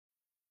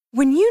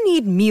When you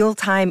need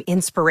mealtime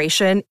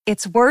inspiration,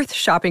 it's worth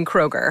shopping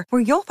Kroger,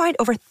 where you'll find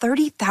over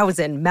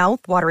 30,000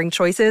 mouth-watering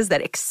choices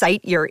that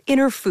excite your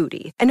inner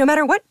foodie. And no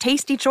matter what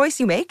tasty choice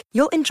you make,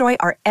 you'll enjoy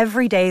our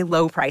everyday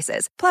low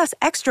prices, plus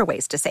extra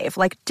ways to save,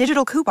 like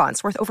digital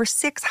coupons worth over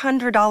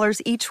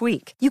 $600 each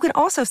week. You can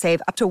also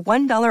save up to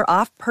 $1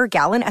 off per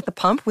gallon at the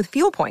pump with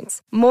fuel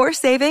points. More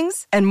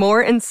savings and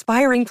more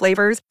inspiring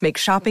flavors make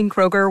shopping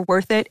Kroger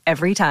worth it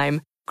every time.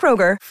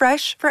 Kroger,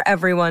 fresh for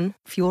everyone.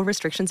 Fuel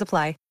restrictions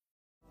apply.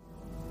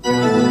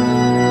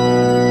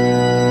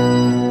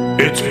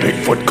 It's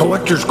Bigfoot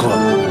Collectors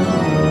Club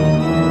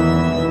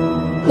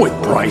with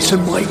Bryce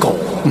and Michael.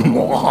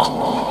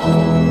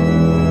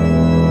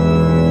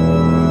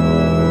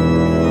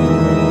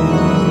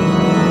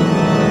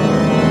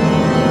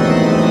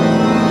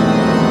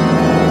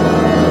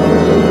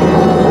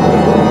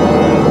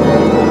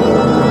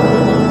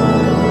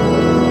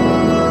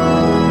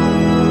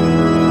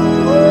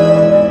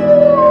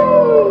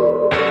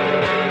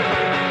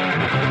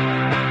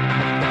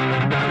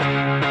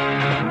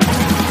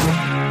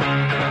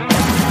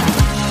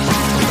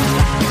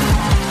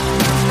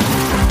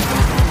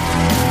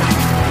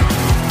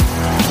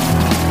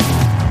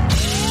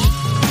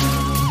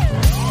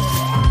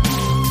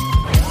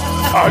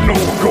 I know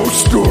a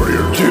ghost story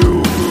or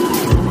two.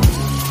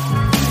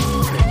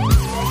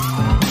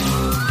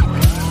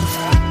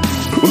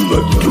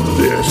 Let's do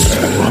this.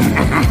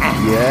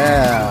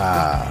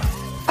 Yeah.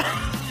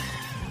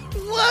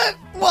 What?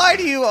 Why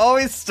do you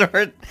always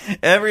start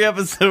every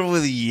episode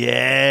with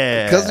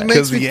yeah? Because it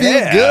makes me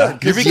feel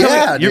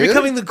good. You're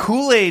becoming the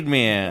Kool-Aid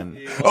man.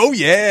 Oh,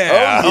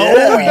 yeah.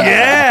 Oh,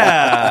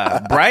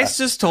 yeah. Bryce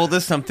just told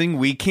us something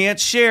we can't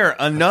share.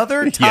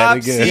 Another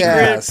top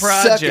secret project.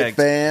 Suck it,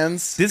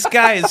 fans. This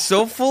guy is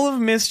so full of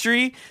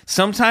mystery.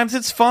 Sometimes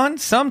it's fun.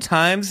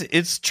 Sometimes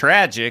it's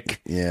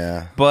tragic.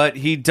 Yeah. But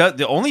he does.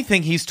 The only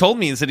thing he's told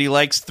me is that he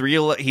liked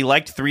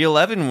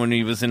 311 when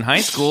he was in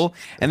high school,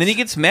 and then he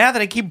gets mad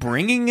that I keep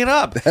bringing it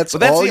up. That's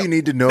all you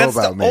need to know about me.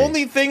 That's the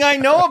only thing I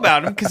know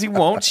about him, because he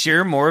won't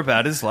share more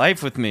about his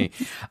life with me.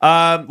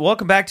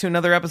 Welcome back to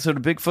another episode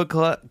of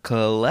Bigfoot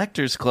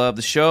Collectors Club,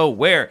 the show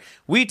where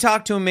we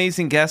talk to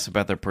amazing guests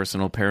about their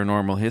personal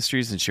paranormal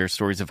histories and share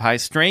stories of high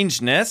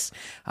strangeness.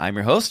 I'm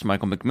your host,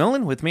 Michael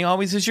McMillan. With me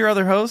always is your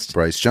other host,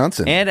 Bryce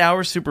Johnson. and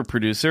our super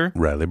producer,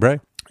 Riley Bray.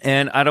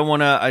 And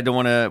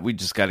we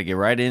just got to get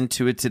right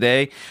into it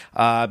today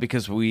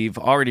because we've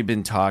already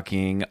been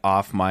talking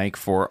off mic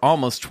for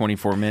almost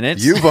 24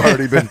 minutes. You've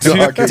already been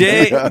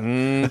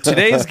talking.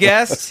 Today's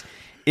guest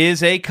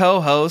is a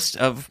co-host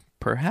of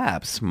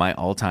perhaps my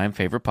all-time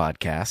favorite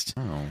podcast.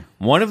 Oh.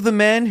 One of the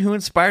men who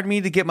inspired me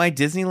to get my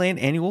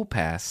Disneyland annual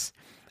pass,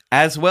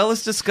 as well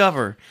as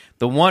discover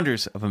the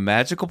wonders of a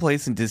magical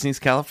place in Disney's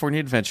California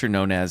Adventure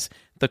known as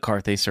the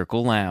Carthay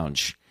Circle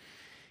Lounge.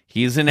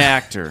 He is an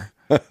actor,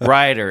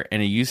 writer,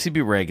 and a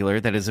UCB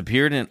regular that has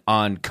appeared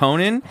on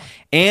Conan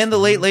and The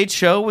Late Late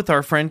Show with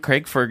our friend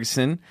Craig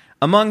Ferguson,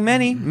 among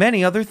many,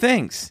 many other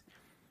things.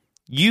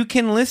 You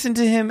can listen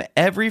to him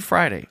every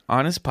Friday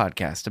on his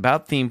podcast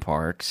about theme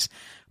parks,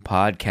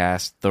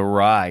 podcast The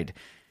Ride.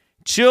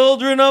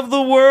 Children of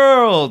the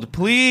world,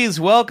 please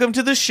welcome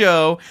to the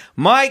show,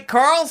 Mike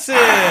Carlson.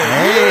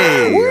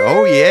 Hey,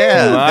 oh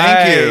yeah, Mike.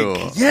 Thank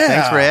you. Yeah.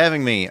 Thanks for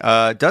having me.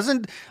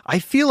 I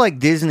feel like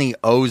Disney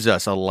owes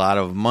us a lot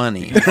of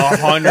money.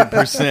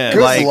 100%.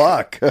 Good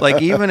luck.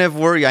 Like even if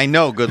I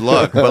know, good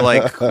luck, but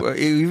like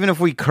even if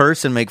we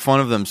curse and make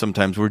fun of them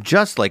sometimes, we're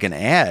just like an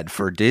ad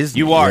for Disney.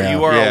 You are Yeah.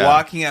 a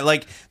walking at,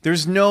 like,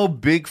 there's no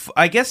big,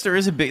 I guess there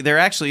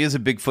actually is a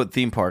Bigfoot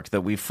theme park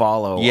that we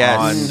follow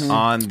Yes.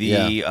 on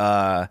the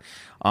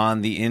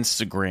on the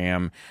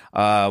Instagram,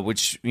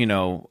 which, we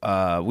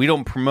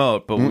don't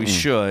promote, but we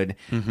should.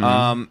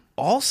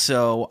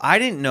 Also, I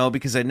didn't know,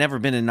 because I'd never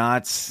been to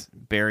Knott's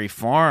Berry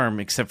Farm,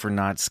 except for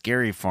Knott's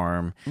Scary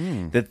Farm,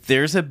 that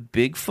there's a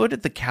Bigfoot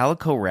at the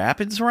Calico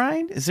Rapids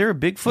ride? Is there a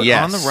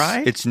Bigfoot on the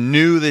ride? It's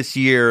new this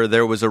year.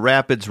 There was a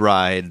Rapids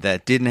ride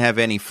that didn't have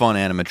any fun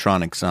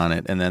animatronics on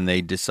it, and then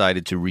they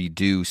decided to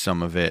redo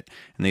some of it,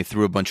 and they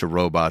threw a bunch of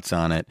robots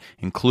on it,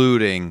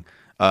 including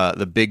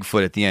the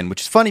Bigfoot at the end, which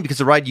is funny because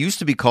the ride used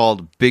to be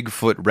called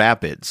Bigfoot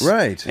Rapids.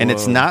 Right. And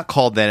it's not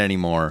called that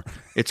anymore.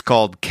 It's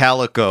called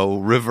Calico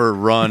River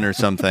Run or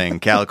something,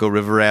 Calico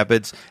River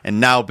Rapids, and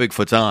now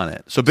Bigfoot's on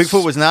it. So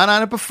Bigfoot was not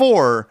on it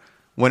before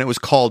when it was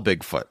called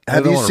Bigfoot.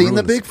 Have you seen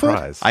the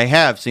Bigfoot? I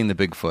have seen the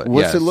Bigfoot.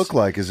 What's yes. it look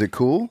like? Is it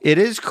cool? It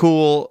is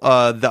cool.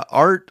 The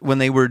art, when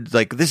they were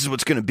like, this is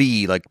what's going to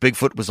be, like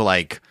Bigfoot was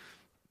like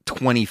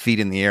 20 feet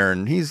in the air,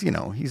 and he's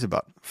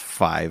about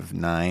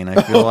 5'9",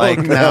 I feel like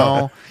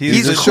now.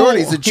 He's a cool. short,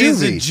 he's a juvie.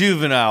 He's a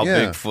juvenile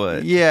Yeah.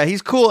 Bigfoot. Yeah,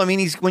 he's cool. I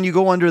mean, when you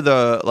go under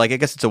the, like, I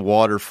guess it's a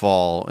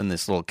waterfall in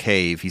this little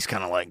cave, he's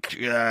kind of like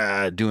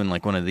doing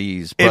like one of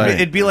these. But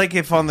It'd be like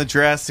if on the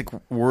Jurassic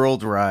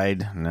World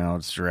ride, no,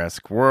 it's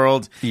Jurassic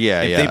World.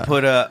 Yeah, if they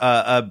put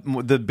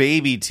the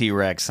baby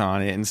T-Rex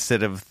on it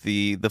instead of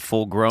the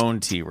full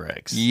grown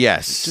T-Rex.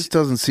 yes, It just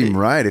doesn't seem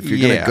right. If you're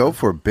going to Yeah. go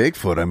for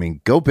Bigfoot, I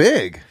mean, go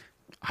big.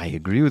 I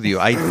agree with you.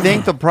 I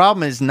think the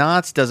problem is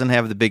Knott's doesn't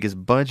have the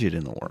biggest budget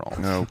in the world.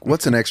 No,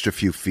 what's an extra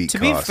few feet To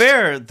cost? be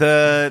fair,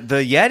 the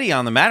Yeti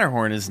on the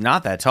Matterhorn is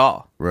not that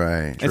tall.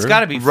 Right. It's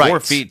got to be 4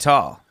 Right. feet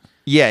tall.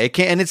 Yeah, it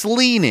can, and it's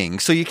leaning,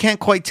 so you can't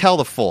quite tell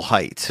the full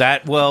height.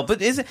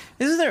 But isn't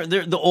there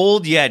the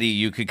old Yeti?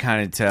 You could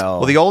kind of tell.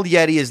 Well, the old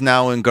Yeti is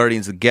now in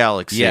Guardians of the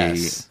Galaxy.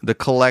 Yes. The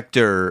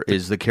Collector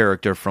is the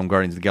character from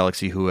Guardians of the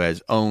Galaxy who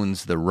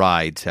owns the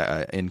ride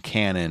in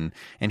canon,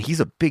 and he's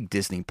a big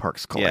Disney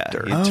Parks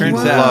collector. Yeah, it He turns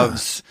out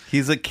loves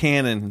he's a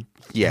canon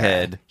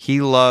head. He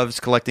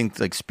loves collecting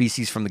like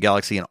species from the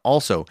galaxy, and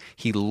also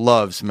he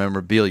loves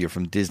memorabilia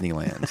from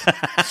Disneyland.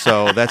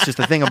 So that's just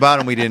the thing about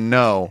him we didn't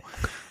know.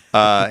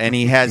 And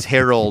he has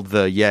Harold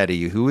the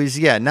Yeti, who is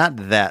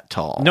not that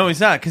tall. No, he's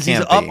not, because he's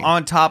Can't up be.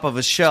 on top of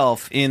a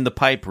shelf in the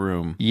pipe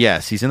room.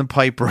 Yes, he's in the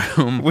pipe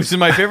room. Which is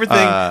my favorite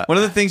thing. One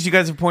of the things you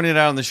guys have pointed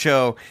out on the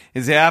show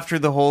is after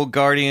the whole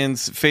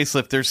Guardians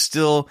facelift, there's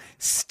still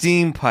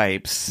steam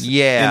pipes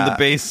in the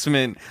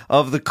basement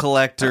of the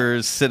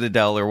Collector's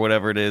Citadel or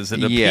whatever it is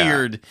that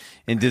appeared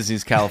in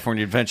Disney's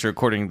California Adventure,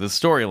 according to the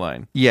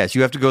storyline. Yes,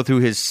 you have to go through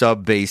his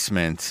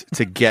sub-basement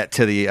to get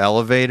to the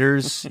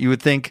elevators. You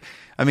would think...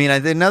 I mean,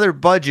 another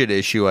budget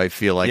issue, I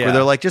feel like, where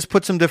they're like, just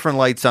put some different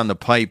lights on the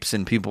pipes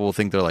and people will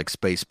think they're like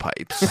space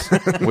pipes.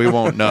 We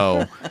won't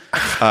know.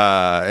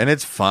 And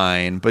it's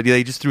fine. But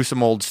they just threw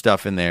some old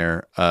stuff in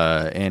there.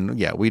 And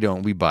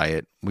we buy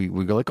it. We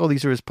go like, oh,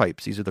 these are his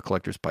pipes. These are the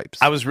collector's pipes.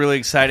 I was really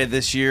excited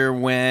this year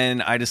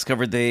when I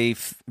discovered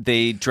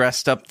they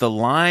dressed up the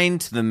line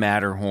to the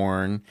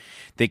Matterhorn.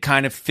 They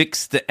kind of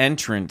fixed the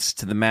entrance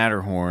to the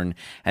Matterhorn,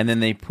 and then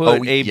they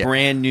put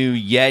brand new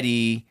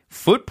Yeti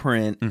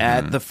footprint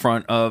at the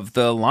front of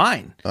the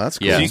line. Oh, that's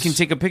cool. Yes. So you can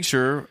take a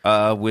picture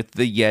with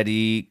the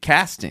Yeti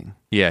casting.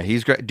 Yeah,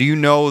 he's great. Do you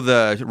know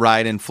the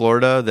ride in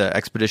Florida, the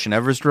Expedition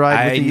Everest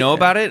ride? I know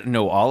about it,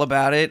 know all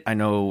about it. I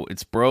know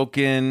it's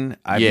broken.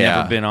 I've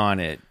never been on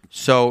it.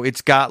 So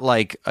it's got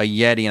like a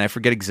Yeti, and I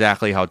forget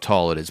exactly how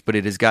tall it is, but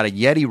it has got a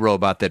Yeti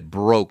robot that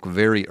broke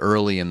very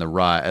early in the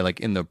ride,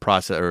 like in the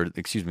process, or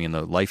excuse me, in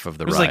the life of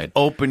the It was ride. like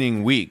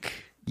opening week.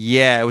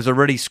 Yeah, it was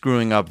already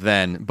screwing up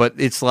then, but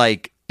it's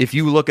like, if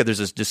you look at, there's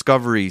this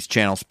Discovery's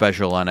Channel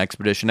special on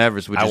Expedition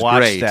Everest, which I is watched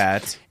great.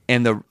 that.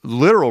 And the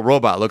literal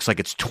robot looks like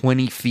it's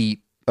 20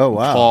 feet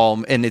wow.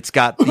 tall, and it's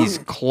got these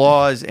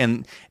claws,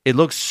 and it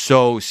looks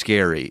so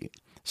scary.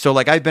 So,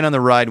 like, I've been on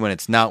the ride when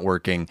it's not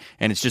working,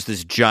 and it's just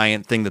this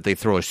giant thing that they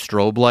throw a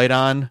strobe light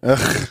on,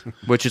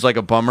 which is like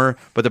a bummer.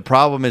 But the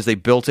problem is they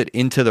built it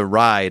into the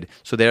ride,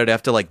 so they would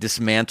have to, like,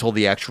 dismantle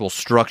the actual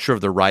structure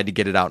of the ride to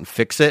get it out and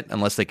fix it,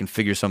 unless they can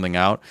figure something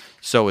out.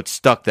 So it's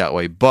stuck that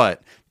way.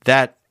 But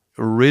that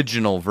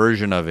original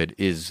version of it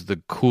is the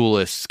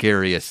coolest,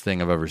 scariest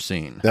thing I've ever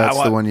seen.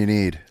 That's the one you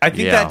need. I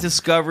think Yeah. that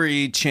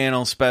Discovery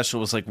Channel special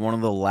was like one of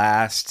the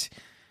last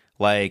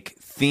like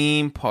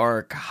theme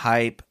park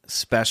hype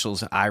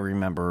specials I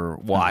remember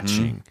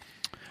watching.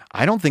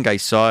 I don't think I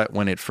saw it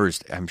when it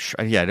first. I'm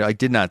sure. Yeah, I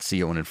did not see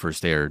it when it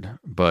first aired,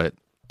 but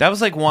That was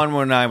like one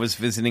when I was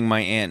visiting my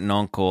aunt and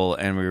uncle,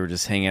 and we were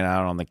just hanging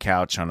out on the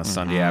couch on a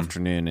Sunday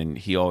afternoon, and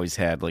he always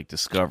had like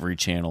Discovery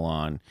Channel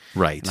on.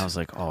 right. And I was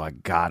like, oh, I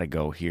gotta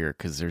go here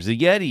because there's a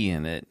Yeti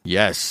in it.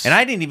 Yes, And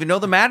I didn't even know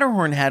the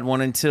Matterhorn had one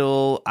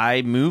until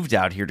I moved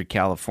out here to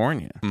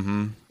California.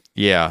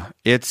 yeah,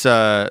 it's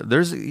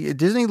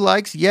Disney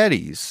likes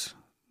Yetis.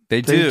 They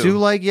They do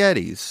like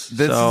Yetis.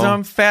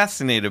 I'm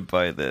fascinated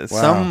by this.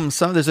 Some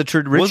there's a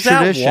rich Was that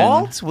tradition.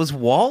 Walt? Was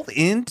Walt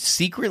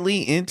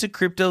secretly into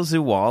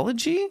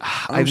cryptozoology?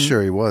 I'm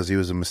sure he was. He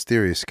was a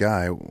mysterious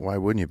guy. Why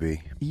wouldn't you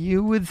be?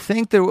 You would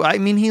think that. I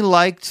mean, he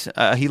liked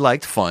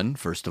fun,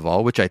 first of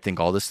all, which I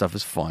think all this stuff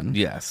is fun.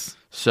 Yes.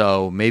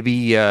 So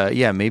maybe,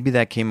 maybe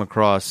that came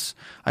across.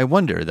 I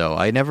wonder though.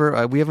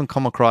 We haven't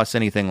come across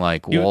anything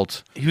like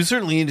Walt. He was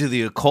certainly into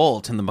the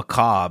occult and the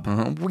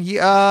macabre.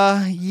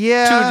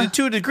 Yeah,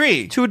 To a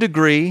degree. to a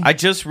degree. I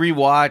just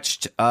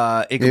rewatched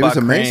Ichabod He was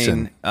a Crane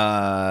Mason.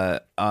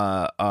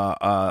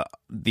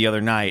 The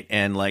other night,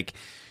 and like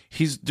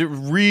he's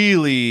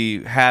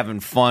really having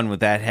fun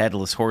with that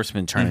headless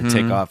horseman trying to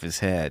take off his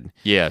head.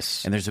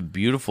 Yes. And there's a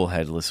beautiful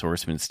headless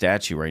horseman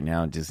statue right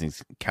now in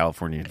Disney's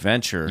California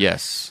Adventure.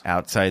 Yes.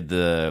 Outside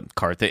the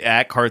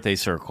Carthay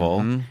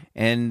Circle.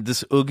 And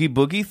this Oogie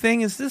Boogie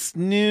thing, is this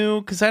new?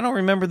 Because I don't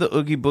remember the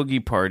Oogie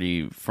Boogie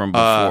party from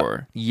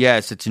before.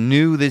 Yes, it's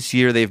new this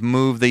year. They've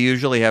moved. They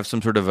usually have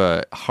some sort of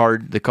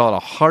they call it a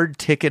hard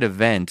ticket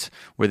event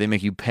where they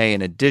make you pay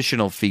an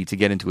additional fee to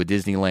get into a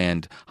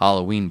Disneyland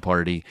Halloween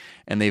party.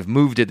 And they've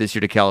moved it this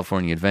year to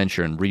California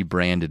Adventure and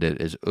rebranded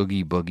it as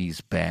Oogie Boogie's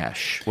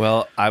Bash.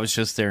 Well, I was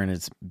just there and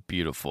it's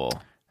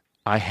beautiful.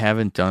 I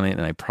haven't done it,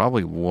 and I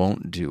probably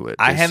won't do it.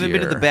 I this haven't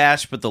been year. to the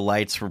Bash, but the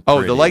lights were Oh,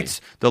 pretty.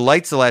 the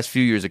lights the last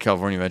few years at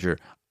California Adventure,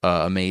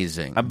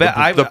 amazing. I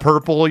bet the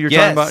purple you're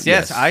talking about?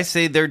 Yes, I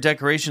say their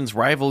decorations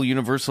rival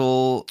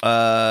Universal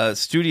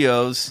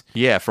Studios.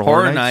 Yeah, for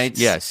Horror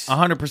Nights. Yes.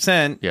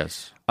 100%.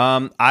 Yes.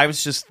 I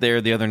was just there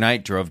the other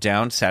night, drove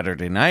down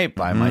Saturday night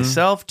by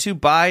myself to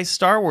buy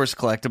Star Wars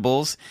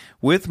collectibles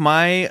with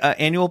my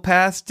annual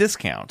pass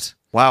discount.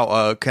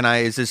 Wow. Can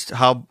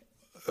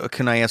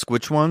I ask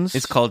which ones?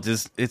 It's called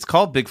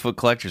Bigfoot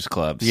Collectors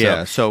Club.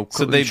 Yeah, so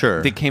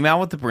they came out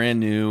with the brand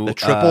new the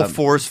Triple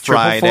Force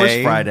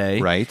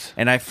Friday, right?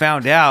 And I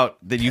found out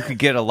that you could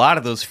get a lot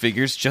of those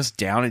figures just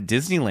down at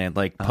Disneyland,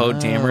 like Poe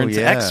Dameron's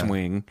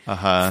X-wing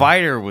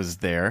fighter was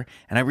there,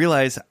 and I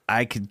realized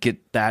I could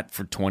get that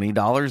for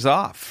 $20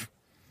 off.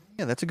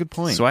 Yeah, that's a good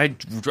point. So I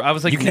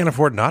was like, you can't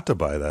afford not to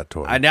buy that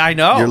toy. I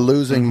know You're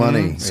losing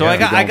money. So I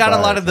got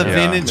a lot of the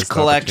vintage Missed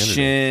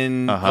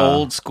collection,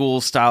 old school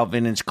style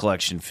vintage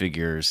collection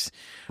figures.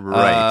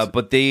 Right.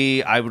 But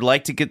I would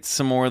like to get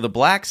some more of the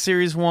Black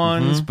Series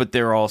ones, but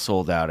they're all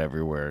sold out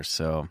everywhere.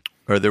 So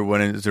is there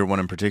one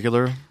in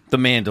particular? the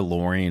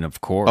Mandalorian,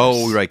 of course.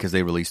 Oh, right, because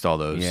they released all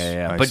those.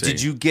 Yeah. I But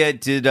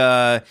see.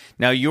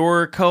 now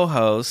your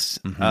co-host,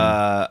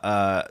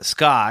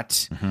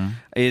 Scott,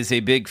 is a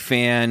big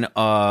fan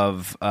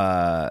of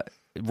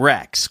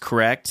Rex,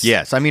 correct?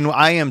 Yes, I mean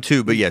I am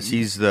too, but yes,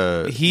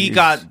 He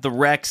got the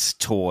Rex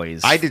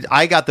toys.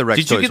 I got the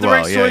Rex Did you toys get the well.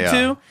 Rex yeah, toy yeah.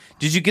 too?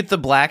 Did you get the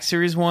Black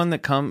Series one that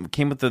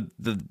came with the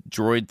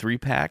Droid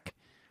 3-pack?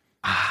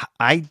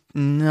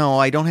 No,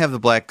 I don't have the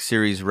Black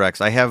Series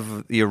Rex. I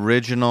have the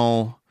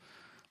original.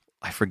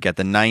 I forget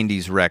the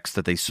 '90s Rex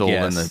that they sold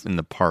in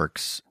the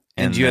parks.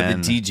 And you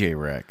have the DJ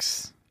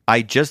Rex.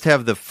 I just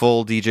have the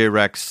full DJ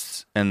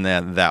Rex and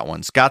then that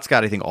one. Scott's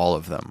got, I think, all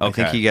of them.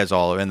 Okay. I think he has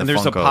all of them. And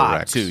there's Funko a pop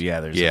Rex too. Yeah,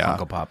 there's a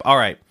Funko Pop. All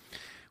right.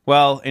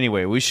 Well,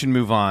 anyway, we should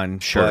move on.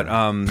 Sure.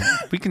 But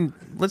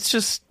let's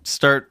just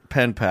start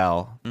Pen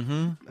Pal.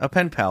 A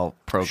Pen Pal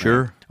program.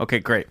 Sure. Okay,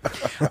 great.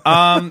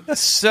 I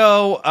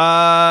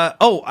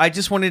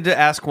just wanted to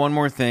ask one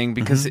more thing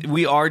because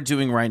we are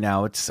doing right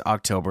now, it's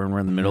October and we're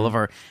in the middle of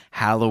our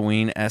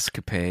Halloween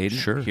escapade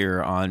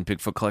here on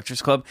Bigfoot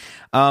Collectors Club.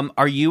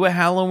 Are you a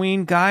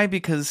Halloween guy?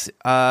 Because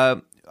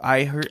I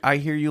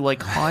hear you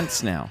like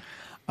haunts now.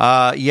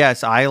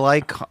 Yes,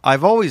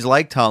 I've always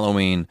liked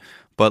Halloween.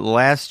 But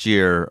last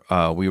year,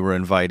 we were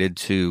invited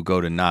to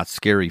go to Not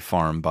Scary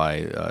Farm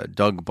by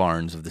Doug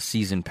Barnes of the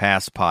Season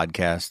Pass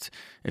podcast.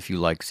 If you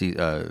like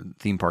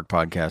theme park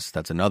podcasts,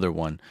 that's another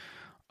one.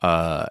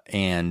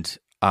 And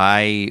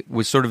I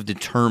was sort of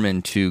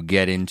determined to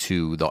get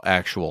into the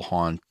actual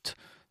haunt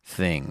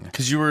thing.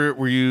 Because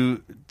were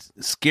you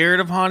scared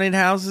of haunted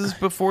houses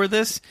before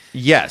this?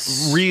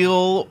 Yes.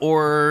 Real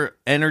or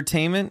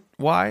entertainment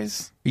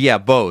wise? Yeah,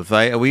 both.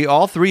 We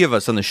all three of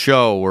us on the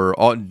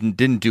show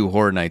didn't do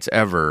horror nights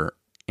ever,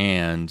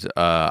 and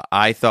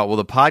I thought, well,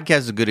 the podcast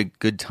is a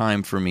good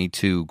time for me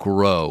to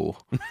grow.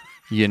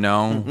 You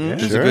know,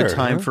 it's a good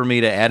time for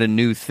me to add a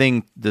new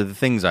thing to the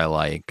things I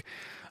like.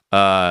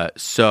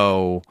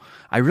 So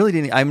I'm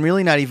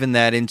really not even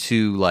that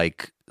into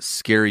like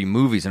scary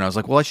movies, and I was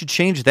like, well, I should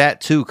change that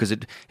too because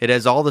it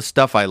has all the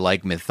stuff I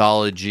like,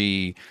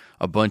 mythology.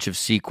 A bunch of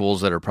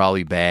sequels that are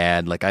probably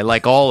bad. Like, I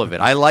like all of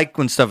it. I like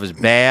when stuff is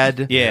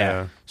bad.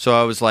 Yeah. So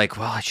I was like,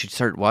 well, I should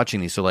start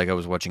watching these. So, like, I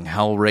was watching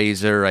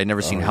Hellraiser. I'd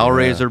never seen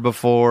Hellraiser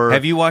before.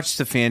 Have you watched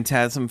the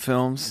Phantasm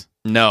films?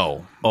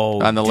 No. Oh,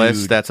 on the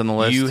list? That's on the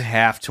list? You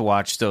have to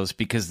watch those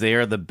because they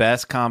are the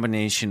best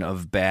combination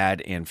of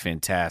bad and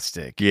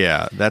fantastic.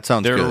 Yeah, that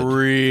sounds They're good.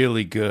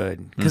 really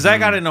good. Because I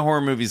got into horror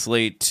movies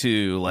late,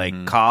 too,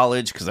 like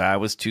college, because I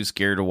was too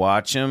scared to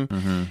watch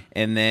them.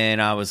 And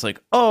then I was like,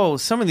 oh,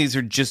 some of these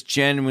are just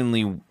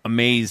genuinely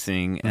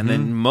amazing. And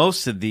then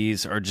most of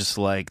these are just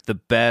like the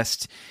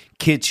best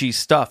kitschy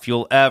stuff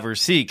you'll ever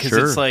see. Because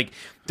it's like...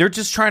 They're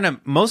just trying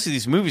to. Most of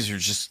these movies are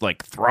just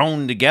like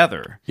thrown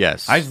together.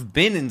 Yes, I've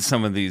been in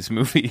some of these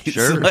movies.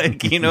 Sure,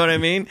 like you know what I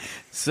mean.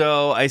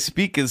 So I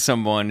speak as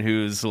someone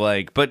who's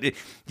like, but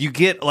you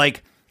get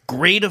like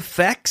great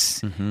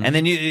effects, and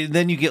then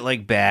you get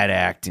like bad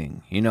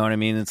acting. You know what I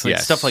mean? It's like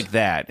stuff like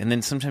that, and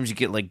then sometimes you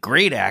get like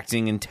great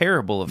acting and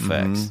terrible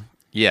effects.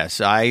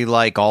 Yes, I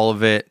like all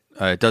of it.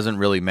 It doesn't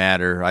really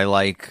matter. I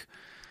like.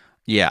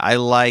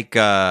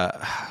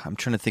 I'm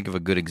trying to think of a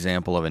good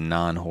example of a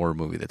non-horror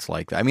movie that's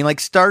like that. I mean, like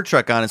Star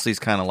Trek, honestly, is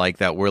kind of like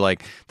that. Where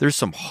like there's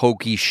some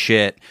hokey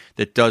shit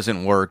that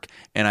doesn't work,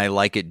 and I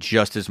like it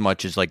just as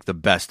much as like the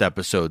best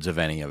episodes of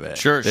any of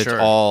it. It's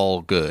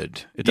all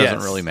good. It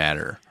doesn't really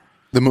matter.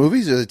 The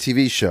movies or the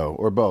TV show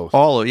or both?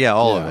 All of it.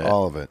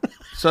 All of it.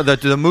 So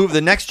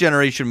the next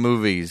generation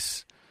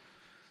movies.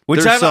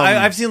 Which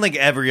I've seen like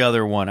every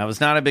other one. I was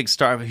not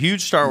a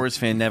huge Star Wars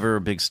fan, never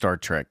a big Star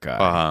Trek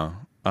guy.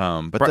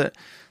 But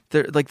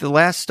the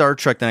last Star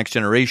Trek: The Next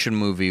Generation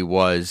movie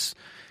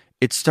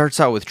it starts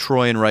out with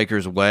Troy and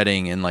Riker's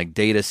wedding and like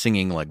Data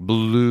singing like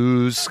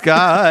 "Blue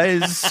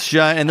Skies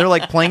Shine," and they're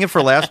like playing it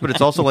for laughs, but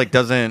it's also like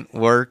doesn't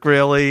work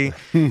really.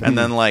 And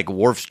then like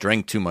Worf's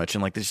drank too much,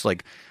 and like this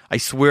like I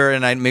swear,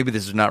 and maybe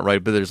this is not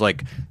right, but there's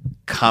like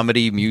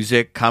comedy movie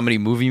music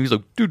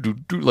like do do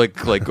do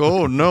like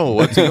oh no,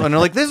 what's going on? And they're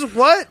like this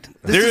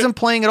isn't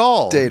playing at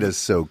all. Data's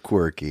so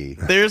quirky.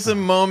 There's a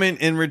moment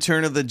in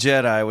Return of the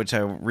Jedi, which I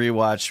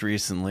rewatched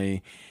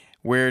recently,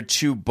 where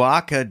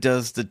Chewbacca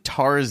does the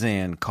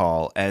Tarzan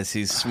call as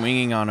he's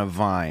swinging on a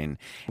vine.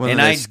 Well, and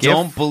the I skiff?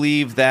 don't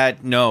believe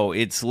that. No,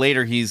 it's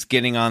later he's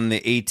getting on the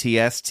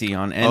ATST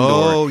on Endor.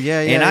 Oh,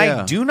 yeah, And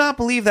yeah. I do not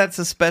believe that's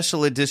a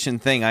special edition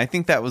thing. I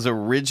think that was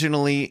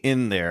originally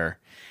in there.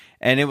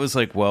 And it was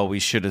like, well, we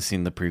should have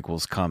seen the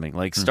prequels coming.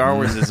 Like, Star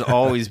Wars has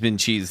always been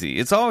cheesy.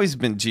 It's always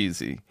been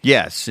cheesy.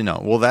 Yes,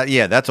 well,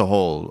 that's a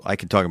whole. I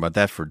could talk about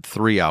that for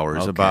 3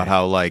 hours Okay. about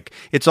how like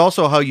it's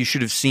also how you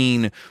should have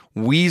seen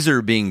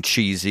Weezer being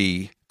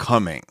cheesy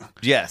coming.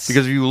 Yes.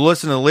 Because if you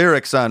listen to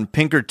lyrics on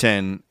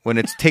Pinkerton, when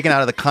it's taken out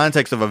of the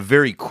context of a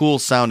very cool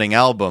sounding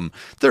album,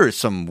 there is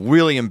some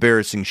really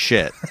embarrassing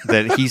shit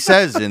that he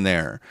says in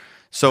there.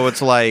 So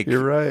it's like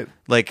You're right.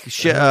 like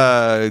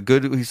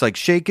good. He's like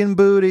shaking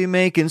booty,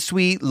 making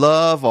sweet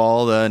love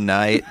all the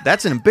night.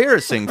 That's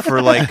embarrassing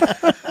for like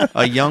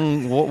a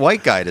young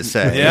white guy to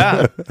say.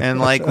 Yeah. And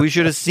like we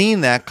should have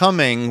seen that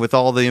coming with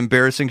all the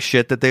embarrassing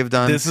shit that they've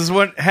done. This is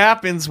what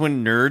happens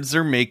when nerds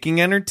are making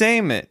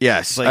entertainment.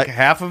 Yes, It's like I-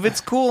 half of it's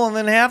cool and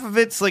then half of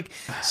it's like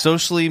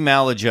socially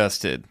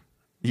maladjusted.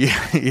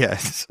 Yeah.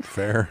 Yes.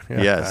 Fair.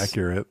 Yeah, Yes.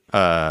 accurate.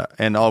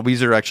 And all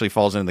Weezer actually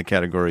falls into the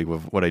category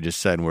of what I just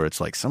said, where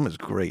it's like some is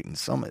great and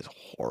some is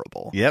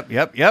horrible. Yep.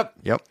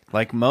 Yep.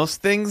 Like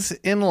most things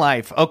in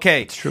life.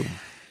 Okay. It's true.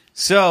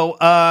 So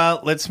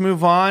let's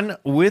move on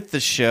with the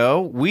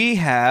show. We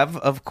have,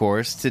 of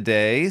course,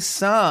 today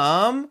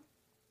some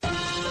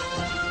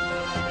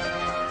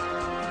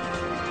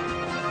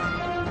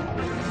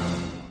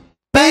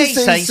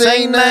Basic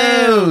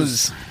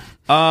news.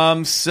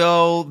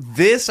 So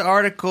this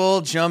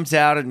article jumped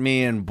out at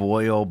me, and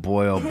boy, oh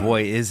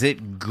boy, is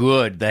it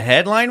good. The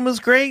headline was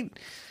great.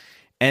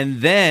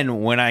 And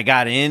then when I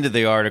got into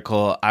the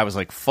article, I was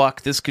like,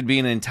 fuck, this could be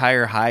an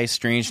entire high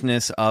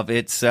strangeness of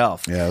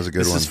itself. Yeah, it was a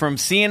good This one. is from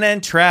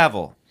CNN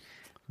Travel.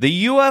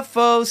 The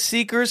UFO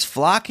seekers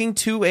flocking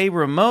to a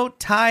remote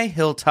Thai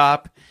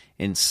hilltop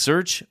in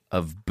search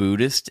of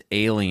Buddhist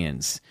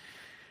aliens.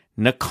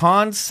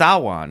 Nakhon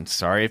Sawan,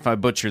 sorry if I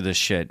butcher this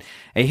shit.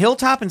 A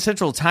hilltop in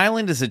central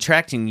Thailand is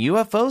attracting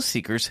UFO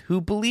seekers who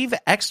believe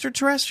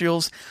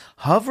extraterrestrials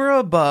hover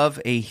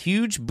above a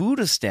huge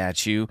Buddha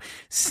statue,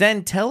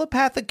 send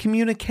telepathic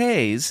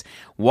communiques,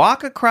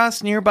 walk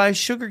across nearby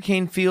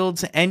sugarcane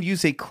fields, and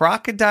use a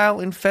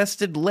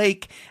crocodile-infested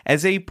lake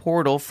as a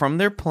portal from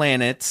their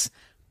planets,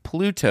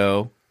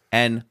 Pluto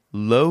and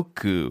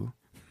Loku.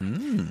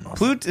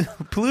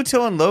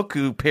 Pluto and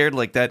Loku paired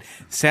like that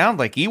sound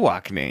like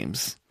Ewok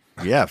names.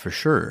 Yeah, for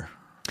sure.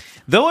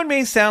 Though it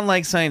may sound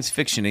like science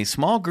fiction, a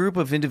small group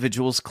of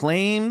individuals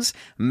claims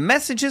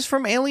messages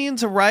from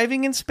aliens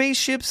arriving in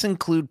spaceships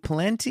include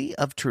plenty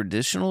of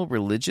traditional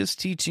religious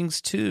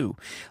teachings too,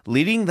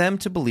 leading them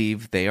to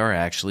believe they are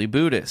actually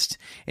Buddhist.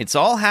 It's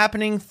all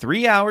happening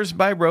 3 hours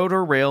by road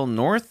or rail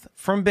north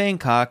from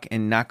Bangkok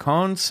in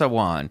Nakhon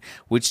Sawan,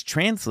 which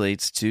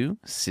translates to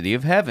City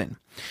of Heaven.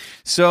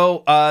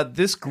 So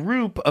this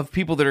group of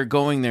people that are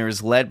going there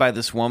is led by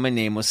this woman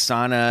named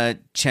Wasana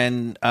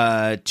Chuen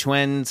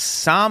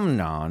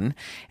Samnon,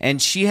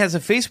 and she has a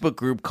Facebook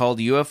group called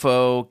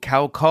UFO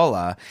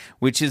Kaukola,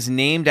 which is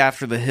named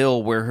after the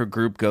hill where her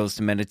group goes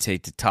to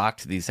meditate to talk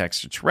to these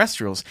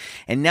extraterrestrials.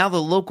 And now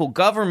the local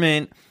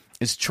government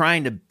is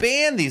trying to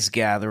ban these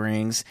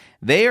gatherings.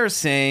 They are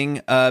saying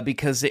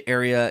because the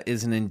area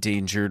is an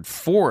endangered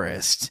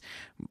forest.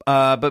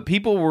 But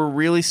people were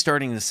really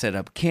starting to set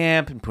up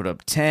camp and put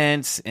up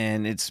tents,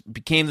 and it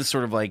became this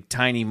sort of like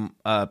tiny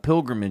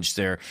pilgrimage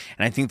there.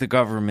 And I think the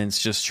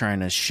government's just trying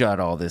to shut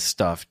all this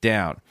stuff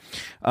down.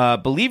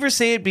 Believers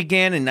say it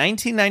began in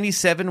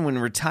 1997 when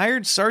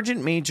retired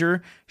Sergeant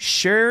Major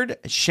Shared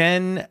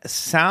Shen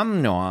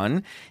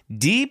Samnon,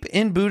 deep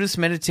in Buddhist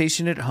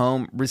meditation at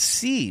home,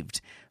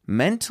 received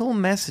mental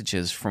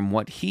messages from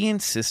what he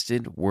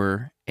insisted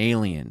were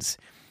aliens.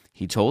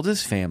 He told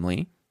his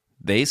family.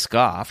 They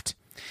scoffed.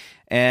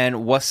 And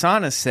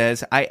Wasana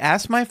says, I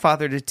asked my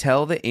father to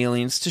tell the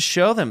aliens to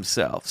show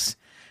themselves.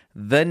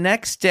 The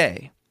next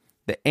day,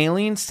 the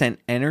aliens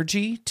sent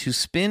energy to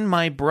spin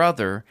my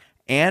brother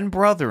and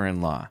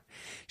brother-in-law.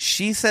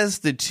 She says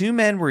the two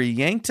men were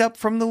yanked up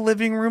from the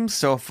living room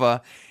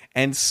sofa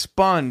and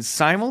spun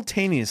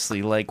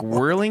simultaneously like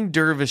whirling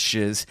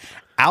dervishes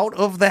out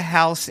of the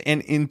house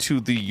and into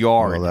the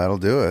yard. Well, that'll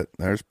do it.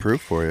 There's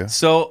proof for you.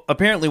 So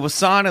apparently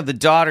Wasana, the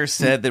daughter,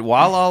 said that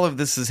while all of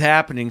this is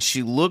happening,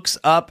 she looks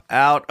up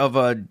out of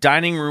a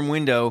dining room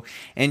window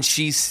and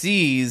she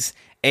sees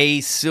a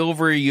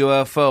silver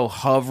UFO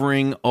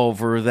hovering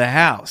over the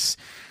house.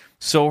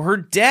 So her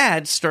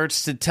dad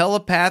starts to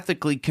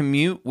telepathically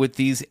commute with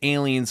these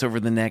aliens over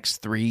the next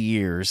 3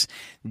 years,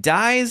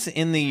 dies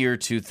in the year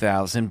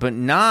 2000, but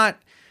not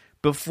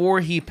before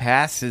he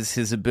passes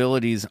his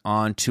abilities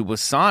on to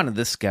Wasana,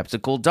 the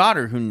skeptical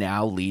daughter, who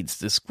now leads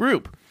this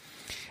group.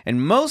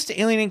 And most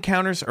alien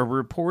encounters are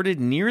reported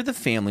near the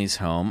family's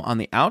home on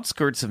the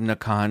outskirts of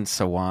Nakhon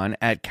Sawan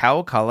at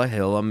Kaukola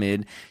Hill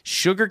amid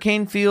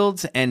sugarcane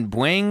fields and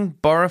Bueng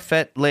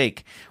Barafet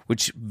Lake,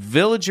 which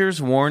villagers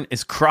warn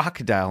is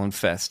crocodile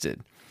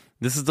infested.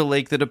 This is the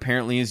lake that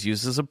apparently is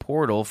used as a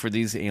portal for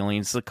these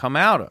aliens to come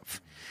out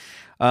of.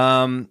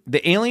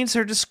 The aliens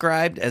are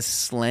described as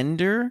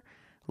slender,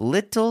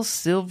 little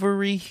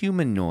silvery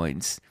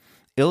humanoids.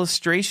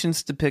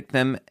 Illustrations depict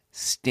them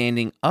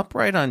standing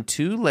upright on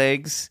two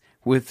legs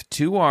with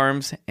two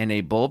arms and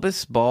a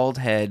bulbous bald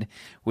head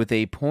with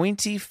a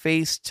pointy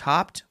face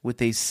topped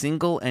with a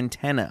single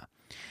antenna.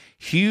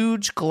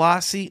 Huge,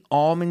 glossy,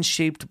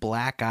 almond-shaped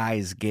black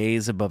eyes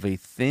gaze above a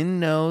thin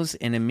nose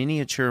and a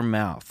miniature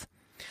mouth.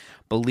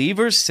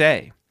 Believers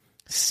say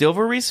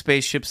silvery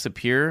spaceships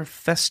appear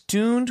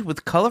festooned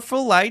with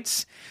colorful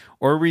lights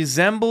or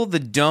resemble the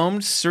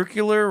domed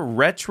circular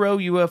retro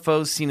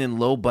UFOs seen in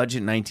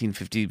low-budget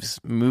 1950s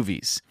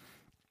movies.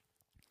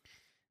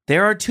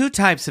 There are two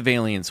types of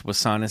aliens,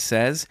 Wasana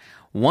says.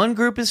 One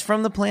group is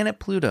from the planet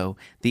Pluto.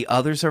 The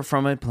others are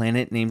from a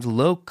planet named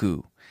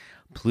Loku.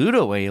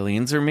 Pluto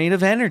aliens are made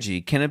of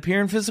energy, can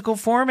appear in physical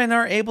form, and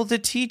are able to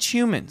teach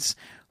humans.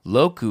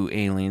 Loku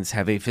aliens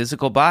have a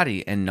physical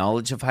body and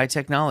knowledge of high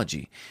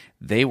technology.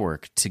 They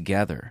work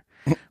together.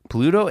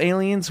 Pluto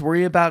aliens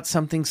worry about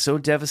something so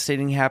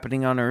devastating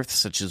happening on Earth,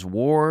 such as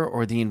war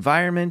or the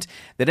environment,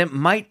 that it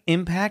might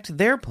impact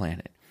their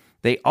planet.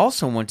 They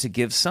also want to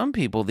give some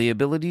people the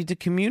ability to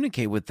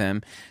communicate with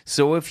them,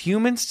 so if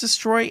humans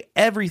destroy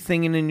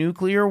everything in a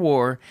nuclear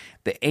war,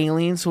 the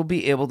aliens will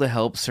be able to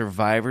help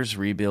survivors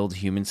rebuild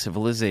human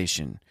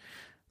civilization.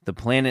 The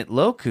planet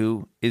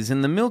Loku is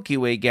in the Milky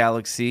Way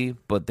galaxy,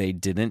 but they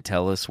didn't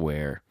tell us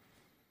where.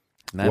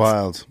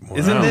 Wild.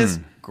 Isn't this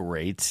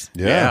great?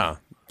 Yeah.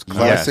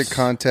 Classic Yes.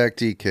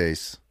 contactee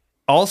case.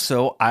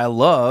 Also, I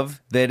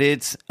love that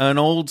it's an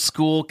old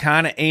school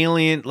kind of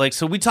alien. Like,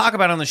 so we talk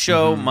about on the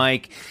show,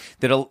 Mike,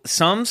 that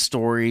some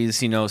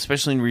stories,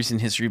 especially in recent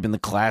history, have been the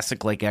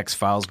classic, like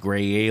X-Files,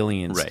 gray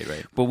aliens.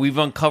 Right. But we've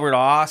uncovered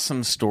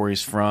awesome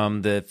stories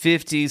from the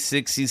 50s,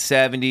 60s,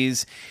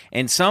 70s,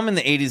 and some in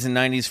the 80s and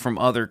 90s from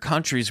other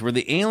countries where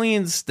the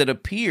aliens that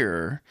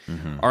appear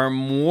are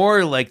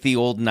more like the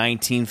old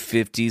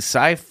 1950s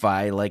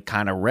sci-fi, like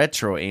kind of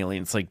retro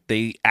aliens, like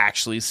they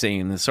actually say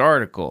in this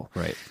article.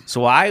 Right.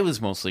 So I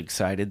was mostly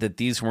excited that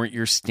these weren't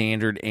your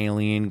standard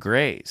alien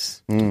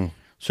grays.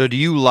 So do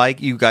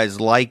you guys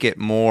like it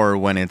more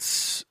when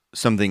it's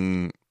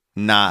something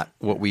not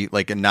what we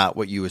like and not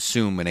what you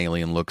assume an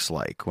alien looks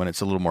like, when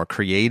it's a little more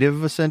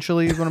creative,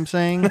 essentially, is what I'm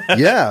saying?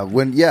 Yeah,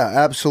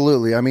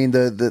 absolutely. I mean,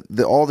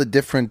 the all the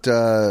different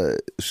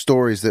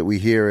stories that we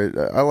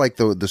hear, I like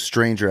the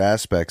stranger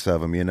aspects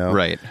of them,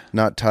 Right.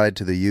 Not tied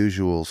to the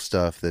usual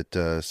stuff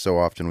that so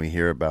often we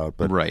hear about,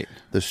 but Right.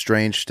 the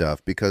strange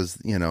stuff, because,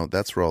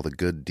 that's where all the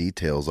good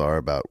details are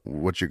about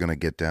what you're going to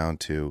get down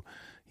to,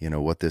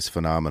 what this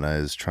phenomena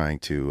is trying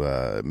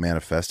to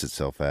manifest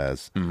itself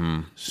as.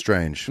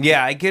 Strange.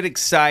 Yeah, I get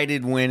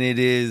excited when it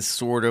is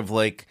sort of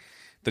like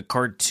the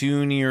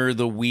cartoonier,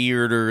 the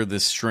weirder,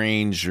 the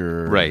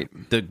stranger, Right.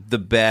 The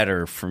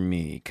better for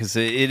me, because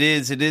it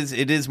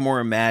is more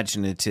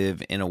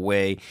imaginative in a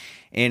way,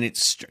 and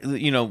it's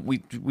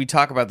we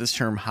talk about this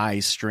term high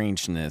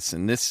strangeness,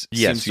 and this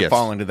seems to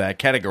fall into that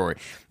category.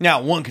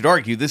 Now, one could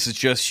argue this is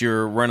just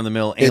your run of the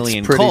mill alien.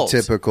 It's pretty cult.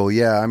 typical,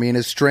 yeah. I mean,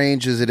 as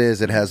strange as it is,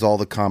 it has all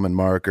the common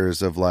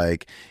markers of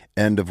like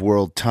end of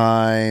world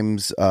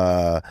times.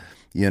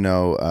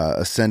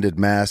 Ascended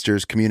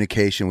masters,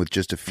 communication with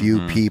just a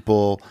few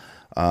people,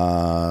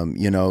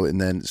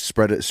 and then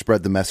spread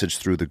the message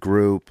through the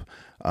group.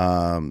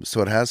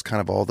 So it has kind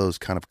of all those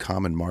kind of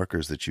common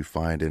markers that you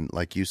find in,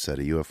 like you said,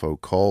 a UFO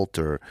cult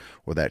or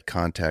that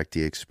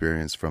contactee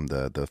experience from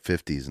the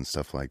 50s and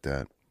stuff like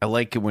that. I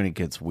like it when it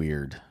gets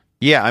weird.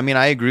 Yeah, I mean,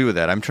 I agree with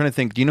that. I'm trying to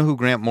think. Do you know who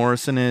Grant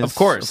Morrison is? Of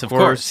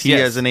course. He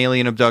has an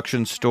alien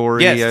abduction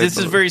story. Yes, this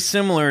is very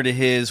similar to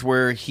his,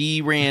 where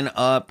he ran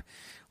up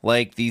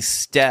like these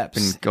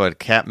steps. And go at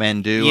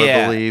Kathmandu,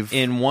 I believe.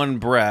 In one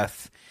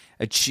breath,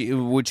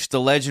 which the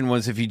legend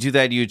was, if you do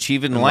that, you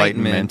achieve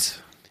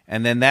enlightenment.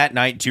 And then that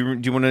night, do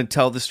you want to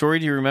tell the story?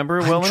 Do you remember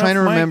it well enough, I'm trying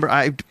to Mike? remember.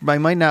 I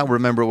might not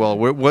remember it well.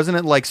 Wasn't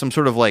it like some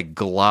sort of like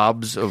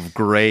globs of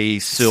gray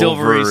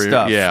Silvery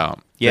stuff. Yeah.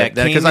 Yeah,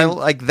 because I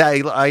like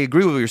that. I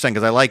agree with what you're saying,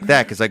 because I like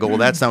that, because I go, well,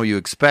 that's not what you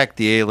expect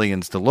the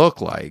aliens to look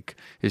like.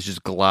 It's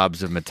just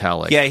globs of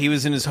metallic. Yeah, he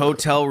was in his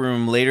hotel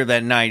room later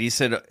that night. He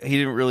said he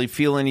didn't really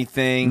feel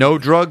anything. No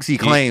drugs, he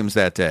claims,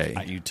 that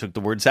day. You took the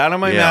words out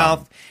of my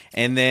mouth.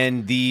 And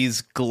then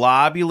these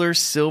globular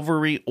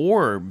silvery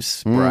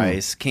orbs,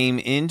 Bryce, came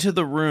into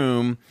the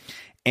room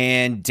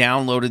and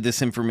downloaded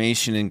this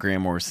information in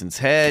Grant Morrison's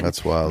head.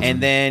 That's wild.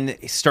 And then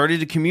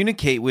started to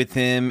communicate with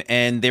him,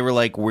 and they were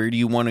like, where do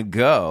you want to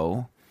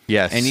go?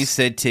 Yes. And he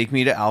said, take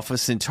me to Alpha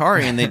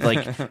Centauri. And they'd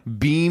like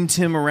beamed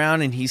him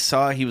around, and he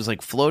was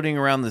like floating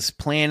around this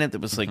planet that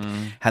was like,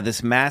 had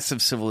this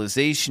massive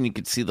civilization. You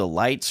could see the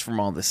lights from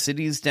all the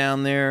cities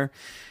down there.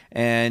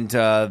 And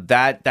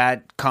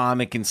that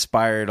comic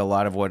inspired a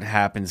lot of what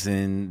happens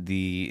in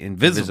the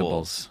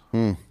Invisibles.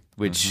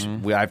 which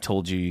I've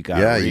told you got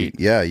Yeah, to read.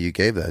 you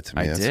gave that to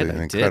me. That's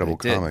an incredible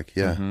comic.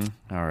 Yeah.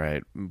 All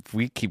right. If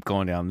we keep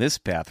going down this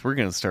path, we're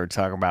going to start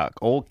talking about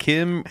old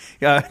Ken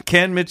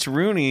Mitch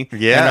Rooney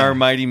and our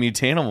Mighty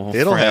Mutanimal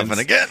It'll friends. happen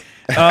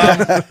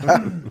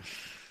again.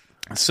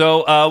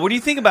 So, what do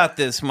you think about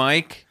this,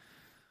 Mike?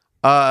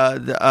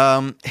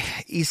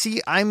 You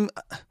see,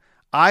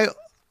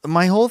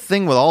 my whole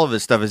thing with all of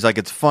this stuff is like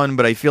it's fun,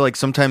 but I feel like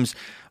sometimes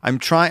I'm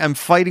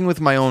fighting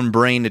with my own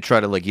brain to try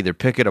to like either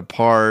pick it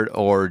apart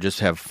or just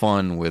have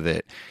fun with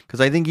it.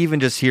 Because I think even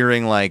just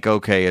hearing like,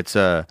 okay, it's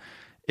a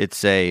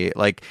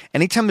like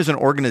anytime there's an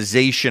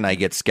organization, I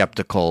get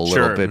skeptical a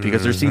little bit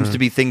because there seems to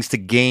be things to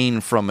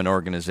gain from an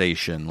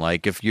organization.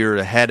 Like if you're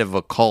the head of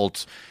a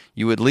cult,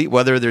 you would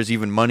whether there's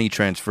even money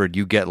transferred,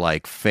 you get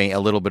like a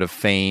little bit of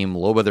fame,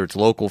 whether it's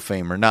local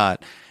fame or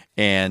not,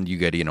 and you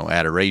get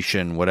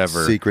adoration,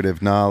 whatever,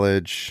 secretive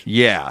knowledge.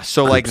 Yeah,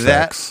 so Creep like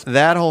sex.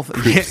 that whole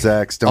thing. Creep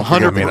sex. Don't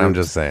 100%. forget I'm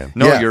just saying.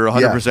 No, Yeah, you're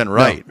 100%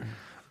 right.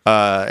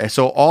 No.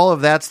 So all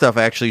of that stuff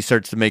actually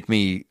starts to make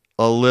me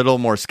a little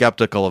more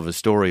skeptical of a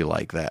story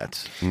like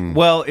that.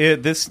 Well,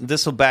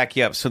 this will back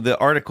you up. So the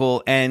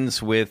article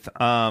ends with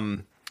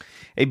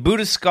a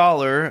Buddhist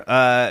scholar,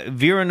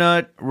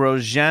 Viranut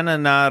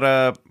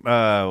Rojananara,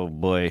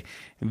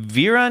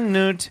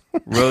 Viranut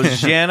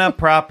Rojana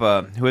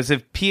Prapa, who has a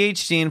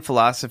PhD in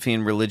philosophy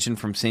and religion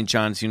from St.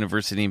 John's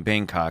University in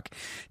Bangkok,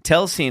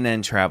 tells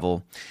CNN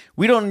Travel,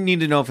 "We don't need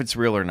to know if it's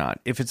real or not.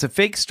 If it's a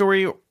fake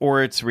story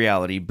or it's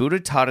reality, Buddha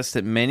taught us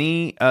that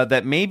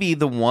that maybe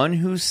the one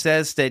who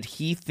says that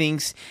he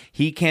thinks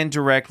he can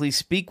directly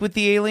speak with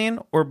the alien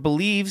or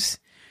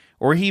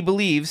he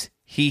believes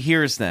he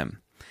hears them.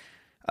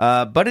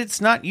 But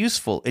it's not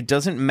useful. It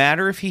doesn't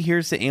matter if he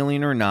hears the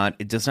alien or not.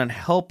 It does not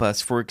help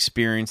us for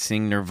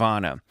experiencing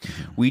nirvana.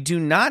 We do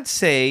not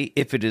say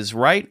if it is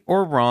right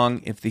or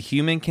wrong if the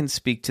human can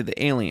speak to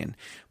the alien.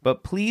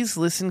 But please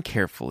listen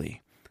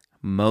carefully.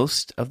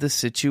 Most of the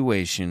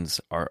situations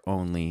are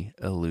only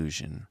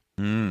illusion."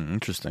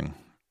 Interesting.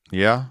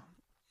 Yeah,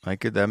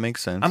 that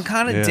makes sense. I'm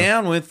kind of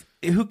down with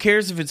who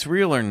cares if it's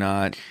real or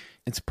not.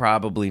 It's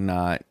probably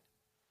not.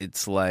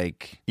 It's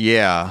like...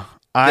 Yeah.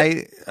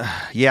 I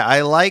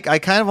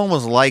kind of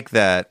almost like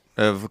that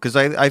because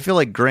I feel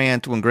like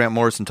when Grant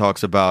Morrison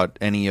talks about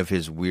any of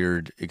his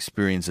weird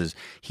experiences,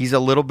 he's a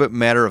little bit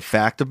matter of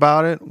fact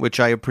about it, which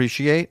I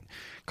appreciate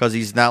because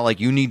he's not like,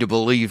 you need to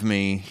believe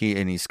me.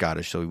 And he's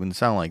Scottish, so he wouldn't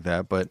sound like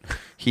that, but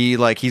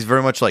he's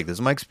very much like, this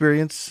is my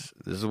experience.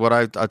 This is what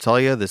I'll tell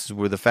you. This is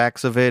where the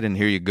facts of it, and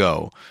here you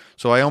go.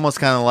 So I almost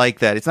kind of like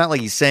that. It's not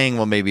like he's saying,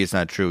 well, maybe it's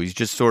not true. He's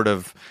just sort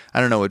of,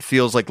 I don't know, it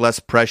feels like less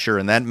pressure,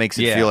 and that makes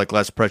it feel like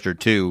less pressure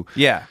too.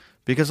 Yeah.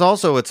 Because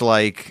also it's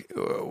like,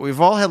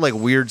 we've all had like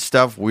weird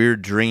stuff,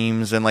 weird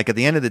dreams, and like at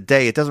the end of the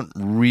day, it doesn't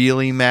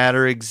really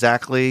matter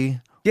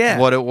exactly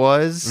what it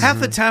was. Half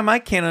the time I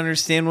can't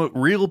understand what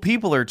real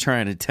people are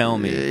trying to tell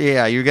me.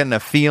 Yeah, you're getting a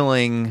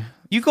feeling.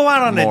 You go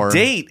out on a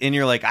date and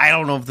you're like, I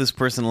don't know if this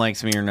person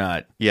likes me or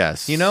not.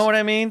 Yes. You know what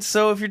I mean?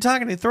 So if you're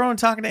talking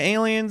to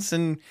aliens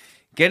and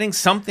getting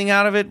something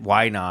out of it,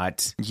 why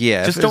not?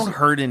 Yeah. Just don't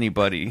hurt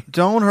anybody.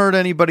 Don't hurt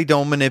anybody.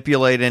 Don't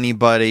manipulate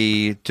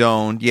anybody.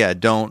 Don't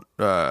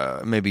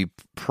maybe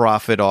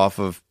profit off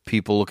of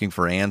people looking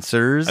for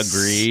answers.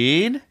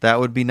 Agreed. That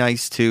would be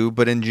nice too.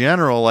 But in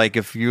general, like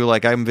if you're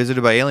like, I'm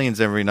visited by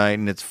aliens every night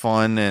and it's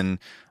fun and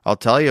I'll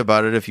tell you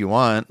about it if you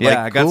want. Yeah, like,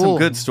 I got some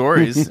good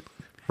stories.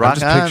 I'm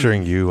just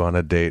picturing you on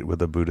a date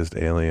with a Buddhist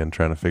alien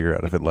trying to figure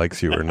out if it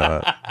likes you or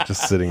not,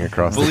 just sitting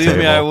across the table. Believe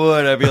me, I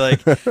would. I'd be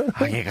like, oh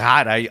my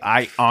God,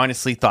 I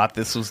honestly thought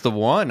this was the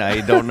one.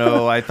 I don't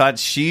know. I thought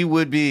she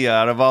would be,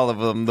 out of all of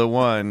them, the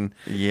one.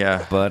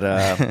 Yeah. But,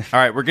 all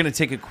right, we're going to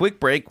take a quick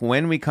break.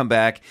 When we come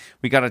back,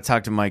 we got to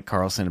talk to Mike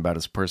Carlson about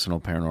his personal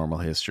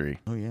paranormal history.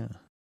 Oh, yeah.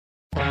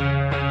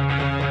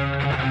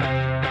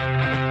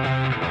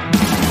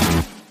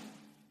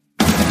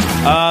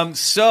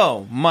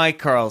 So, Mike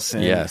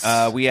Carlson,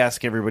 yes. We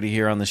ask everybody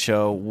here on the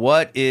show,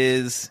 what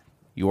is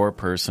your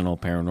personal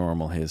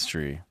paranormal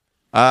history?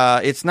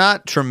 It's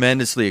not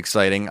tremendously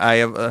exciting.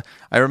 I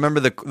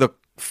remember the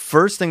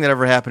first thing that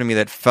ever happened to me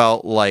that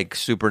felt like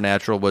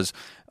supernatural was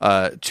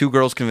two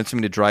girls convinced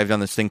me to drive down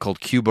this thing called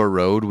Cuba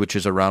Road, which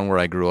is around where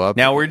I grew up.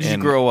 Now, where did you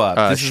grow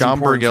up? This is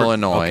Schaumburg,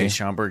 Illinois. Okay,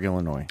 Schaumburg,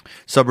 Illinois.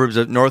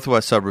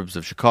 Northwest suburbs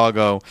of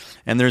Chicago.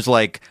 And there's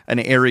like an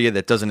area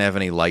that doesn't have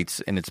any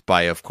lights, and it's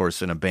by, of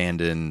course, an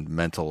abandoned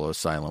mental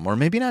asylum. Or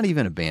maybe not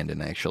even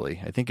abandoned,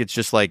 actually. I think it's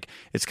just like,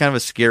 it's kind of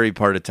a scary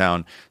part of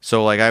town.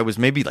 So like I was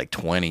maybe like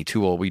 20,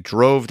 too old. We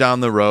drove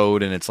down the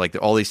road, and it's like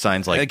all these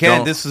signs like...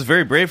 Again, this was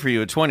very brave for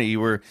you at 20.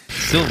 You were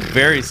still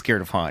very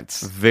scared of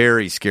haunts.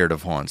 Very scared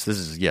of haunts. This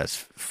is,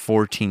 yes,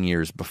 14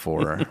 years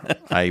before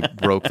I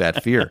broke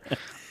that fear.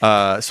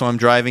 So I'm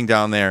driving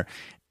down there,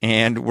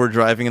 and we're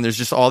driving, and there's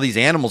just all these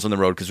animals on the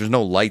road because there's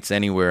no lights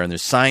anywhere, and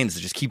there's signs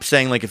that just keep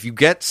saying, like, if you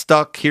get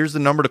stuck, here's the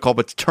number to call,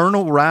 but turn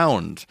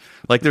around.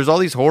 Like, there's all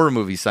these horror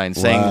movie signs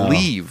saying,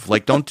 leave.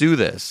 Like, don't do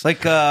this.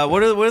 Like,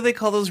 what do they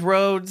call those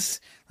roads?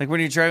 Like when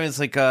you're driving, it's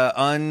like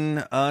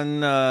not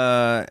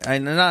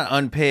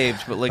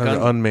unpaved, but like An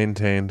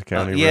unmaintained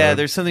county road. yeah,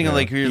 there's something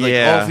like you're like,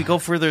 Yeah. oh, if we go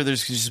further,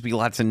 there's just be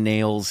lots of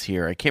nails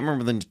here. I can't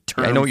remember the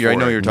term. I know for you're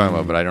it. talking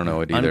about, but I don't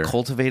know it either.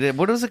 Uncultivated.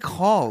 What is it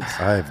called?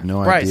 I have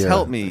no Bryce, idea.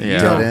 help me. Yeah.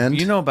 Dead end?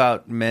 You know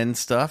about men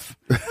stuff.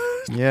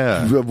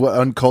 Yeah. What,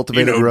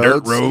 uncultivated dirt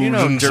roads? roads You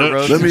know and dirt such.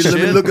 roads. Let me and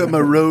shit. look at my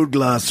road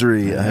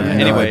glossary. I have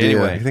no idea.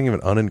 Anyway. You think of an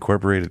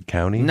unincorporated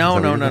county? No.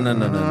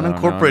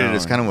 Unincorporated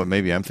is kind of what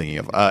maybe I'm thinking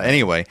of.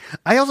 Anyway,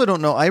 I also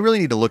don't know. I really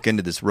need to look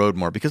into this road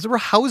more because there were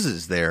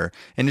houses there,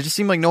 and it just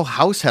seemed like no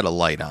house had a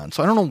light on.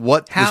 So I don't know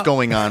what was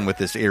going on with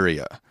this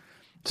area.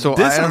 So This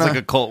I don't sounds know. like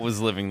a cult was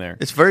living there.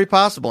 It's very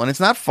possible, and it's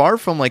not far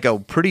from like a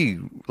pretty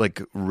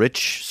like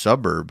rich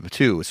suburb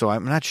too. So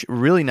I'm not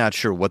really not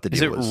sure what the Is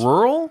deal it was.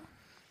 rural?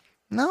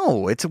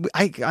 No, it's.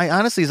 I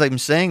honestly, as I'm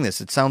saying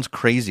this, it sounds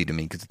crazy to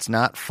me because it's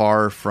not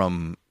far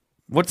from.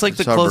 What's like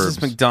the Suburbs.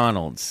 closest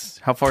McDonald's?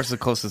 How far is the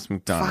closest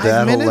McDonald's?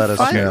 That'll minutes, let us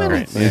 5 know.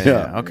 minutes.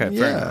 Yeah. Okay.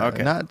 Fair enough.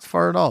 Okay. Not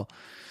far at all.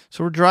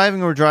 So we're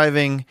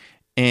driving,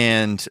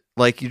 and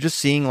like you're just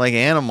seeing like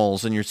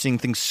animals, and you're seeing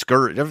things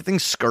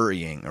everything's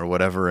scurrying or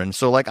whatever. And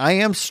so like I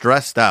am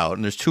stressed out,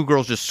 and there's two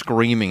girls just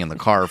screaming in the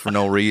car for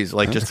no reason,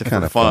 like just for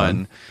kinda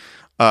fun.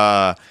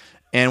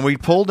 And we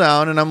pull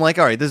down, and I'm like,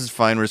 all right, this is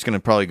fine. We're just going to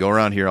probably go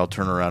around here. I'll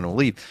turn around and we'll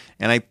leave.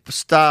 And I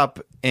stop,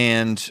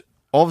 and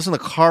all of a sudden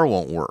the car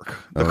won't work.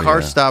 The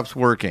car stops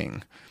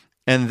working.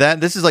 And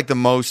this is like the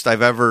most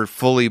I've ever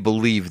fully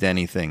believed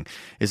anything.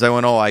 Is I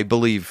went, oh, I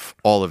believe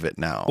all of it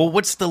now. Well,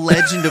 what's the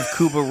legend of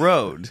Cuba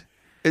Road?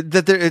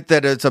 That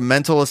it's a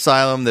mental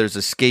asylum. There's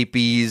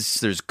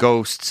escapees. There's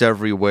ghosts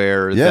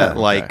everywhere. Yeah,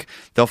 that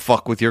they'll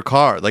fuck with your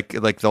car. Like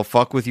they'll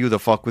fuck with you. They'll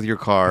fuck with your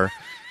car.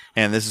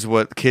 And this is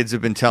what kids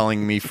have been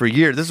telling me for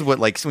years. This is what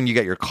like when you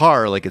get your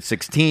car, like at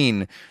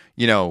 16,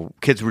 you know,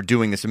 kids were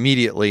doing this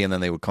immediately, and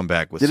then they would come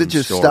back with. Did some it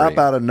just story. stop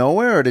out of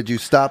nowhere, or did you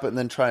stop it and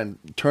then try and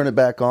turn it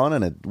back on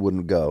and it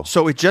wouldn't go?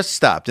 So it just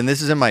stopped, and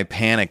this is in my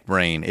panic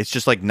brain. It's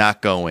just like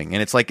not going,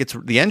 and it's like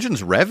the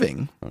engine's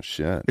revving. Oh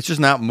shit! It's just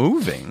not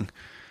moving.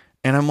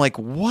 And I'm like,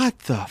 what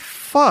the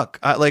fuck?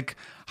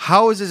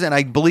 How is this? And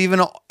I believe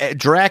in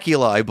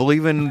Dracula. I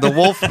believe in the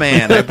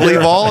Wolfman. I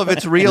believe all of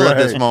it's real at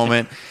this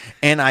moment.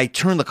 And I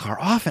turn the car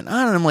off and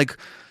on, and I'm like,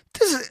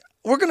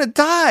 we're going to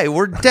die.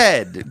 We're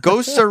dead.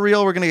 Ghosts are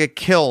real. We're going to get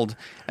killed.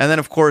 And then,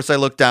 of course, I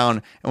looked down,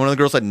 and one of the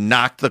girls had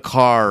knocked the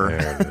car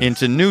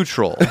into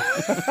neutral.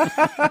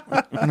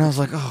 And I was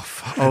like,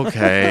 oh,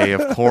 okay,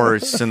 of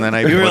course. And then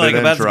I You were put like it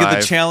in about to drive.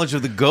 get the challenge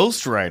of the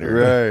Ghost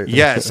Rider. Right.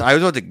 Yes, I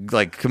was about to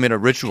like commit a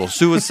ritual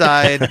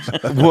suicide.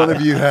 One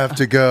of you have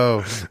to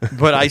go.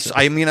 But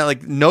I mean,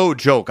 like, no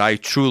joke. I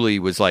truly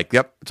was like,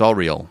 yep, it's all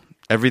real.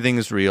 Everything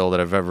is real that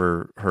I've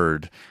ever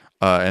heard.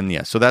 And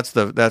yeah, so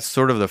that's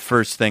sort of the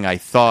first thing I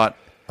thought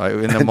in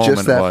the And moment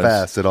just that was.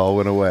 fast, it all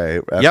went away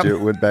after Yep. it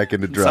went back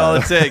into That's all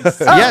it drive. takes.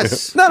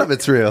 Yes, None of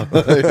it's real.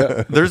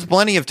 Yeah. there's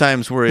plenty of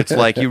times where it's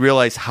like you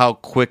realize how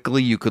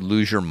quickly you could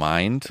lose your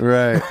mind.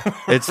 Right.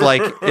 It's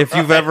like if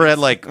you've ever had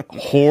like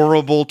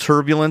horrible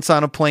turbulence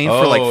on a plane for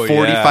Oh, like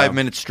 45 yeah.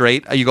 minutes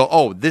straight, you go,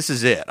 oh, this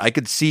is it. I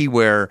could see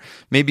where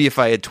maybe if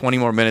I had 20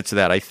 more minutes of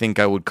that, I think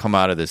I would come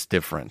out of this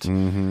different.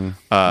 We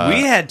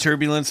had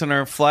turbulence on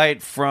our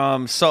flight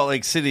from Salt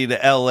Lake City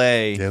to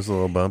L.A. Yeah, it was a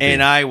little bumpy.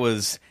 And I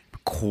was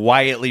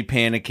quietly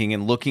panicking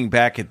and looking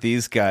back at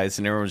these guys,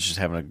 and everyone's just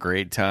having a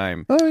great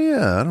time. Oh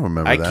yeah, I don't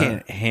remember I that.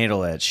 can't handle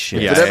that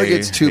shit. Yeah. If it ever I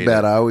gets too hate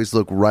bad, it. I always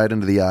look right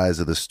into the eyes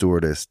of the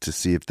stewardess to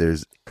see if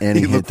there's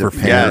any You look hint of for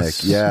panic.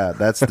 Yes. Yeah,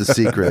 that's the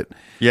secret.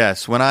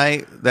 Yes,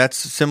 that's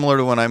similar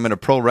to when I'm in a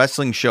pro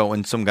wrestling show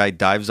and some guy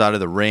dives out of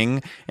the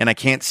ring and I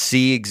can't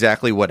see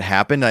exactly what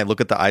happened. I look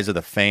at the eyes of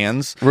the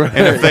fans, and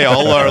if they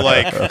all are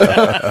like,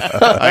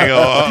 I go,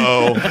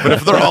 uh-oh. But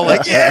if they're all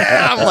like,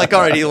 yeah, I'm like,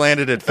 all right, he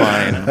landed it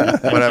fine.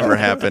 Whatever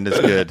happened is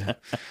good.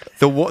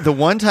 The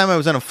one time I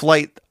was on a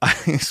flight, I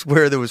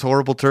swear there was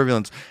horrible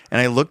turbulence, and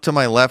I looked to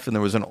my left, and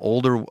there was an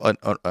old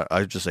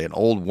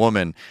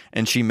woman,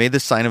 and she made the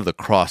sign of the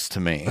cross to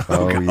me.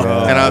 Oh yeah.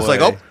 And I was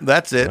like, oh,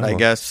 that's it, I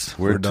guess.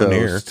 We're done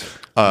here.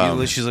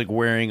 toast. She's like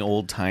wearing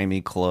old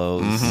timey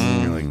clothes.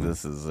 And you're like,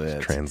 this is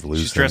it.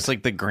 translucent. She's dressed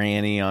like the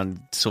granny on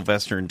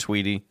Sylvester and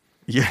Tweety.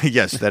 Yeah,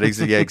 yes,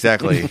 yeah,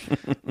 exactly.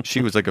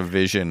 She was like a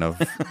vision of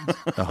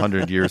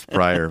 100 years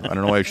prior. I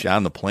don't know why she's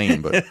on the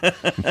plane, but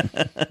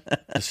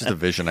it's just a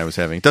vision I was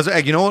having.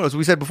 Doesn't you know what? As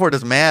we said before, it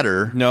doesn't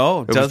matter.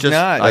 No, It was does just-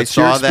 not. I That's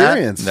your saw that.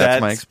 experience.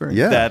 That's my experience.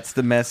 Yeah. That's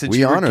the message We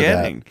you were honor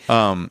that.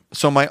 getting.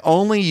 So my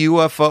only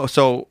UFO.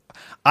 So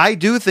I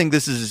do think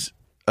this is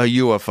a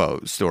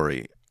UFO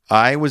story.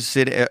 I was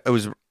sitting. It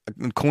was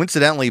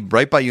coincidentally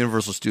right by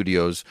Universal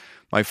Studios.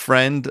 My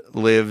friend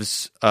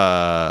lives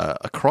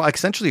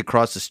essentially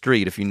across the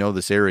street. If you know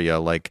this area,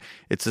 like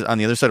it's on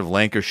the other side of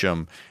Lancashire,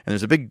 and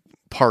there's a big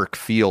park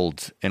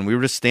field. And we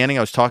were just standing.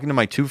 I was talking to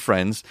my two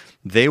friends.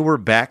 They were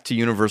back to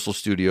Universal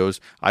Studios.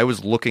 I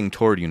was looking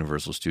toward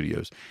Universal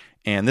Studios,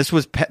 and this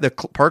was the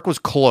park was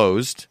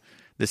closed.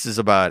 This is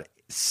about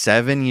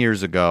 7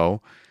 years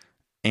ago.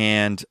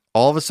 And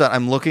all of a sudden,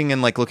 I'm looking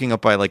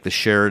up by like the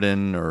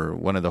Sheraton or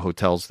one of the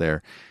hotels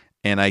there,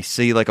 and I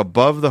see like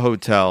above the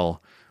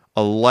hotel,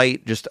 a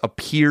light just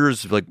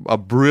appears, like a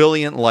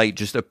brilliant light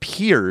just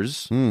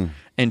appears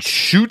and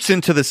shoots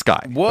into the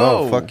sky. Whoa.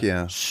 Oh, fuck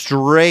yeah.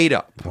 Straight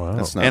up. Wow.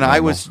 That's not And I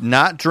normal. was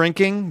not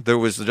drinking. There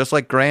was, just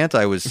like Grant,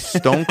 I was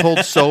stone cold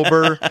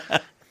sober.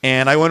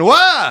 And I went,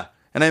 wah!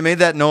 And I made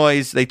that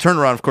noise. They turned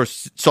around, of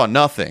course, saw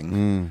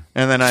nothing.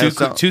 And then I was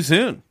Too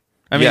soon.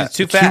 I mean, it's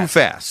too fast. Too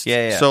fast.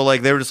 Yeah. So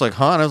like they were just like,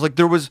 huh? And I was like,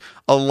 there was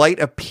a light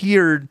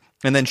appeared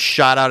and then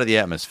shot out of the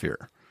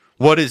atmosphere.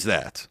 What is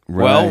that?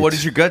 Well, Right. what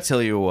did your gut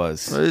tell you it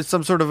was? It's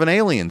some sort of an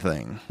alien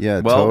thing. Yeah,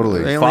 Well,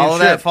 totally. alien follow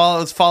that. ship.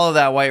 Let's follow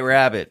that white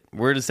rabbit.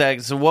 Where does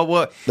that? So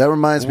what? That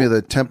reminds me of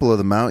the Temple of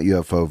the Mount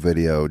UFO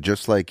video,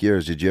 just like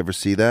yours. Did you ever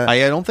see that? I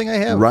don't think I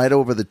have. Right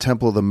over the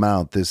Temple of the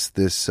Mount, this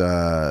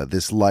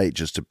light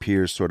just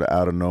appears sort of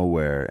out of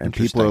nowhere, and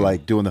people are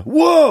like doing the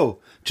whoa,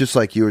 just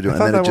like you were doing. I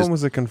thought and then that it just one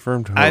was a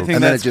confirmed hoax. I think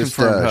and then it that's just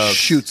confirmed hoax.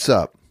 shoots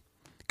up.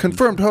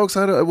 Confirmed hoax?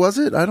 Was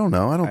it? I don't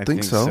know. I don't I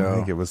think think so. so. I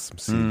think it was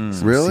some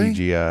Really?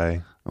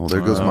 CGI. Well,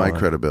 there goes my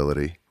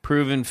credibility.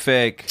 Proven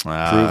fake.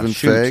 Proven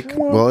shoot. fake.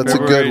 Well, it's a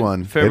good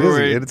one.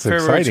 February, It's an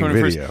February exciting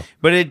 21st. video.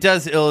 But it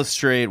does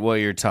illustrate what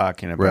you're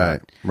talking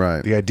about.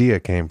 Right. The idea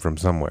came from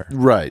somewhere.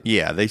 Right.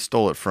 Yeah, they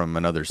stole it from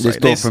another They site.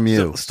 stole from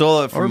you.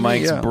 Stole it from Or me,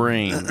 Mike's yeah.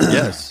 brain.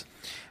 Yes.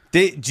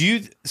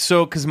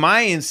 Because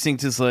my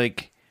instinct is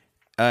like,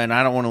 and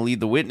I don't want to lead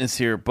the witness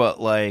here,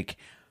 but like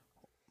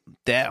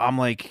that, I'm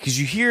like, because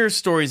you hear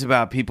stories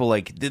about people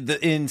like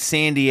in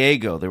San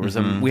Diego, there was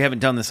we haven't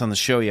done this on the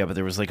show yet, but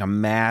there was like a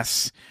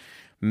mass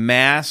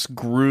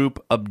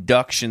group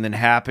abduction that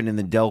happened in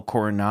the Del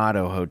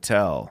Coronado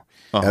Hotel.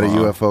 At a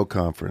UFO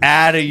conference.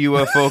 At a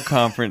UFO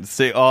conference,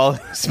 they all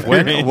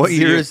experienced. What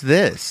year is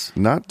this?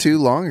 Not too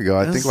long ago.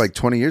 I think This- like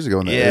 20 years ago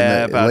in the,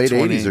 Yeah, in the about late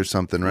 20 80s or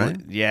something, right?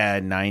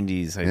 Yeah,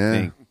 90s, I Yeah.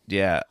 think.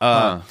 Yeah.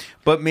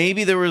 But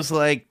maybe there was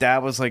like,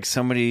 that was like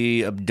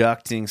somebody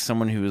abducting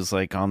someone who was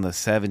like on the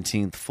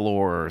 17th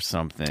floor or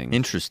something.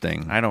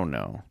 Interesting. I don't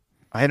know.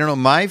 I don't know.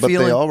 My But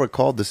feeling. they all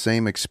recalled the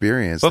same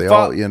experience. But They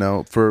fo-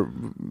 all, for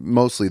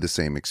mostly the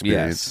same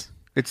experience. Yes.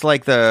 It's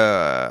like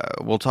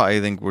we'll talk.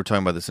 I think we're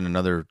talking about this in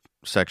another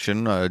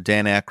section.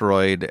 Dan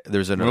Aykroyd.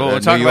 There's a Well,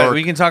 New York.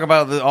 we can talk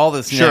about all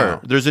this Sure.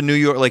 now. There's a New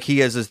York. Like he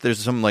has this. There's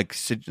some like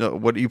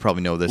what you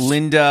probably know this.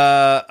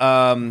 Linda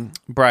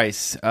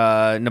Bryce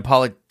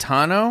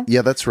Napolitano.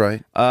 Yeah, that's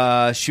right.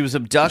 She was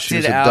abducted, She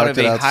was out of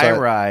abducted a outside- high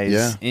rise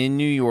yeah. in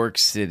New York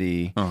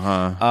City.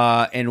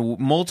 Uh-huh. And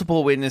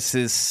multiple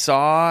witnesses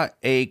saw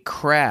a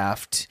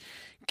craft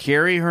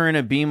carry her in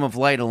a beam of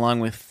light along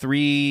with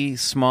 3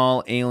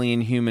 small alien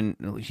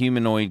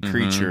humanoid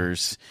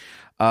creatures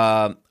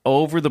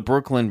over the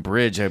Brooklyn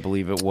Bridge, I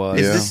believe it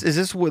was. Yeah. Is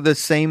this the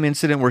same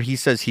incident where he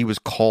says he was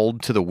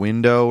called to the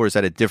window, or is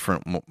that a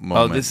different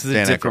moment? this is a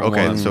Dan different Aykroyd.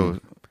 Okay, one. so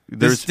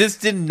This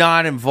did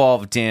not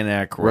involve Dan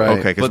Aykroyd. Right.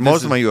 okay, because But most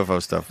this of my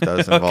UFO stuff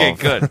does involve. Okay,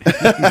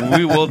 good.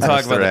 We will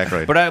talk about that.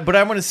 Aykroyd. But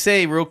I want to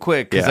say real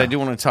quick, because Yeah. I do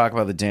want to talk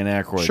about the Dan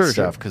Aykroyd Sure,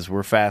 stuff, because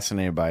we're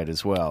fascinated by it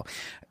as well.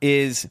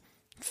 Is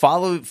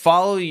follow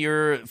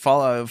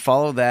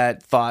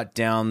that thought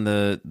down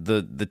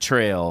the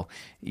trail.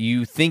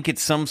 You think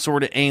it's some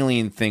sort of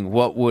alien thing.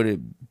 What would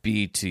it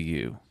be to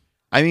you?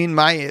 I mean,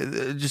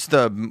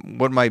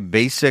 what my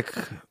basic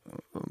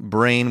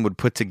brain would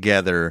put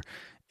together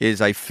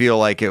is I feel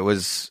like it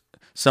was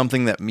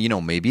something that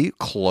maybe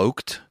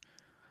cloaked.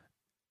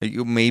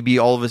 Maybe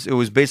all of us. It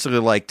was basically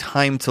like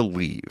time to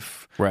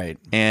leave. Right.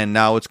 And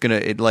now it's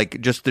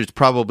there's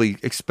probably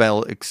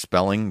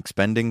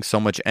expending so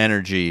much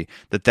energy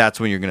that's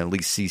when you're gonna at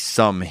least see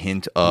some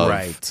hint of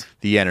Right.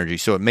 the energy.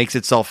 So it makes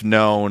itself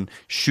known,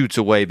 shoots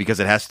away because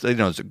it has to.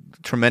 It's a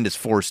tremendous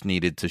force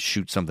needed to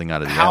shoot something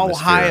out of the How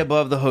atmosphere. high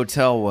above the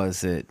hotel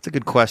was it? It's a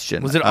good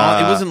question. Was it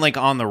on? It wasn't like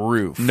on the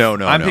roof. No,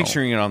 I'm no.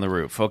 picturing it on the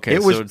roof. Okay,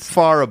 It was so it's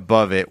far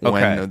above it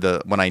Okay.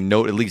 when I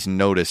at least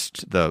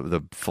noticed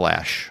the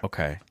flash.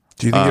 okay.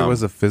 Do you think it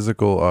was a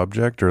physical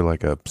object or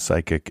like a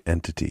psychic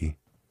entity?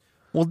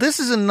 Well, this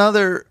is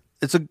another.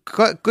 It's a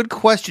good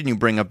question you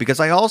bring up,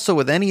 because I also,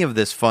 with any of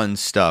this fun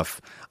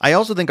stuff, I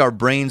also think our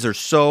brains are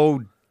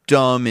so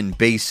dumb and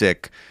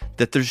basic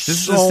that there's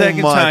This so is the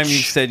second much. time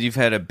you've said you've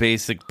had a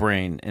basic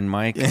brain, and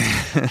Mike,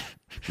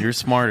 you're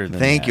smarter than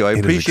Thank that. you. I It is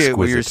appreciate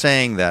what you're exquisite.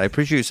 saying. That I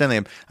appreciate you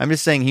saying that. I'm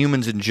just saying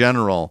humans in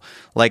general.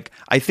 Like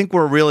I think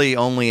we're really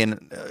only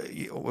in.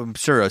 I'm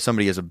sure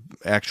somebody has an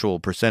actual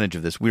percentage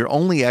of this. We're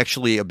only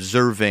actually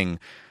observing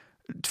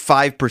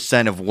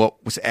 5% of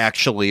what was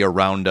actually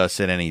around us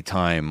at any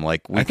time.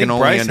 Like we I can think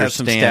only Bryce has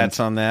some understand. stats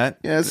on that.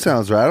 Yeah, it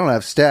sounds right. I don't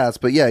have stats,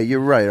 but yeah, you're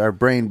right. Our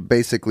brain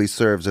basically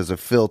serves as a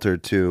filter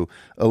to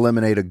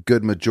eliminate a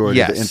good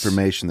majority of the Yes.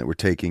 information that we're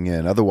taking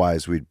in.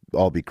 Otherwise, we'd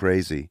all be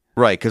crazy.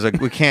 Right, because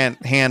we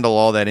can't handle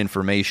all that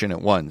information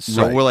at once.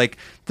 So Right. we're like,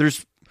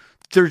 there's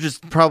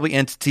just probably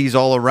entities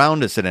all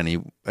around us at any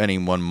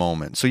one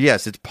moment. So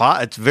yes,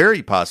 it's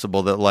very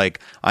possible that like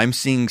I'm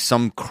seeing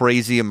some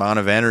crazy amount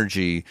of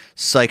energy,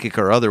 psychic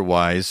or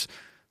otherwise,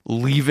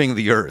 leaving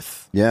the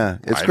Earth. Yeah,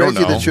 it's I don't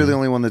crazy know. that you're the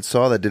only one that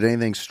saw that. Did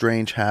anything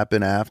strange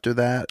happen after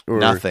that? Or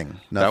Nothing.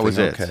 That was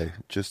it. Okay,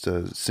 just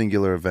a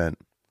singular event.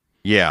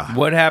 Yeah.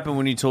 What happened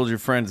when you told your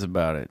friends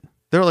about it?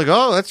 They're like,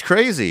 oh, that's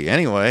crazy.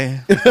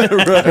 Anyway.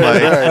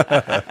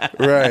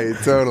 Right,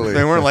 totally.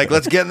 They weren't like,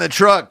 let's get in the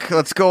truck.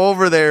 Let's go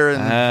over there.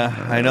 And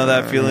I know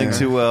that feeling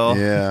too well.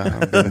 Yeah,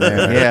 I've been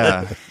there.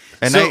 yeah.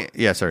 And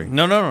So- sorry.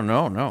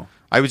 No.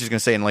 I was just going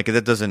to say, and like,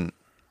 that doesn't,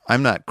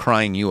 I'm not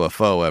crying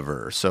UFO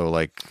ever. So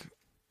like,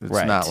 it's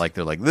Right. not like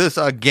they're like, this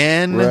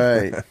again?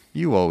 Right.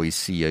 You always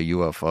see a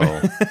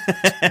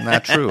UFO.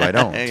 Not true. I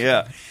don't.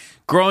 Yeah.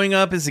 Growing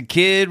up as a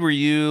kid, were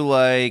you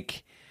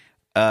like,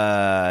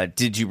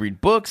 did you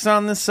read books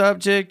on the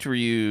subject? Were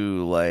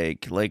you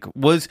like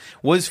was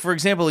for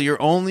example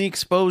your only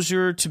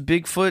exposure to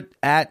Bigfoot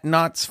at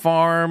Knott's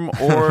Farm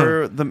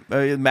or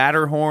the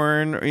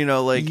Matterhorn? You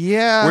know, like,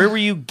 Yeah. where were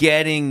you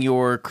getting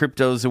your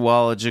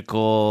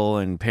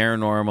cryptozoological and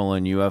paranormal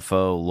and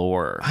UFO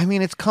lore? I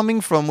mean, it's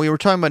coming from, we were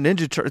talking about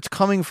Ninja Turtles, it's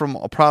coming from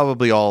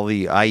probably all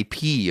the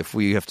IP, if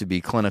we have to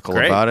be clinical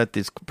Great. about it.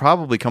 It's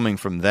probably coming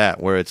from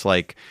that, where it's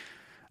like,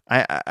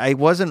 I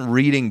wasn't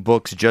reading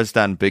books just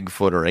on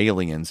Bigfoot or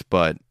aliens,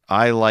 but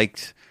I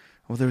liked,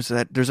 well, there's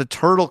a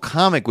turtle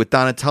comic with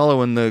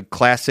Donatello and the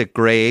classic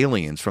gray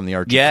aliens from the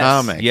Archie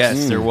comics.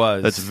 Yes, there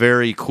was. That's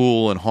very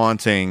cool and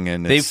haunting.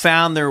 And They it's,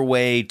 found their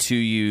way to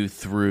you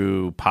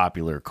through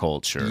popular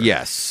culture.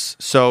 yes.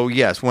 So,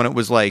 yes, when it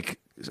was like,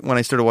 when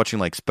I started watching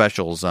like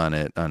specials on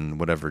it on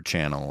whatever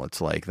channel, it's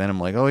like, then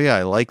I'm like, oh yeah,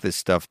 I like this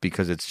stuff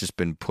because it's just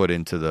been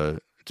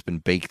it's been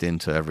baked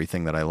into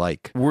everything that I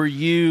like. Were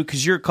you,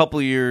 because you're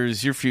you're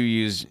a few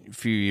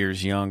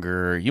years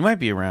younger, you might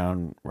be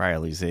around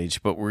Riley's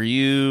age, but were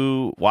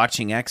you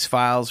watching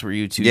X-Files? Were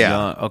you too Yeah.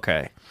 young?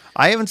 Okay.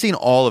 I haven't seen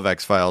all of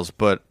X-Files,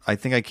 but I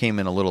think I came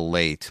in a little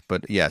late.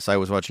 But yes, I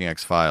was watching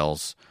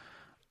X-Files.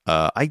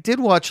 I did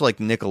watch like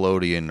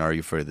Nickelodeon Are You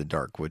Afraid of the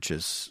Dark, which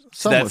is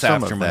some That's of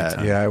after my that.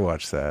 time. Yeah, I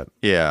watched that.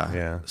 Yeah.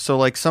 Yeah. So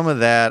like some of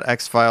that,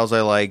 X-Files I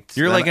liked.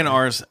 You're Then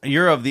like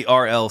you're of the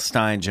R.L.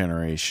 Stein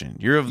generation.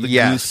 You're of the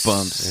Yes.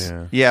 Goosebumps.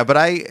 Yeah. Yeah, but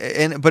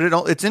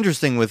it's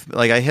interesting with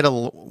like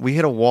we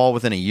hit a wall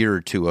within a year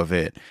or two of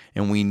it,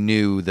 and we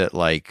knew that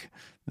like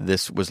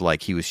this was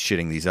like he was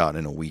shitting these out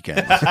in a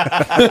weekend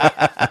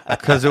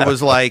because it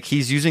was like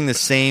he's using the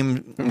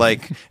same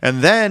like,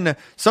 and then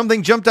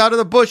something jumped out of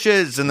the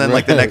bushes, and then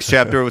like the next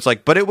chapter it was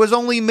like, but it was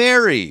only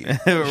Mary,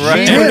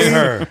 Right. She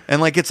was-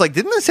 and like it's like,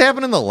 didn't this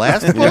happen in the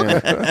last book?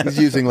 Yeah. He's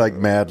using like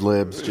Mad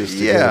Libs just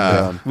to get Yeah.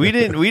 it down. We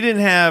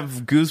didn't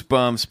have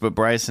Goosebumps, but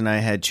Bryce and I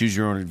had Choose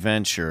Your Own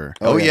Adventure.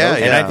 Oh, yeah,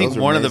 those- And I yeah, think those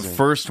are one of the amazing.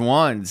 first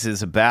ones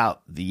is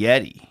about the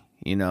Yeti,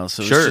 you know,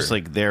 so Sure. it's just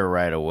like there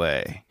right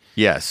away.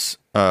 Yes.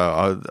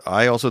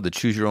 I also had the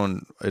Choose Your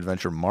Own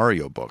Adventure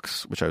Mario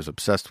books, which I was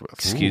obsessed with.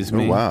 Excuse Oh,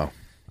 me. wow.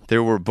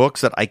 There were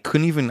books that I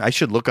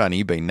should look on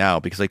eBay now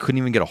because I couldn't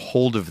even get a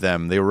hold of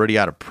them. They were already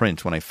out of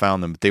print when I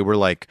found them. They were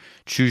like,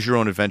 Choose Your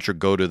Own Adventure,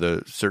 go to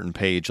the certain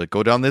page, like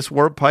go down this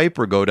warp pipe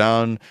or go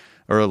down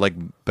or like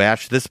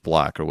bash this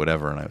block or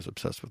whatever. And I was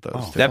obsessed with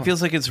those. That feels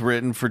like it's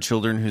written for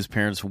children whose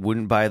parents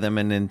wouldn't buy them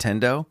a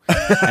Nintendo,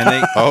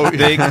 and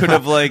they could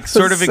have like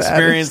sort of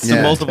experienced the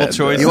Yeah. multiple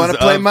choices. You want to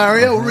play of-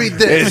 Mario? Read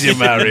this. There's your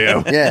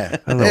Mario. Yeah.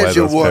 I don't know why There's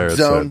your those warp parrots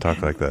zone.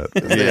 talk like that.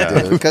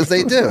 Yeah. Because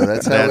they do.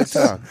 That's how we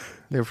talk.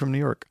 They're from New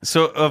York.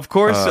 So of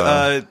course,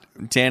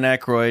 Dan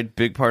Aykroyd,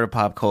 big part of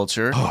pop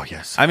culture. Oh,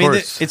 yes, I of mean,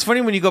 course. it's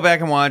funny when you go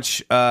back and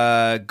watch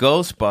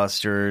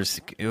Ghostbusters,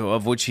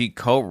 of which he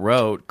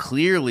co-wrote.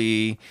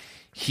 Clearly,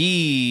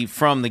 he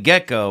from the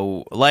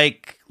get-go,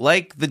 like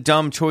the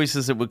dumb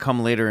choices that would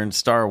come later in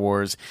Star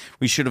Wars,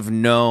 we should have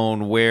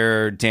known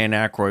where Dan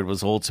Aykroyd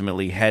was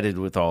ultimately headed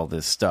with all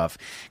this stuff.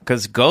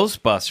 Because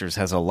Ghostbusters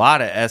has a lot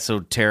of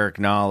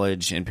esoteric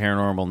knowledge and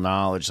paranormal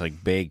knowledge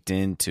like baked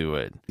into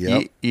it.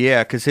 Yep.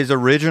 Yeah, because his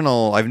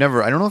original, I don't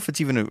know if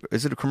it's even,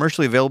 is it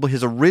commercially available?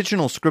 His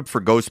original script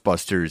for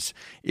Ghostbusters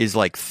is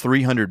like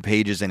 300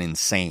 pages and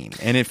insane.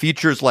 And it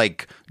features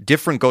like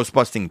different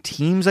Ghostbusting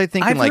teams, I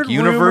think, I've and like heard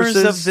universes.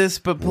 rumors of this,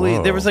 but please,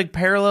 Whoa. there was like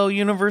parallel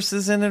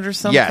universes in it or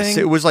something. Yes,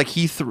 it was like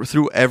he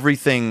threw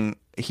everything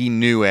he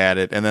knew at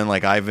it, and then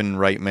like Ivan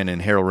Reitman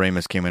and Harold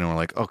Ramis came in and were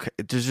like, okay,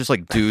 there's just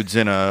like dudes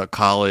in a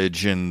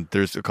college and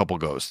there's a couple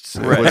ghosts.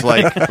 It was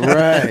like,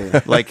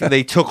 Right. like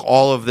they took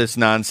all of this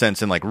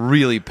nonsense and like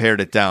really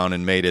pared it down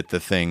and made it the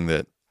thing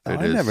that Oh, it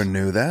I is. never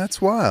knew that.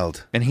 That's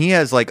wild. And he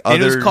has like And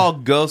other. it was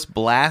called Ghost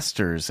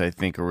Blasters, I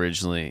think,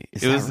 originally.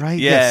 Is it that was, right?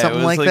 Yeah, Yeah,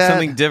 something it was like that.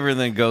 something different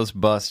than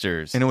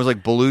Ghostbusters. and it was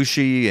like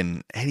Belushi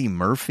and Eddie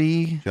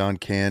Murphy John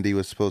Candy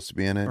was supposed to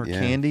be in it. or yeah.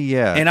 Candy.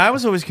 Yeah. And I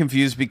was always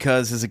confused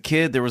because as a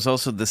kid, there was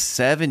also the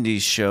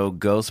 70s show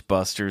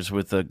Ghostbusters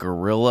with a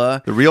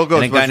gorilla. The real And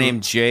a guy Ghostbusters-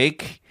 named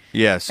Jake.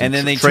 yes. And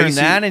then they Tracy- turned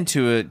that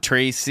into a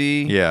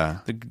Tracy. Yeah.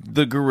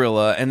 The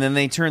gorilla. And then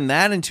they turned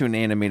that into an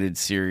animated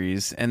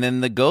series. And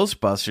then the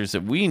Ghostbusters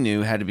that we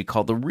knew had to be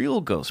called the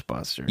real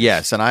Ghostbusters.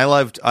 Yes, and I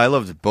loved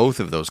both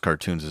of those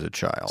cartoons as a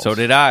child. So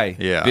did I.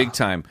 Yeah. Big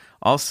time.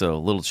 Also, a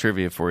little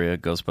trivia for you,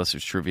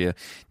 Ghostbusters trivia.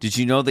 Did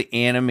you know the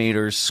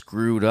animators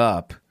screwed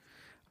up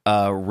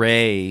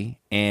Ray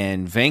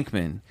and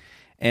Venkman?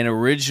 And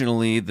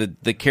originally,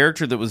 the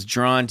character that was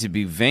drawn to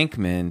be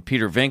Venkman,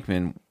 Peter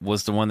Venkman,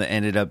 was the one that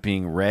ended up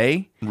being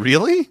Ray.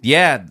 Really?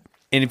 Yeah.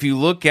 And if you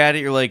look at it,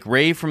 you're like,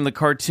 Ray from the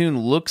cartoon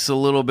looks a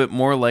little bit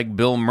more like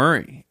Bill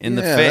Murray in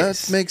the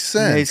face. That makes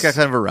sense. Yeah, he's got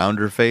kind of a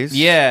rounder face.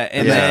 Yeah,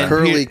 and then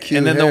curly, cute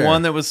and then hair. the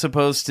one that was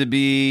supposed to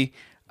be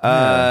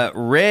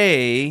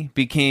Ray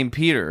became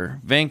Peter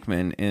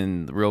Venkman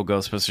in the real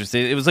Ghostbusters.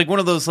 It was like one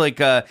of those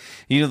the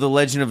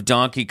Legend of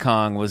Donkey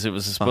Kong was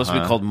supposed to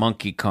be called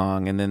Monkey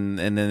Kong, and then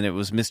it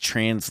was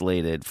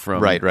mistranslated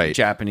from Right.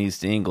 Japanese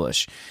to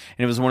English,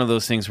 and it was one of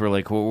those things where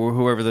like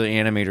whoever the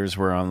animators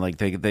were on, like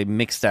they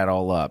mixed that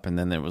all up, and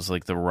then it was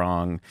like the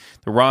wrong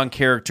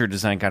character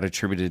design got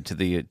attributed to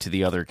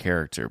the other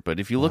character. But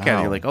if you look at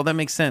it, you're like, oh, that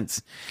makes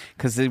sense,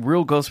 because the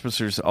real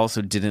Ghostbusters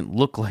also didn't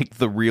look like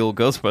the real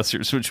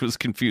Ghostbusters, which was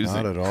confusing.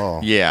 Not at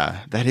all. Yeah,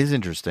 that is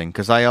interesting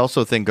because I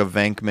also think of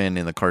Venkman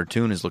in the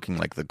cartoon as looking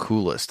like the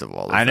coolest of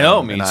all of them. I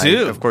know, me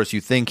too. Of course, you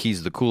think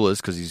he's the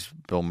coolest because he's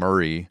Bill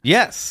Murray.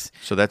 Yes,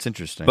 So that's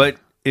interesting. but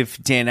if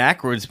Dan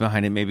Aykroyd's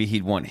behind it, maybe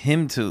he'd want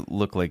him to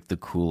look like the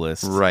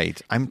coolest.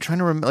 Right. I'm trying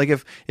to remember. Like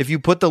if you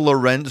put the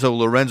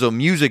Lorenzo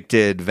Music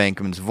did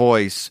Venkman's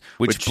voice,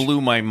 Which blew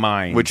my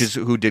mind. which is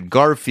who did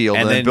Garfield,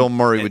 and then then Bill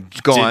Murray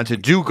would go on to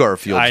do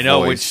Garfield's I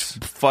know, voice.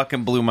 which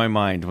fucking blew my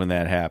mind when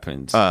that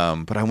happened.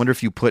 But I wonder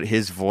if you put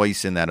his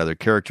voice in that other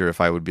character, if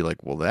I would be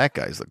like, well, that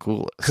guy's the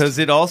coolest. Because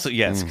it also,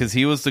 because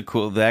he was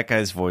that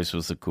guy's voice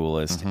was the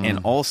coolest. And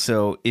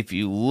also, if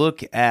you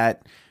look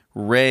at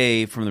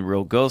Ray from the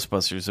real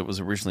Ghostbusters that was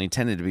originally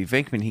intended to be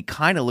Venkman, he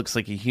kind of looks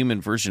like a human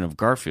version of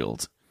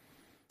Garfield.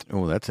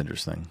 Oh, that's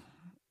interesting.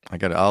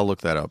 I'll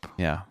look that up.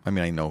 Yeah. I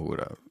mean, I know who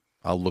to.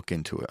 I'll look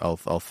into it. I'll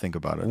think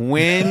about it.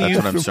 When That's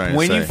what I'm trying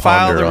to say. you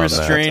file Ponder the on that.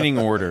 restraining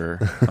order,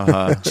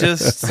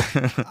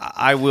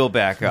 I will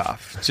back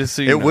off. Just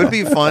so you know. It would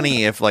be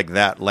funny if like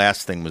that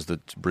last thing was the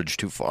bridge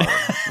too far.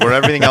 Where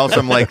everything else,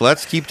 I'm like,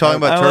 let's keep talking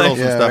about I like- turtles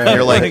and yeah, stuff. right. And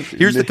you're like,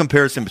 here's the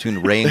comparison between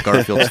Ray and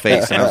Garfield's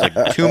face, and I was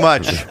like, too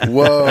much.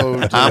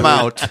 Whoa. I'm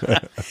out.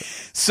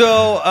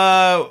 So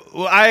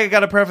I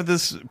got to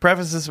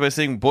preface this by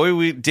saying,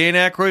 Dan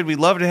Aykroyd, we'd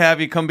love to have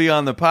you come be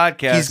on the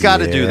podcast. He's got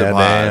to do the Yeah, pod.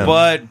 man.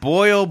 But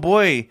boy, oh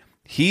boy,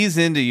 he's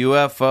into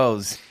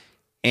UFOs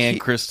and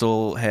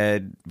Crystal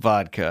Head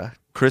vodka.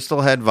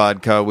 Crystal Head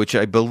vodka, which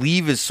I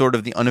believe is sort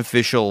of the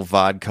unofficial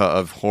vodka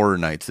of Horror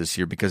Nights this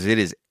year because it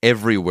is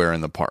everywhere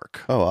in the park.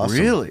 Oh, awesome.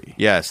 Really?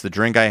 Yes, the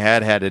drink I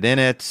had it in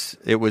it.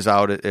 It was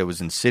it was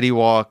in City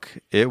Walk.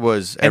 It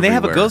was And they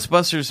have a everywhere.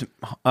 Ghostbusters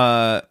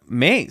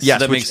maze. Yes,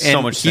 that makes so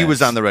and much he sense.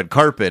 was on the red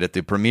carpet at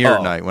the premiere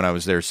Oh. night when I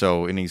was there.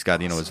 So, and he's got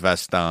his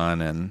vest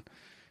on, and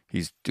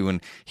he's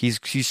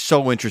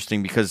so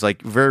interesting because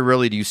like very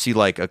rarely do you see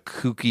like a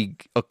kooky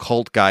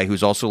occult guy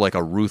who's also like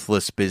a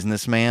ruthless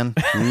businessman.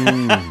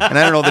 And I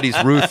don't know that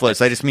he's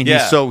ruthless. I just mean Yeah.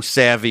 he's so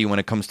savvy when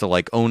it comes to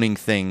like owning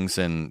things,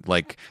 and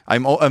like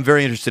I'm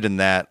very interested in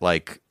that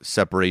like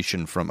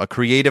separation from a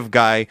creative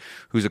guy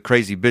who's a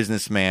crazy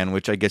businessman,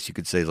 which I guess you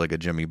could say is like a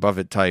Jimmy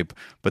Buffett type,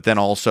 but then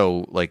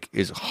also like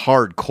is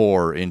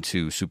hardcore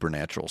into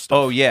supernatural stuff.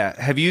 Oh yeah,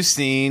 have you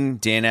seen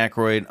Dan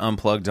Aykroyd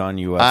Unplugged on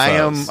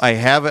UFOs? I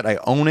have it. I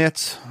own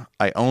it.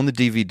 I own the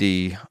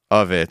DVD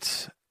of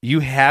it. You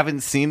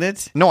haven't seen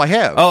it? No, I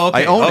have. Oh,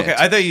 okay. I own okay. it.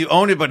 I thought you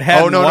owned it, but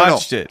hadn't no,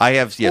 watched it. I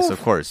have, yes, of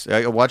course.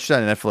 I watched it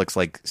on Netflix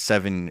like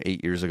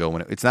 7-8 years ago.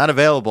 When it's not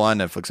available on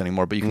Netflix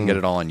anymore, but you can get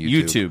it all on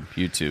YouTube.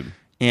 YouTube.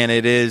 And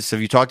it is.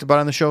 Have you talked about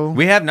it on the show?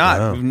 We have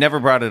not. We've never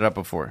brought it up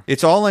before.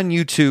 It's all on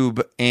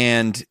YouTube,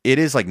 and it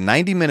is like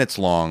 90 minutes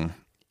long.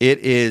 It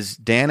is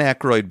Dan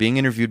Aykroyd being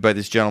interviewed by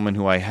this gentleman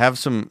who I have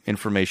some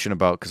information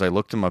about because I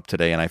looked him up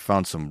today, and I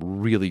found some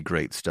really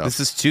great stuff. This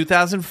is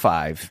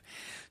 2005.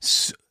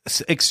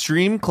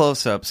 Extreme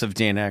close-ups of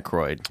Dan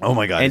Aykroyd. Oh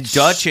my God, And it's-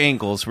 Dutch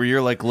angles where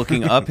you're like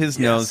looking up his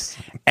nose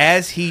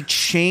as he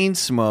chain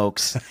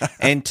smokes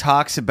and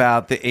talks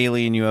about the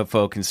alien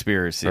UFO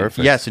conspiracy.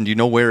 Perfect. Yes, and do you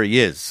know where he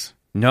is?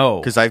 No.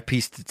 Because I've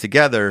pieced it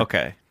together.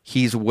 Okay.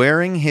 He's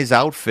wearing his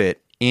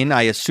outfit in,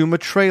 I assume, a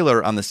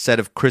trailer on the set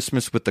of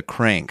Christmas with the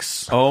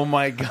Cranks. Oh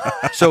my God.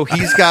 So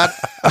he's got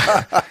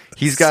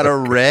a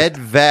red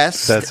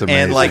vest. That's And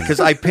amazing. like, because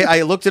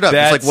I looked it up.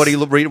 That's it's like what he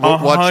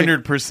watching.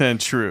 100%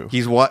 true.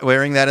 He's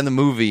wearing that in the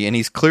movie, and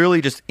he's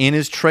clearly just in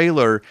his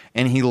trailer,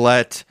 and he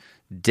let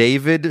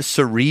David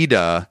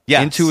Sarita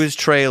Yes. into his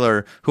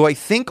trailer, who I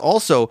think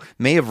also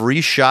may have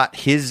reshot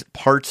his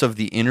parts of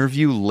the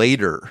interview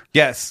later.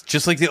 Yes,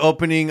 just like the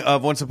opening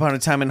of Once Upon a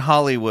Time in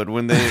Hollywood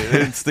when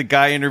it's the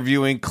guy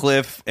interviewing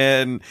Cliff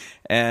and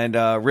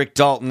Rick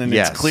Dalton, and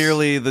Yes. it's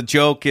clearly the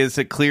joke is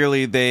that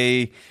clearly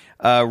they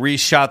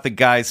reshot the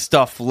guy's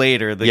stuff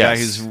later. The guy Yes.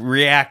 who's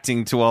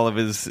reacting to all of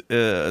his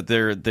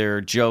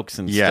their jokes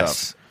and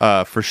stuff.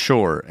 Yes, for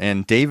sure.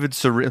 And David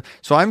Sarita.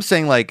 So I'm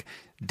saying like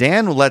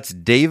Dan lets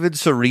David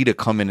Sarita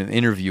come in and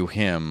interview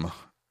him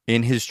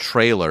in his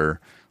trailer.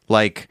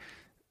 Like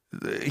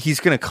he's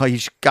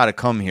got to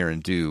come here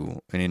and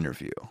do an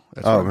interview.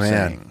 That's Oh, what I'm man.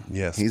 saying.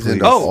 Yes, He's please.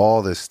 into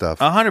all this stuff.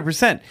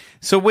 100%.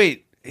 So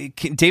wait,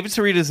 David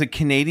Sarita is a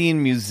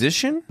Canadian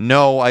musician?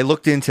 No, I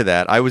looked into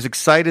that. I was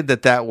excited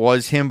that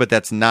was him, but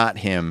that's not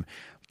him.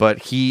 But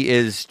he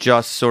is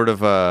just sort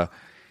of a...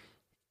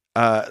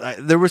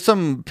 there were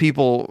some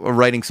people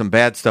writing some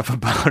bad stuff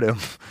about him.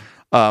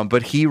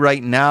 But he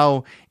right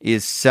now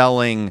is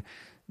selling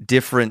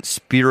different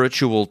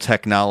spiritual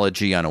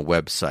technology on a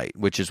website,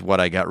 which is what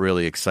I got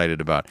really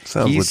excited about.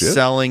 Sounds He's legit.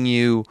 selling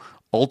you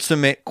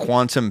ultimate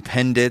quantum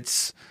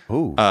pendants,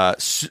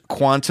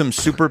 quantum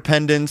super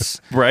pendants.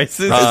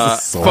 Bryce's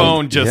sold.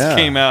 phone just Yeah.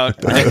 came out.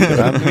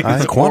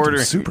 Quantum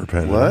Ordering. super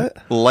pen. What?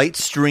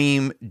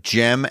 Lightstream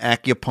gem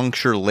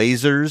acupuncture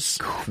lasers,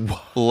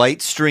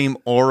 Lightstream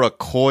aura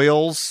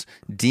coils,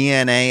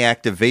 DNA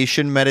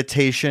activation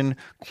meditation,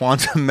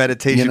 quantum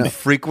meditation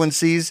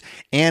frequencies,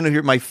 and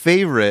here my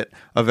favorite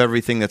of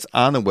everything that's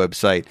on the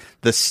website,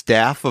 the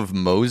Staff of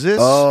Moses.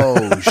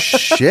 Oh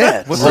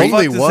shit! What the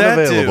Only fuck does one that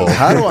do? available.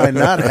 How do I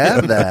not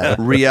have that?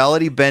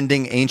 Reality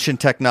bending ancient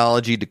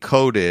technology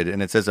decoded,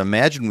 and it says,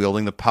 imagine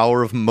wielding the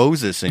power of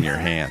Moses in your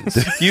hands.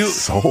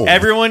 Sold.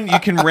 Everyone, you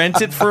can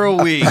rent it for a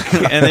week,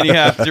 and then you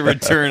have to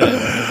return it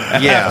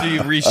after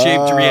you've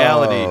reshaped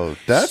reality. Oh,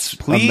 that's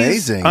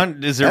Please,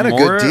 amazing. Is there And a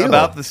more good deal.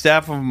 about the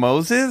staff of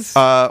Moses?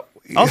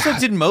 Also,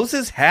 did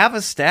Moses have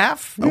a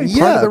staff? Part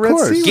Yeah, of the of Red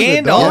course. Sea was a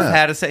Gandalf dog. Yeah.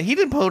 had a staff. He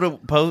didn't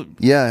pose.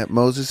 Yeah,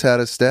 Moses had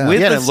a staff. With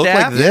Yeah, the and it looked like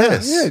staff?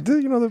 this. Yeah,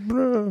 you know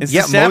the. Is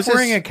Yeah, the staff Moses-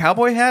 wearing a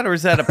cowboy hat, or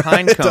is that a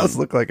pine It cone? does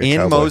look like a In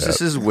cowboy hat.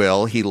 Moses'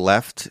 will, he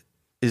left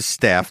his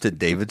staff to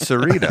David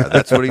Sarita.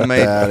 That's what he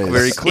made That is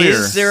very clear.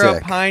 Is there a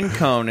Sick. pine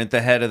cone at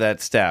the head of that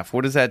staff?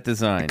 What is that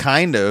design?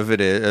 Kind of, it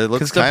is. It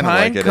looks Because the kind of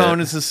pine like cone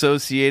it. is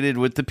associated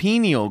with the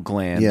pineal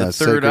gland, Yeah, the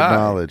third sacred eye.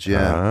 knowledge.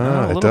 Yeah.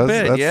 a it little does.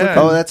 bit, That's yeah. looking-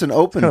 Oh, that's an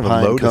open kind of a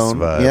pine lotus cone.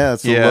 vibe. Yeah,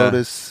 it's the Yeah.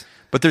 lotus.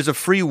 But there's a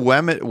free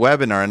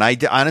webinar,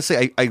 and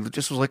honestly, I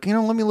just was like,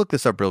 let me look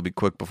this up really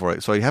quick before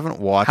so I haven't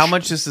watched. How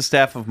much is the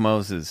staff of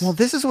Moses? Well,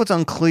 this is what's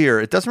unclear.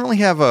 It doesn't really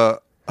have a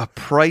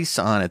price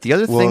on it. The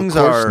other Well, things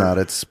of course are not.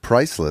 It's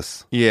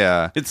priceless.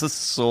 Yeah. It's a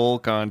soul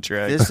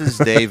contract. This is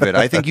David.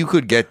 I think you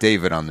could get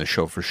David on the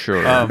show for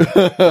sure.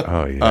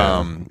 Oh yeah.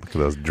 Um, Look at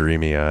those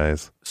dreamy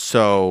eyes.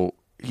 So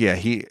yeah,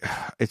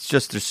 it's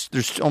just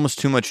there's almost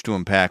too much to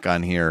unpack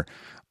on here.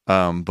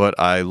 But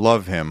I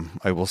love him.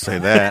 I will say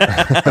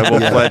that. I will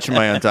pledge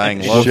my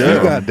undying love Sure. to You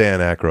him. got Dan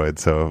Aykroyd,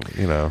 so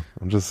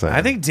I'm just saying.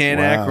 I think Dan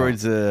Wow.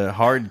 Aykroyd's a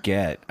hard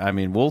get. I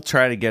mean, we'll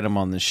try to get him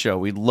on the show.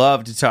 We'd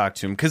love to talk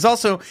to him. Because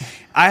also,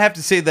 I have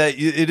to say that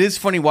it is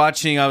funny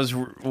watching. I was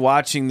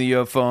watching the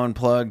UFO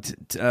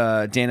Unplugged,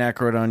 Dan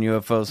Aykroyd on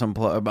UFOs,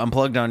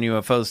 Unplugged on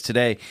UFOs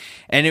today.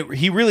 And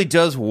he really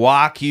does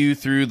walk you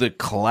through the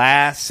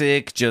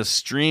classic, just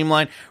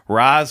streamlined.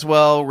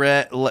 Roswell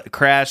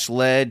crash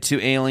led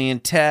to alien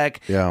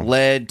tech,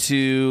 led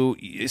to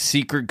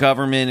secret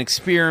government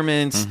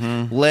experiments,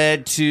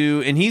 led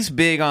to, and he's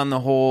big on the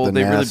whole. The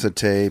NASA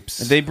tapes.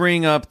 They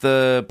bring up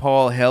the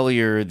Paul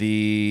Hellyer,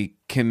 the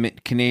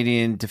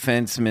Canadian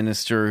defense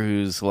minister,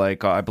 who's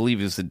like, I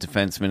believe is the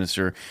defense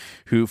minister,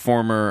 who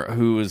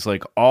is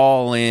like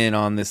all in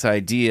on this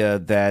idea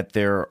that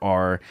there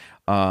are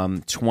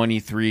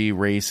 23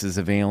 races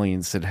of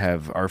aliens that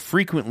are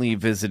frequently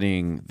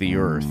visiting the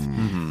Earth.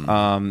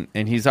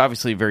 And he's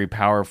obviously a very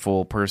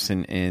powerful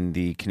person in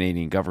the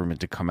Canadian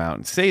government to come out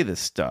and say this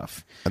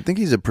stuff. I think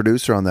he's a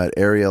producer on that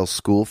Ariel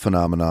School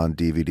Phenomenon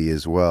DVD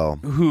as well.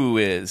 Who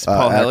is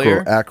Paul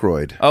Hellyer?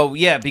 Aykroyd. Oh,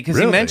 yeah, because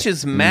he Really?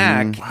 mentions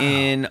Mac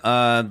in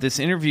this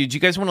interview. Do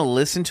you guys want to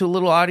listen to a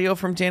little audio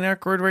from Dan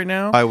Aykroyd right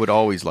now? I would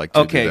always like to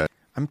Okay. do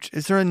that.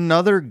 Is there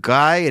another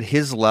guy at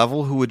his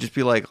level who would just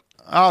be like,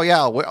 oh,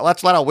 yeah,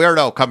 let's let a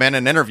weirdo come in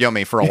and interview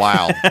me for a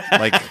while?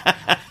 Like,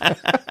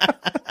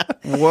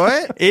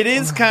 what? It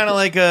is kind of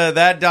like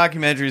that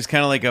documentary is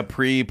kind of like a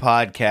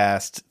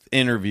pre-podcast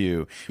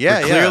interview. Yeah,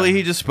 where clearly yeah.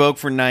 he just spoke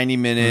for 90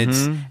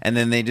 minutes and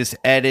then they just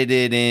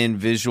edited in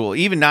visual,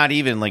 not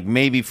even like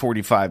maybe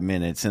 45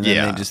 minutes, and then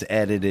Yeah. they just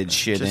edited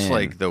shit Just in.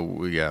 like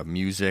the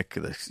music,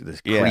 the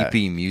Yeah.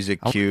 creepy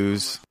music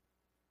cues.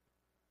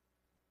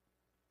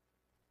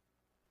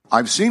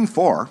 I've seen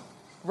four.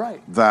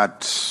 Right.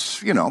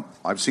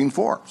 I've seen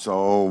four.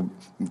 So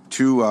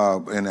two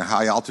in a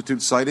high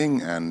altitude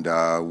sighting and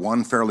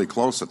one fairly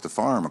close at the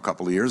farm a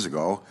couple of years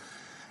ago.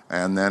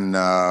 And then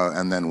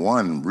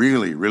one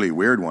really, really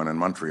weird one in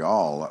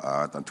Montreal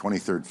at the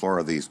 23rd floor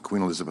of the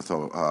Queen Elizabeth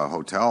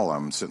Hotel.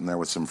 I'm sitting there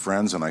with some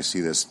friends and I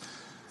see this.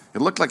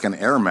 It looked like an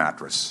air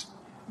mattress,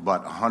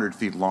 but 100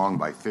 feet long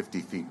by 50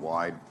 feet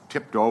wide,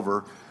 tipped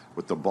over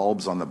with the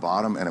bulbs on the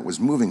bottom, and it was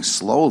moving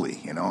slowly,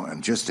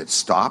 and just it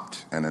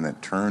stopped, and then it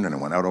turned, and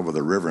it went out over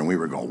the river, and we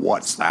were going,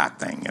 what's that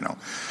thing,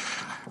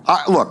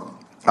 Look,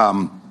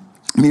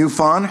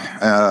 MUFON,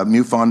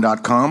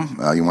 MUFON.com,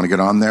 you want to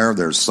get on there,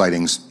 there's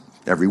sightings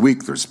every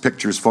week, there's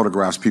pictures,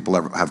 photographs, people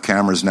have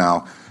cameras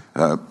now.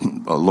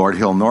 Lord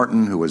Hill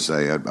Norton, who was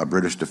a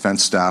British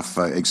Defense Staff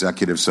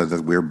executive, said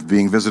that we're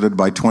being visited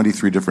by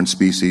 23 different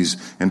species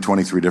in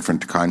 23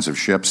 different kinds of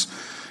ships.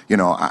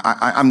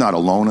 I'm not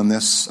alone in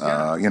this.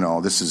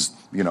 This is,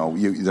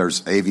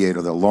 there's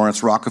aviator, the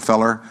Lawrence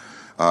Rockefeller,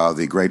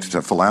 the great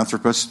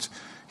philanthropist.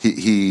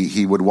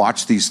 he would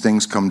watch these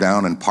things come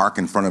down and park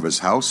in front of his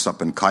house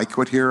up in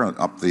Kykwit here,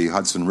 up the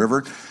Hudson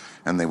River,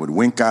 and they would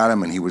wink at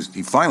him, and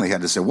he finally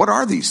had to say, what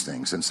are these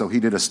things? And so he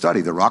did a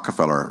study, the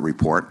Rockefeller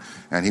Report,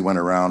 and he went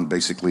around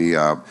basically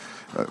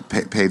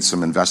paid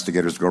some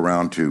investigators to go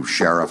around to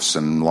sheriffs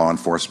and law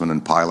enforcement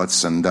and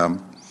pilots and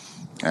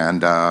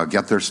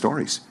get their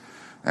stories.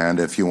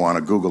 And if you want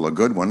to Google a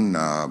good one,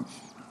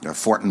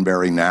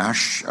 Fortenberry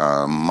Nash,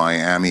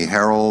 Miami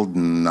Herald,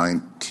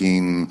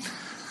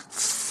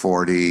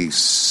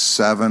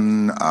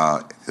 1947,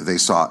 they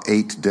saw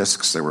 8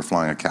 discs. They were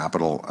flying a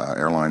Capital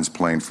Airlines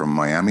plane from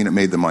Miami, and it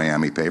made the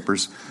Miami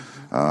papers.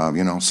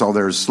 So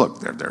there's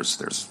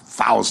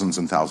thousands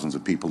and thousands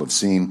of people have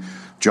seen.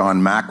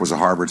 John Mack was a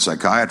Harvard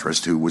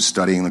psychiatrist who was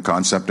studying the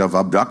concept of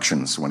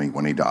abductions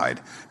when he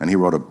died, and he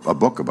wrote a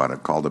book about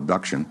it called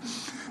Abduction.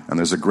 And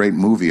there's a great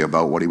movie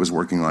about what he was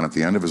working on at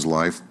the end of his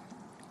life.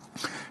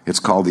 It's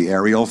called The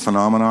Ariel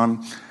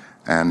Phenomenon.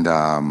 And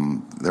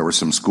there were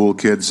some school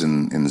kids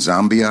in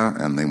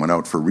Zambia, and they went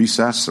out for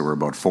recess. There were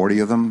about 40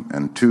 of them,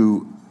 and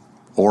 2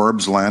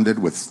 orbs landed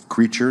with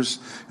creatures,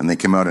 and they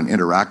came out and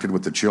interacted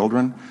with the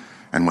children.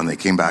 And when they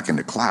came back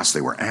into class,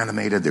 they were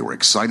animated, they were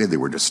excited, they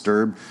were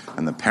disturbed,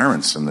 and the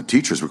parents and the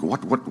teachers were,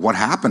 what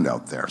happened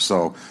out there?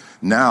 So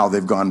now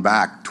they've gone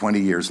back 20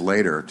 years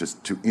later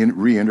to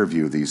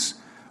re-interview these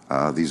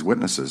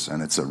witnesses,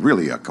 and it's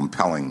really a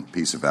compelling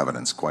piece of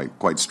evidence,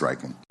 quite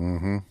striking.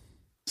 Mm-hmm.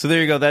 So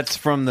there you go. That's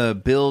from the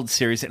Build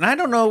series, and I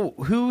don't know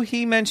who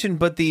he mentioned,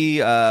 but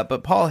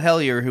Paul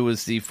Hellyer, who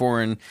was the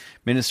Foreign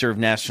Minister of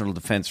National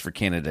Defense for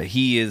Canada,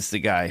 he is the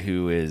guy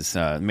who is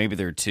maybe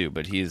there are 2,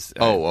 but he is.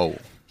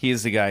 He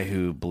is the guy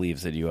who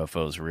believes that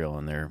UFOs are real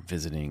and they're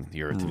visiting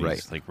the Earth. And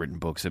he's written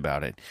books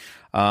about it.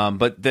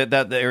 But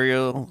the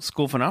Ariel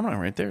School phenomenon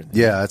right there.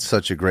 Yeah, that's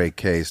such a great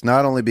case.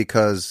 Not only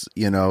because,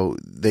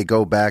 they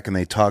go back and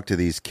they talk to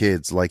these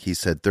kids, like he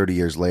said, 30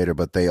 years later,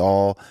 but they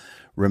all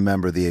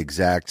remember the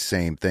exact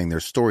same thing. Their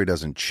story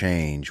doesn't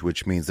change,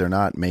 which means they're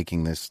not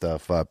making this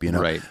stuff up,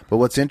 Right. But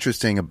what's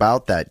interesting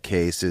about that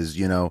case is,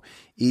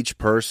 each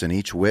person,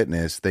 each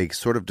witness, they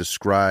sort of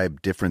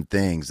describe different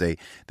things. They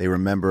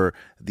remember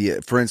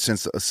for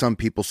instance, some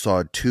people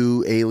saw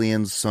 2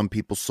 aliens, some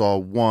people saw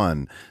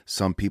 1,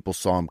 some people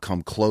saw them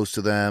come close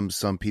to them,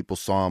 some people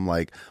saw them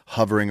like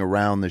hovering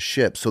around the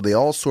ship. So they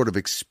all sort of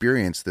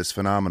experienced this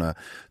phenomena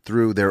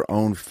through their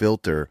own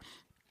filter,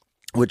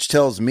 which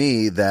tells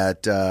me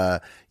that,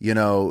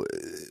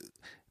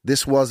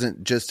 this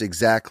wasn't just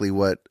exactly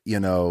what,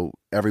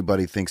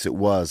 everybody thinks it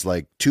was.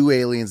 Like 2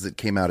 aliens that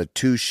came out of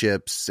 2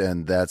 ships,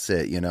 and that's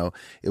it.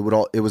 It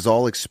was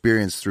all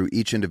experienced through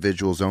each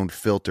individual's own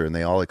filter, and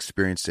they all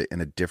experienced it in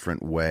a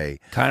different way.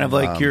 Kind of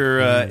like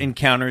your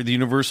encounter at the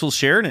Universal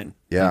Sheridan.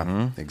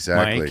 Yeah,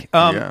 exactly.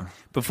 Mike.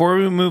 Before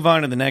we move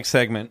on to the next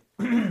segment,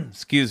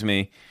 excuse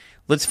me,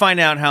 let's find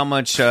out how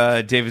much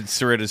David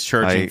Soretta is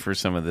charging for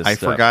some of this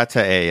stuff. I forgot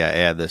to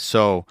add this.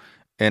 So,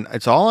 and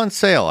it's all on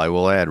sale, I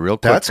will add real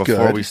quick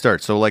before we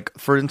start. So, like,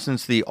 for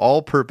instance, the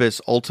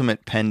all-purpose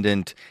Ultimate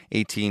Pendant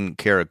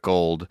 18-karat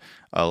gold,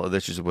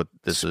 this is what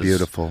this is.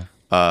 Beautiful.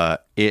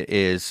 It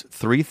is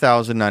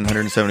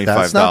 $3,975.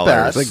 That's not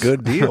bad. That's a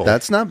good deal.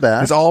 That's not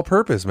bad. It's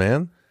all-purpose,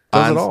 man.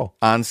 Does it all.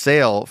 On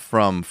sale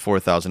from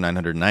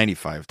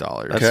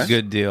 $4,995. That's a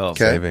good deal.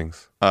 Okay.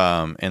 Savings.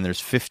 And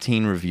there's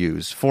 15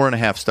 reviews,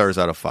 4.5 stars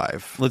out of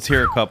 5. Let's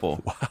hear a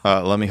couple.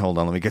 Let me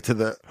get to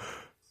the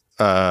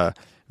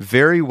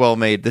very well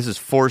made. This is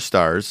 4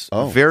 stars.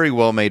 Oh. Very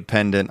well made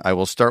pendant. I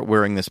will start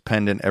wearing this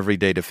pendant every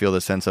day to feel the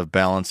sense of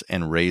balance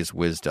and raise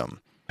wisdom.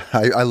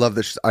 I love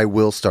this. I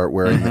will start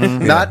wearing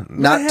it. Not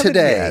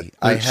today.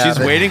 She's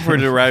waiting for it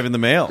to arrive in the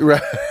mail.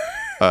 Right.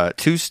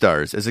 2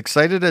 stars. As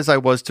excited as I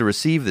was to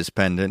receive this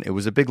pendant, it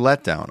was a big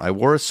letdown. I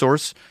wore a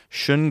Source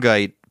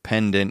Shungite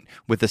pendant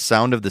with the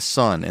sound of the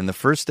sun, and the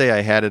first day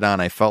I had it on,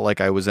 I felt like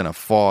I was in a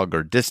fog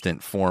or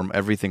distant from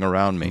everything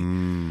around me.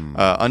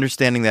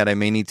 Understanding that I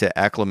may need to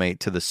acclimate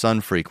to the sun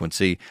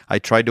frequency, I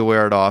tried to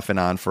wear it off and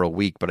on for a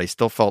week, but I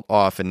still felt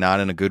off and not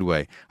in a good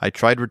way. I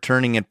tried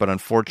returning it, but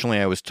unfortunately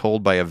I was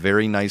told by a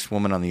very nice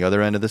woman on the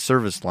other end of the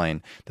service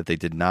line that they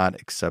did not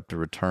accept a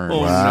return.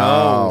 Oh,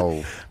 Wow.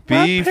 no.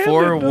 Be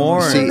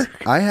forewarned. See,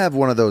 I have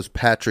one of those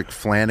Patrick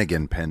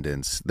Flanagan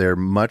pendants. They're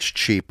much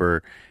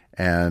cheaper,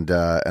 and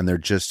they're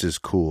just as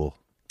cool.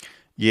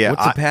 Yeah,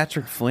 What's a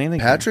Patrick Flanagan?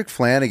 Patrick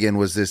Flanagan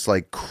was this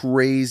like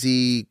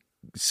crazy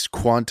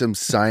quantum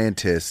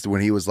scientist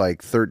when he was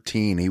like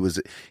 13.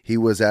 He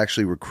was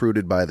actually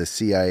recruited by the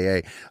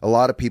CIA. A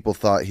lot of people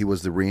thought he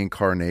was the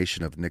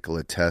reincarnation of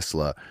Nikola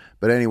Tesla.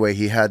 But anyway,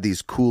 he had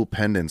these cool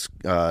pendants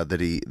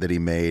that he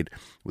made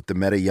with the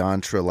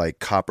Meta-Yantra like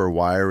copper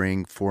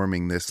wiring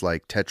forming this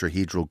like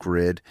tetrahedral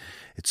grid.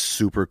 It's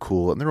super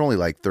cool, and they're only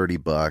like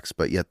 $30,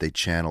 but yet they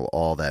channel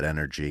all that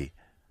energy.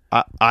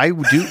 I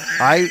do.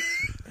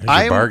 It's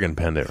a bargain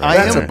pendant, right?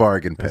 That's a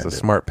bargain pendant. It's a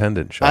smart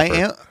pendant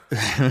shopper.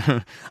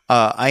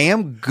 I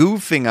am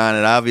goofing on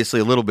it, obviously,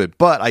 a little bit,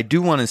 but I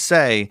do want to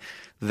say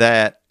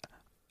that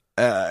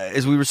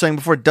as we were saying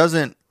before, it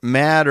doesn't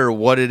matter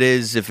what it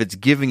is if it's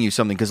giving you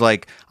something. Because,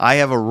 like, I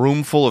have a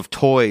room full of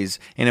toys,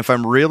 and if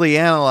I'm really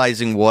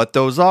analyzing what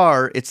those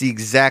are, it's the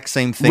exact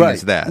same thing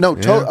as that. No,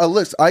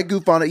 listen, I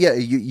goof on it. Yeah,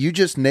 you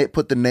just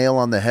put the nail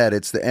on the head.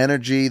 It's the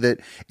energy that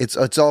it's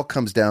all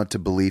comes down to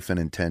belief and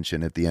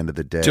intention at the end of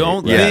the day.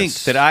 Don't think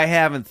that I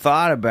haven't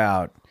thought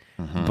about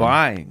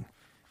buying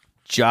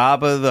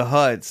Jabba the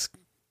Hutt's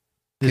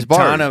His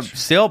Katana barge.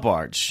 sail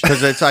barge.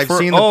 Because I've for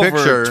seen the over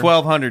picture.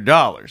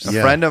 $1,200.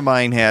 A friend of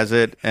mine has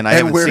it, and I And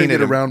haven't wearing seen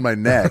it it around my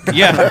neck.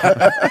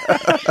 Yeah.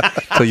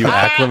 So you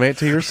acclimate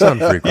to your sun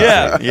frequency.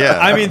 Yeah.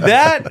 I mean,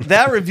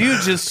 that review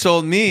just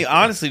told me,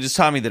 honestly, just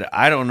taught me that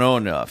I don't know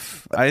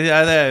enough. I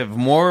have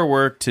more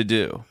work to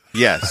do.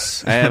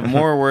 Yes. I have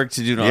more work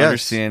to do to Yes.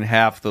 understand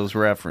half those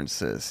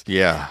references.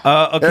 Yeah.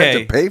 I have Okay.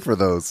 to pay for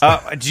those.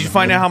 Did you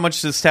find out how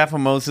much the Staff of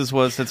Moses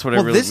was? That's what I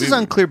Well, really. this is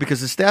unclear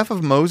because the Staff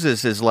of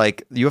Moses is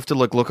like you have to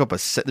look up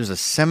there's a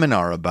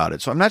seminar about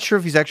it. So I'm not sure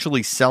if he's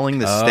actually selling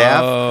the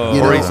staff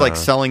or he's like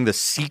selling the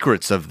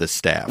secrets of the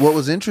staff. What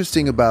was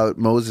interesting about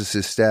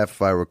Moses' staff,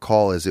 if I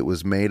recall, is it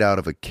was made out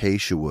of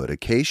acacia wood.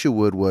 Acacia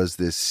wood was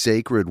this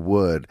sacred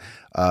wood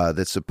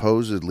that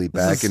supposedly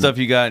This back is in stuff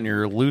you got in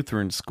your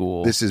Lutheran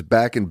school. this is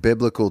back in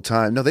biblical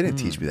time. No, they didn't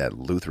teach me that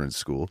in Lutheran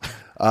school.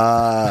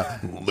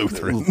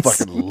 Lutherans,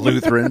 fucking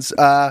Lutherans.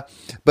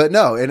 But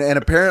no, and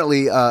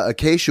apparently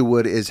acacia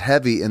wood is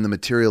heavy in the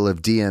material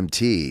of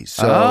DMT.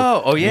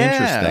 So, yeah,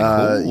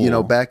 Interesting. you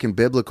know, back in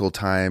biblical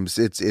times,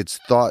 it's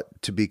thought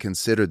to be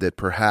considered that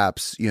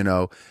perhaps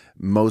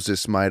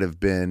Moses might have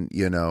been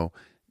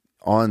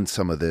on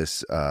some of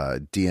this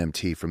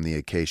DMT from the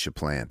acacia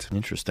plant.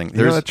 Interesting.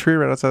 You know that tree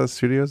right outside the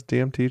studios,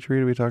 DMT tree?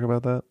 Did we talk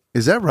about that?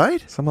 Is that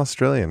right? Some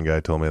Australian guy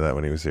told me that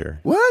when he was here.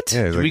 What?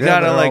 Yeah, he's like, we yeah,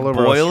 gotta they're like all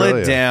over boil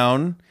Australia. it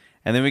down,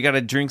 and then we gotta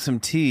drink some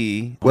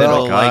tea.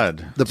 Well, that'll,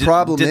 God. The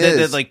problem that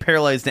is like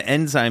paralyze the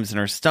enzymes in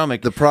our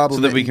stomach. The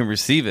problem so that we is- can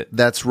receive it.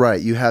 That's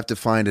right. You have to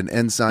find an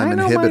enzyme I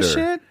know my inhibitor.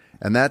 shit.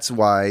 And that's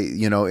why, in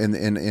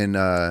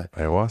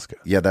Ayahuasca.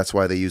 yeah, that's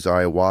why they use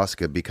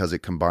ayahuasca, because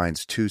it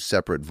combines two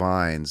separate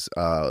vines.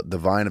 The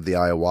vine of the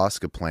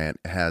ayahuasca plant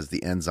has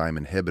the enzyme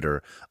inhibitor,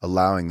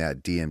 allowing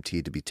that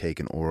DMT to be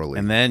taken orally.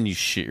 And then you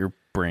shit your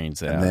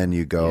brains out. And then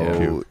you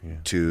go Yeah.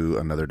 to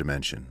another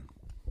dimension.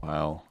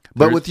 Wow.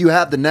 But with you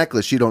have the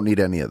necklace, you don't need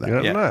any of that.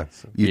 You're Yeah.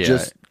 nuts. You're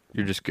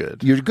just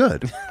good. you're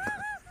good.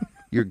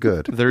 You're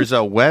good. There's a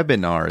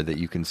webinar that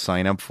you can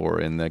sign up for,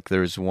 and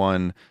there's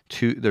one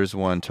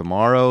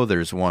tomorrow.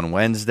 There's one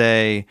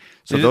Wednesday.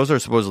 So those are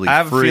supposedly I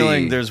have free. a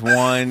feeling there's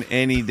one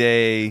any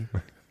day.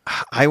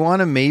 I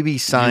want to maybe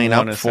sign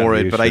up wanna for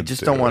sign- it, You but I should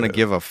just do don't want to it.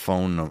 give a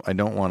phone number. I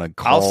don't want to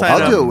call. I'll sign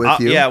I'll up. do it with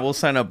you. Yeah, we'll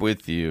sign up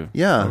with you.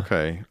 Yeah.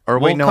 Okay. Or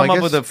We'll wait, no. come I up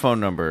guess, with a phone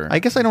number. I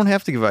guess I don't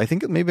have to give. I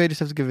think maybe I just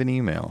have to give an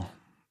email.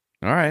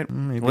 All right.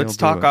 Maybe Let's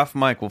I'll do talk it. off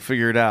mic. We'll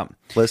figure it out.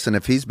 Listen,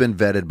 if he's been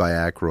vetted by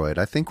Aykroyd,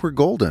 I think we're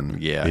golden.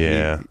 Yeah.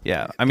 Yeah.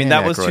 Yeah. I mean,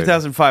 Dan that was Aykroyd.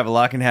 2005. A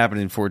lot can happen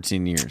in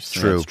 14 years.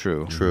 That's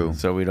true. True.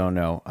 So we don't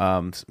know.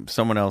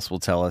 Someone else will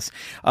tell us.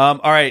 All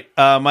right,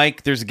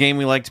 Mike, there's a game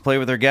we like to play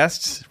with our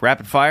guests,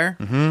 rapid fire.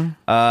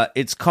 Mm-hmm.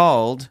 It's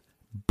called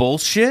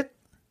Bullshit.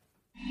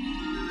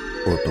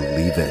 Or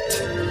believe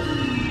it.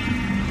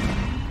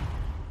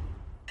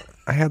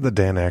 I had the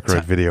Dan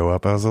Aykroyd video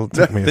up. It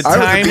took me a The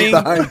second. I was a beat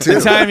timing, behind, too.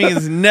 the timing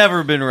has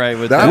never been right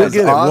with That that. was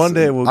get it. awesome. One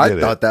day we'll get I it.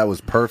 thought that was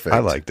perfect. I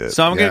liked it.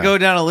 So I'm going Yeah. to go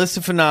down a list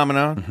of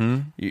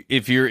phenomena.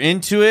 If you're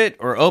into it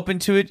or open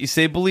to it, you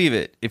say believe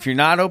it. If you're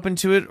not open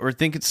to it or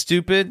think it's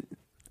stupid,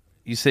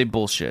 you say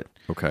bullshit.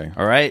 Okay.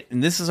 All right?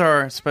 And this is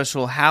our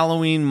special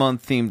Halloween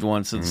month themed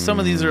one. So some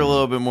of these are a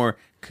little bit more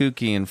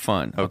kooky and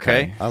fun.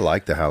 Okay? I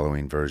like the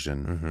Halloween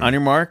version. On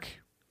your mark,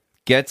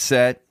 get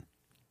set,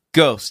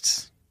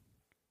 ghosts.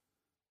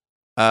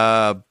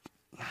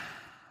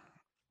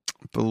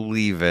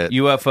 Believe it.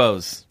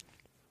 UFOs,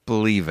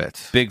 Believe it.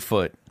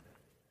 Bigfoot,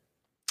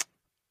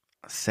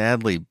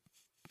 Sadly,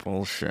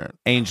 bullshit.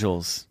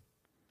 angels,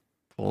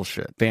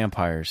 Bullshit.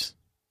 vampires,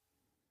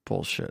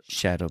 Bullshit.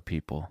 shadow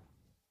people,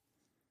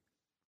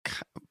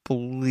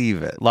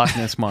 Believe it. Loch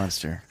Ness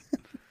Monster,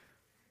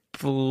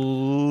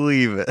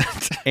 Believe it.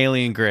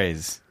 alien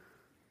greys.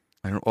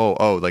 I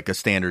don't, like a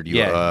standard.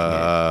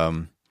 Yeah,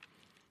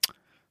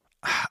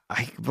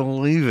 I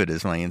believe it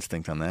is my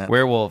instinct on that.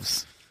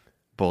 Werewolves,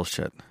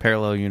 Bullshit.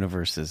 parallel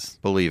universes,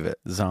 Believe it.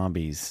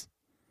 zombies,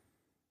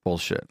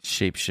 Bullshit.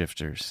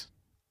 shapeshifters,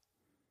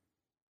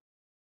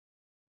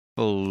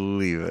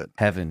 Believe it.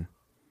 heaven,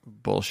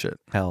 Bullshit.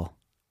 hell,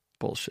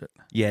 Bullshit.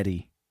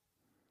 Yeti,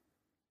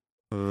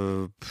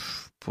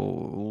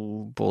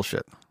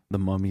 Bullshit. the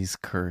mummy's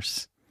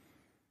curse,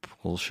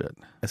 Bullshit.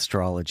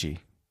 astrology,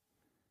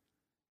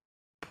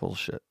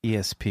 Bullshit.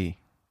 ESP,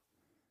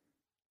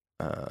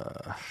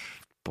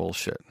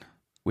 Bullshit.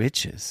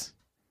 witches,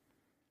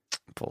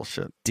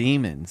 Bullshit.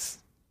 demons,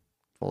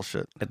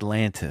 Bullshit.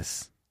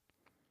 Atlantis,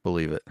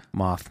 Believe it.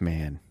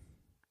 Mothman,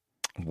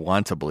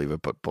 Want to believe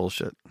it, but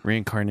bullshit.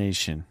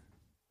 reincarnation,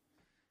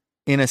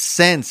 In a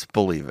sense,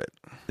 believe it.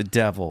 the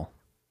devil,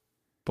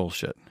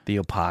 Bullshit. the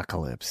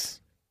apocalypse,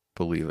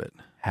 Believe it.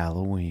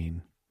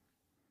 Halloween,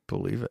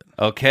 believe it.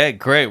 Okay,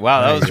 great.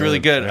 Wow, that was really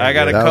good. I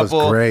got a That was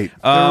couple. great.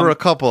 There were a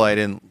couple I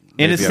didn't.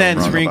 In a maybe I'm sense,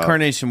 wrong about.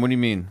 reincarnation. What do you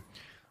mean?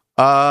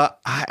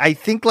 I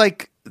think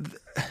like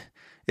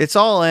it's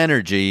all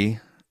energy,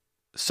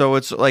 so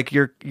it's like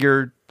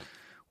we're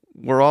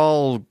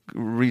all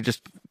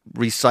just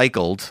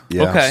recycled.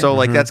 Yeah. Okay. So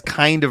like that's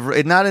kind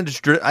of not in.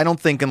 I don't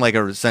think in like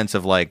a sense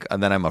of like,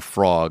 and then I'm a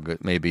frog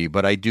maybe,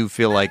 but I do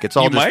feel like it's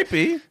all. You just, might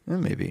be.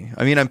 Maybe.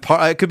 I mean,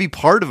 I could be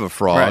part of a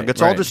frog. Right,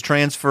 It's all right. just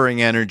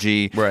transferring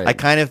energy. Right. I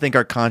kind of think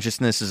our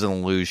consciousness is an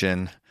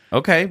illusion.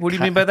 Okay, what do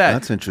you mean by that?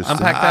 That's interesting.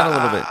 Unpack that a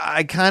little bit.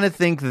 I kind of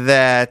think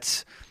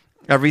that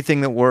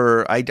everything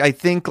that I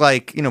think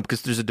like,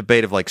 because there's a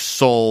debate of like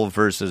soul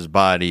versus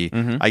body.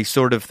 Mm-hmm. I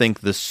sort of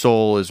think the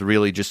soul is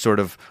really just sort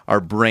of our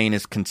brain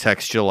has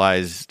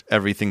contextualized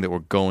everything that we're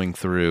going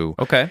through.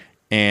 Okay.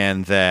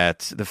 And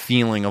that the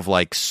feeling of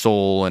like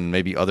soul and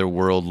maybe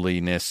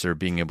otherworldliness or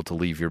being able to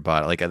leave your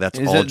body, like that's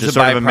Is all it just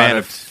the sort of a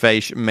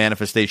byproduct?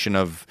 manifestation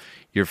of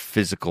your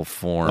physical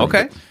form.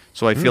 Okay.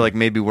 So I feel like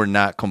maybe we're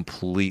not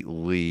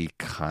completely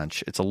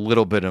conscious. It's a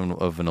little bit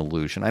of an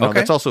illusion. I know Okay.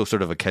 that's also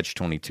sort of a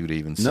catch-22 to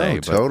even say.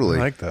 No, but totally.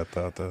 I like that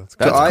thought, though. It's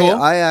That's So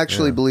cool. I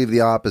actually believe the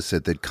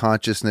opposite, that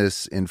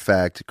consciousness, in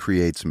fact,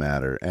 creates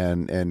matter,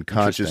 and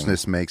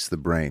consciousness makes the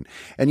brain.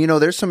 And,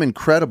 there's some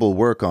incredible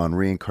work on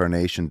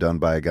reincarnation done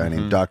by a guy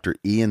named Dr.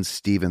 Ian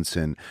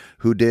Stevenson,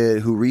 who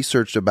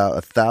researched about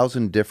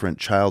 1,000 different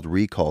child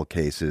recall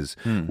cases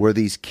where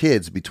these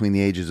kids between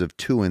the ages of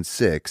 2 and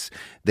 6,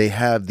 they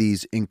have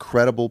these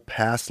incredible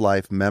past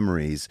life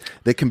memories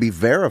that can be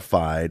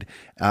verified.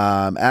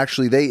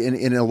 Actually,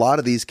 in a lot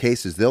of these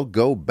cases, they'll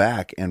go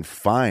back and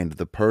find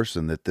the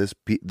person that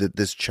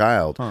this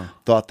child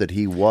thought that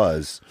he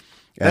was.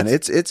 And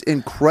it's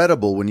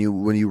incredible when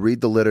you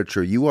read the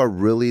literature. You are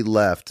really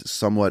left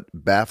somewhat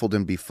baffled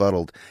and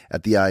befuddled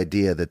at the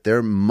idea that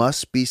there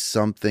must be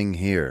something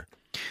here.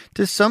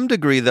 to some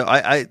degree, though,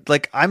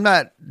 I'm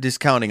not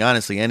discounting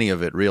honestly any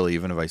of it really,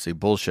 even if I say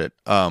bullshit.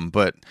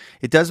 But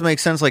it does make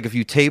sense. Like if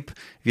you tape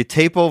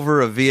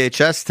over a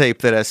VHS tape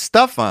that has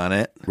stuff on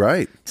it,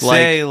 Right.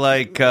 Say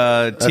like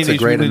Teenage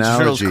great Mutant Ninja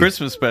Turtles analogy.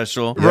 Christmas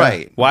special.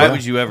 Right. Why But-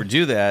 would you ever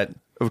do that?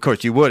 of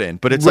course you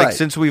wouldn't. But it's Right. like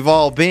since we've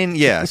all been,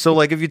 so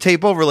like if you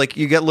tape over, like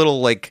you get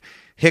little like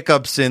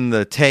hiccups in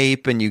the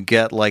tape, and you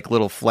get like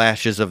little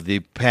flashes of the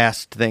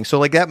past thing. So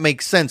like that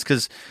makes sense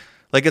because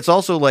like it's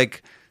also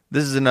like.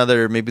 This is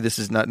maybe this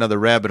is not another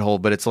rabbit hole,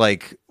 but it's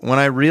like when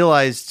I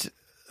realized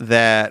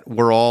that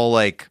we're all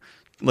like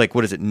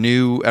what is it,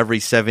 new every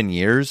 7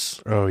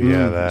 years? Oh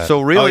yeah, that. So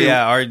really,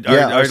 our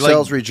Our like,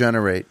 cells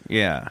regenerate.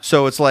 yeah.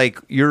 so it's like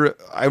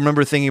I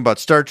remember thinking about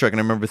Star Trek, and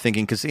I remember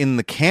thinking, because in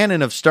the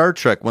canon of Star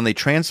Trek, when they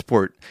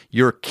transport,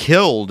 you're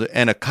killed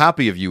and a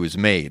copy of you is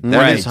made.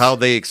 That is Right. how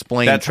they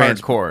explain That's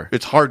hardcore.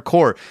 It's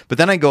hardcore. But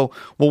then I go,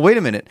 well, wait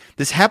a minute.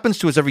 This happens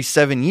to us every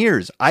 7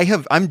 years.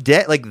 I'm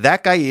dead. Like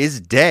that guy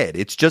is dead.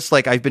 It's just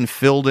like I've been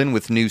filled in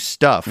with new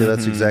stuff. Yeah,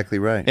 that's exactly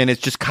right. And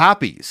it's just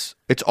copies.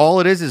 It's all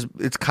it is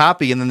it's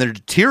copy, and then they're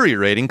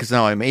deteriorating because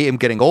now I'm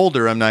getting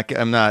older. I'm not.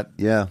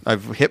 Yeah.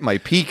 I've hit my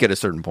peak at a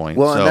certain point.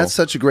 Well, so. and that's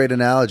such a great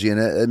analogy, and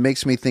it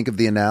makes me think of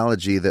the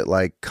analogy that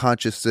like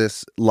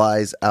consciousness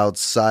lies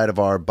outside of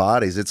our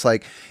bodies. It's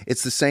like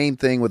it's the same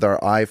thing with our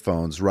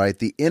iPhones, right?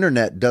 The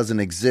internet doesn't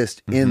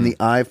exist in the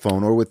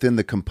iPhone or within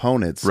the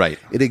components. Right.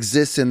 It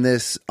exists in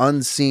this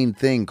unseen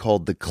thing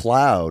called the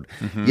cloud.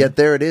 Yet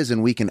there it is,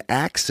 and we can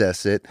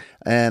access it.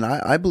 And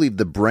I believe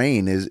the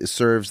brain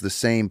serves the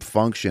same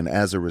function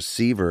as a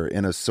receiver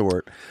in a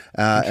sort,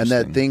 and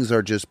that things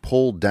are just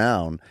pulled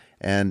down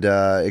and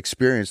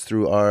experienced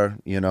through our,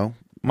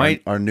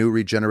 our new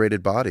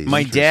regenerated bodies.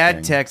 My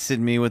dad texted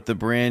me with the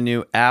brand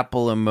new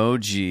Apple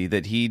emoji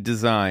that he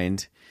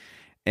designed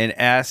and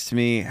asked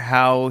me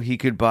how he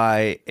could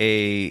buy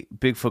a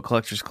Bigfoot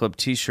Collectors Club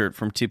t-shirt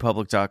from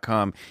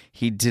tpublic.com.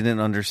 He didn't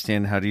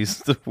understand how to use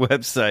the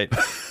website.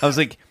 I was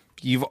like,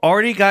 you've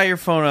already got your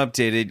phone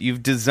updated.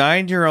 You've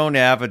designed your own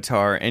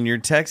avatar, and you're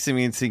texting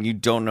me and saying you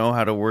don't know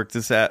how to work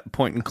this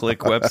point-and-click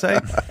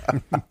website?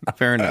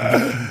 Fair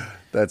enough.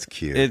 That's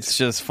cute. It's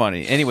just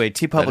funny. Anyway,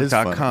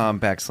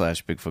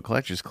 tpublic.com/Bigfoot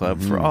Collectors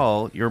Club for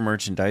all your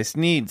merchandise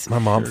needs. My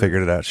mom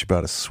figured it out. She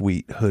bought a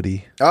sweet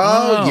hoodie.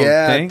 Oh,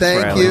 yeah. thanks,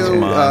 Thank Riley's you,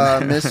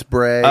 mom. Miss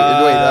Bray.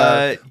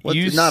 Not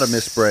a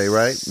Miss Bray,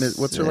 right?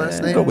 What's her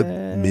last name? Go with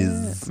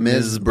Ms.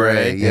 Ms.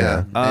 Bray.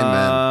 Yeah.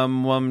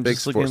 Amen. Well, I'm Big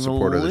just looking at the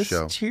supporter of the list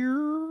show.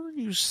 here.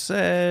 You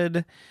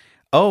said,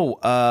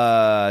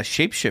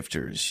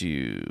 shapeshifters.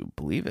 You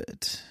believe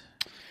it?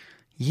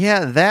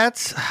 Yeah,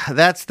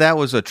 that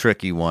was a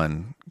tricky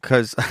one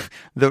because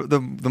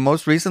the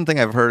most recent thing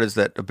I've heard is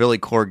that Billy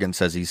Corgan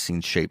says he's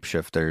seen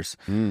shapeshifters,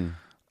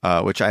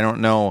 which I don't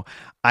know.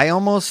 I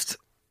almost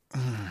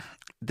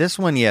this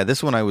one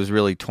I was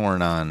really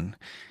torn on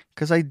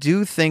because I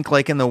do think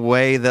like in the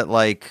way that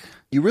like.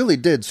 You really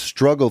did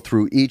struggle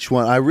through each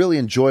one. I really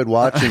enjoyed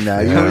watching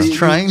that. I was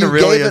trying to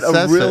really gave it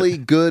assess a really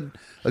it. good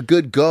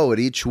go at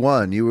each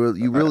one. You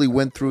really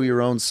went through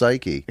your own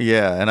psyche.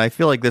 Yeah, and I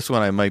feel like this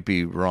one I might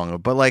be wrong,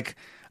 but like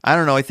I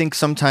don't know. I think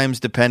sometimes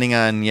depending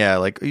on,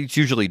 like it's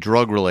usually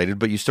drug related,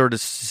 but you start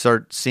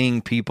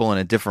seeing people in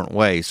a different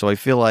way. So I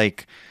feel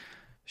like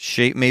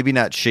maybe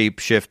not shape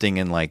shifting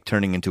and like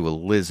turning into a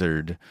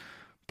lizard,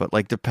 but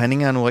like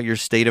depending on what your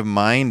state of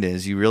mind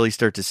is, you really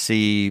start to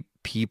see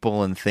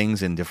people and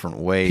things in different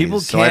ways. People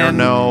so I don't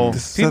know.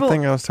 This is the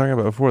thing I was talking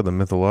about before, the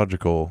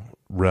mythological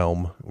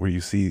realm where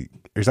you see.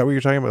 Is that what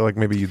you're talking about? Like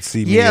maybe you'd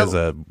see me as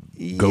a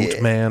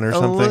goat man or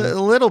something? A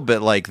little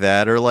bit like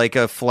that, or like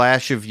a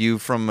flash of you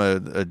from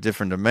a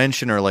different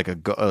dimension, or like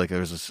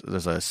there's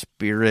a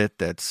spirit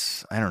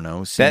that's, I don't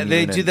know. That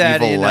they do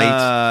that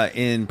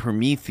in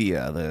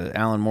Promethea, the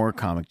Alan Moore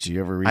comic. Did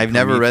you ever read? I've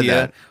never read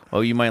that. Oh,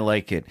 you might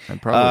like it. I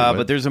probably would.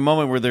 But there's a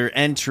moment where they're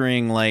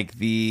entering like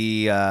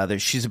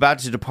she's about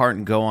to depart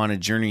and go on a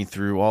journey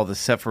through all the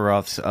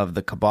Sephiroths of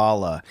the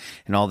Kabbalah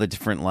and all the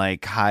different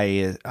like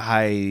higher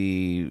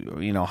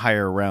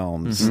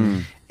realms. Mm-hmm.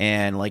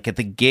 And like at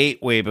the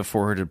gateway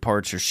before her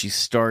departure, she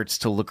starts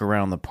to look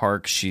around the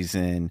park she's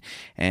in,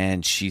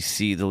 and she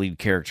sees the lead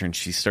character, and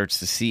she starts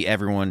to see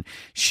everyone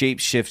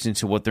shapeshift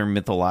into what their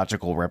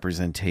mythological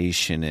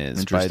representation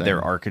is by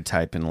their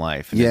archetype in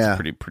life. And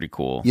it's pretty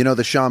cool. You know,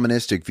 the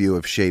shamanistic view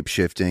of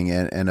shape-shifting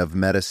and of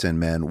medicine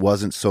men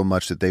wasn't so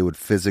much that they would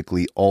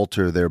physically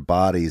alter their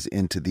bodies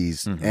into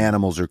these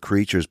animals or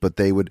creatures, but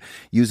they would,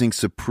 using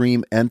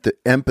supreme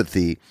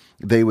empathy,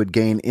 they would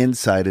gain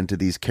insight into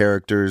these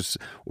characters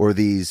or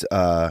these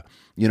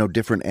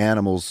different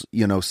animals,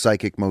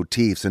 psychic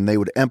motifs, and they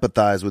would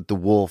empathize with the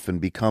wolf and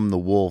become the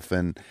wolf,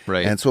 and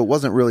so it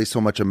wasn't really so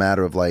much a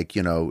matter of like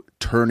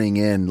turning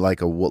in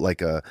like a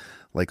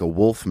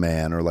wolf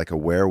man or like a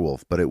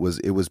werewolf, but it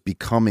was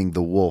becoming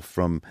the wolf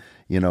from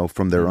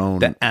their own,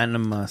 the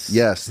animus.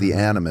 Yes, the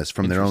animus,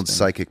 from their own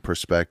psychic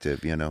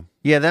perspective.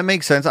 Yeah, that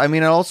makes sense. I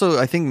mean,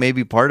 I think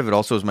maybe part of it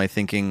also is my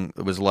thinking.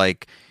 It was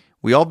like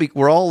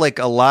we're all like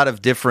a lot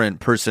of different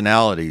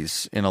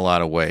personalities in a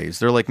lot of ways.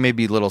 They're like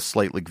maybe little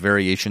slight like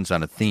variations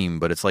on a theme,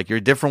 but it's like you're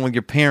different with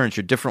your parents,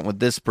 you're different with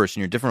this person,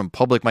 you're different in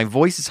public. My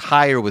voice is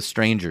higher with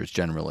strangers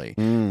generally.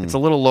 It's a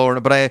little lower,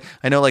 but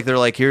I know like they're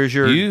like, here's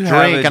your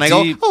drink, and I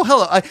go, oh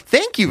hello,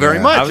 thank you very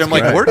much. I'm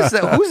like, where does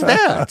that? Who's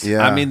that?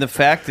 Yeah. I mean, the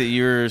fact that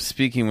you're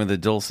speaking with a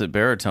dulcet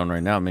baritone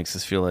right now makes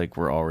us feel like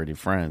we're already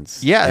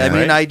friends. Yeah, I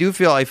mean, I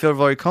feel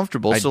very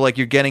comfortable. So like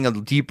you're getting a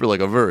deeper,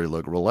 like a very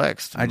like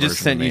relaxed. I just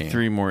sent you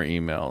 3 more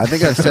emails. I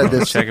think I've said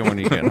this. Check it when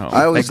you get home.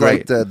 I always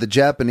like the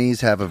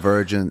Japanese have a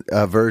version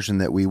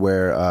that we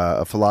wear,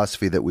 a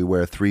philosophy that we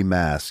wear 3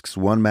 masks.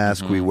 One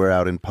mask we wear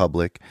out in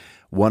public,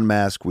 one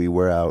mask we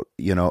wear out,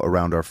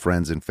 around our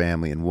friends and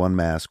family, and one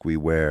mask we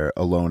wear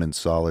alone in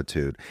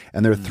solitude.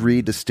 And there are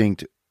 3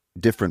 distinct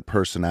different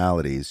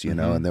personalities,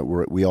 and that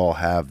we all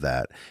have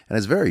that. And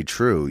it's very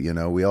true,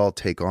 we all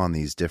take on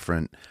these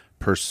different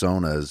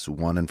personas,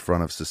 one in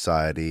front of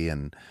society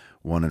and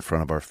one in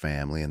front of our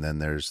family, and then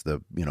there's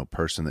the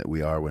person that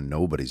we are when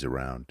nobody's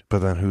around. But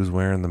then who's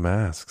wearing the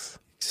masks?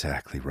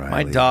 Exactly right.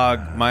 My dog.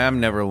 I'm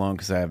never alone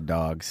because I have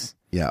dogs.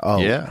 Yeah. Oh,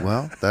 yeah.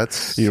 Well,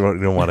 that's you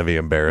don't want to be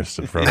embarrassed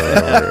in front of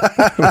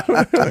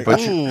her. But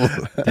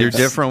you're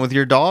different with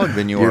your dog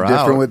than you are out. You're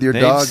different with your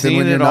dog than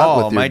when you're not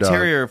with your My dog.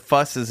 terrier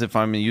fusses if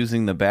I'm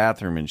using the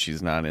bathroom and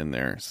she's not in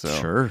there. So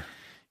Sure.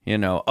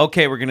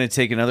 Okay, we're going to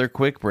take another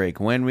quick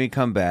break. When we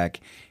come back,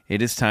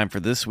 it is time for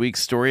this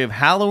week's story of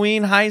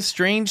Halloween high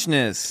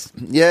strangeness.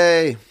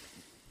 Yay.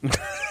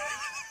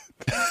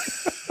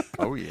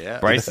 Oh, yeah.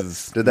 Bryce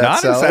is Did that not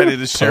sell? excited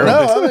to share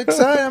No, with us. I'm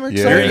excited. I'm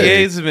Your excited.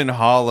 yays have been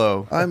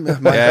hollow. I'm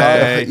my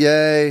Yay. God.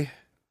 Yay.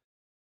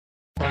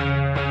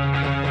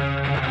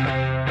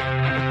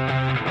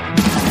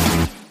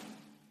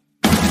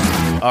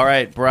 All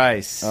right,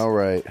 Bryce. All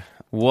right.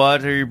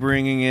 What are you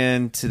bringing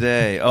in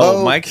today?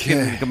 Oh,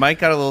 Okay. Mike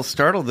got a little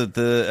startled that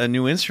a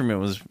new instrument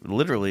was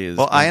literally his.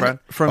 Well,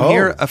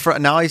 here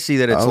now I see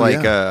that it's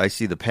I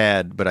see the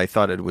pad, but I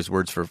thought it was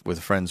words with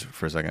friends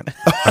for a second.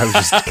 I was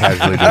just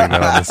casually doing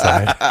that on the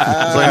side.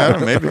 I was like, I don't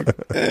know,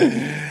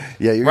 maybe.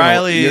 Yeah,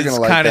 Riley you're is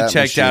gonna like kind of that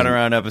checked machine. out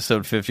around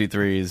episode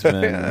 53. He's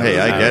been, Hey,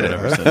 I get it.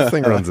 This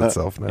thing runs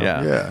itself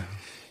now.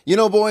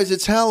 Yeah. Boys,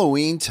 it's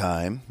Halloween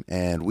time,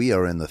 and we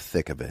are in the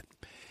thick of it.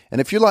 And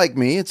if you're like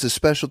me, it's a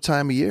special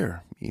time of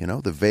year.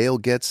 The veil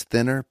gets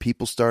thinner.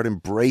 People start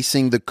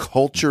embracing the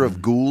culture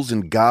of ghouls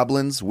and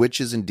goblins,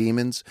 witches and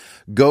demons,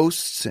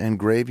 ghosts and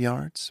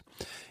graveyards.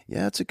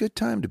 Yeah, it's a good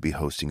time to be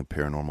hosting a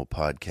paranormal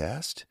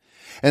podcast.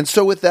 And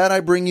so with that,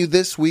 I bring you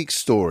this week's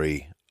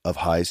story of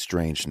high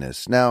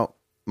strangeness. Now,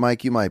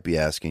 Mike, you might be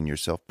asking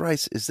yourself,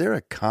 Bryce, is there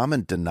a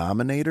common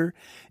denominator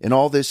in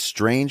all this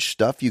strange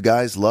stuff you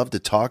guys love to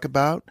talk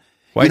about?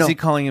 Why is he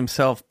calling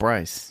himself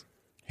Bryce?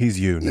 He's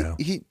you now.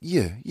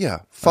 Yeah.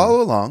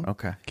 Follow along.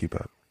 Okay. Keep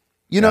up.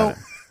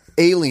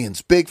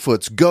 Aliens,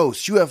 Bigfoots,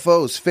 ghosts,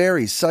 UFOs,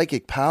 fairies,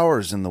 psychic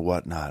powers, and the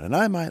whatnot. And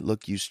I might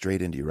look you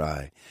straight into your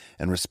eye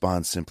and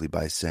respond simply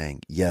by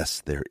saying,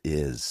 yes, there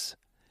is.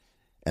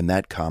 And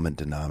that common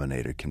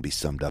denominator can be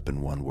summed up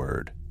in one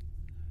word.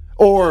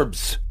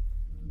 Orbs.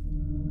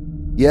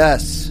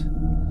 Yes,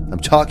 I'm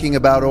talking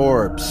about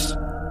orbs,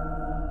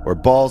 or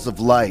balls of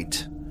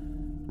light,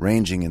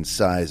 Ranging in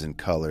size and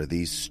color,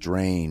 these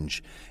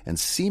strange and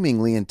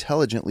seemingly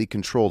intelligently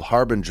controlled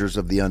harbingers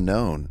of the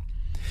unknown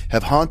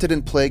have haunted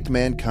and plagued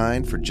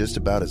mankind for just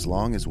about as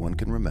long as one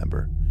can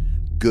remember.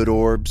 Good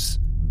orbs,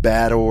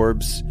 bad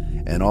orbs,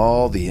 and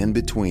all the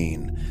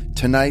in-between.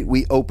 Tonight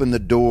we open the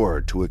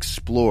door to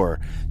explore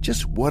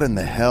just what in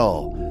the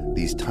hell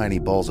these tiny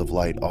balls of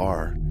light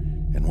are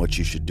and what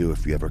you should do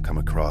if you ever come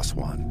across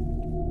one.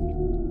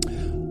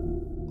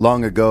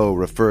 Long ago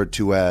referred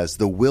to as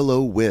the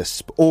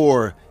will-o'-wisp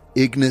or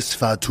ignis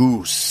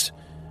fatuus,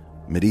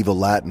 medieval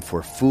Latin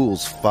for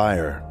fool's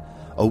fire.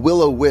 A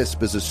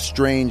will-o'-wisp is a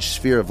strange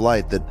sphere of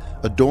light that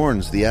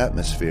adorns the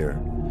atmosphere,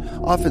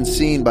 often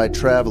seen by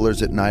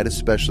travelers at night,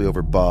 especially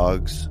over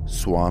bogs,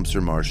 swamps,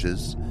 or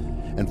marshes,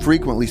 and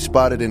frequently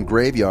spotted in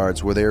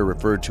graveyards where they are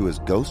referred to as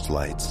ghost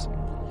lights.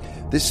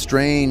 This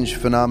strange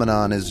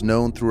phenomenon is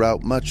known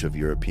throughout much of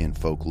European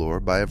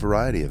folklore by a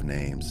variety of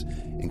names,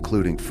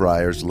 including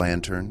Friar's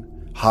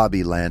Lantern,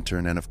 Hobby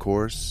Lantern, and of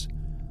course,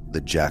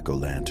 the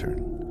Jack-o'-lantern,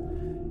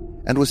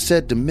 and was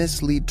said to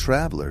mislead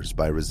travelers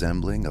by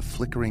resembling a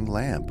flickering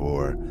lamp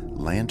or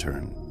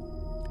lantern.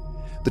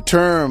 The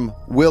term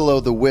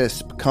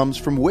will-o'-the-wisp comes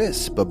from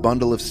wisp, a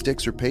bundle of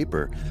sticks or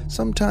paper,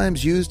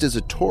 sometimes used as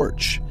a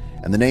torch,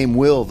 and the name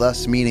will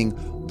thus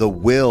meaning the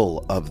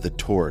will of the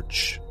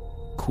torch.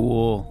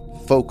 Cool.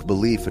 Folk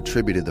belief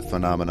attributed the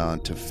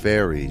phenomenon to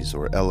fairies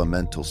or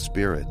elemental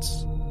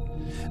spirits.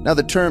 Now,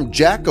 the term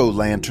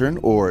jack-o'-lantern,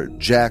 or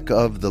jack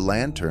of the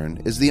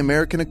lantern, is the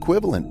American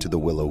equivalent to the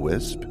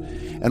will-o'-wisp,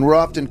 and were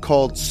often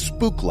called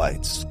spook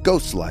lights,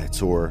 ghost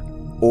lights, or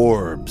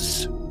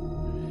orbs.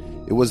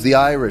 It was the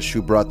Irish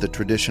who brought the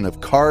tradition of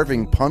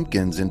carving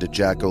pumpkins into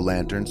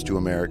jack-o'-lanterns to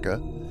America.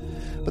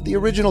 But the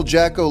original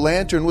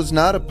jack-o'-lantern was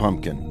not a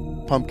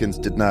pumpkin. Pumpkins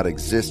did not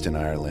exist in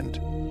Ireland.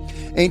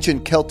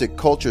 Ancient Celtic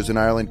cultures in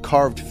Ireland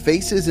carved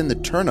faces in the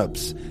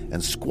turnips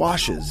and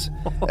squashes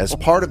as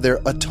part of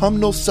their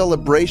autumnal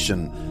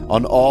celebration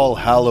on All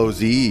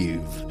Hallows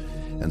Eve.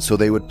 And so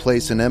they would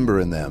place an ember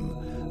in them,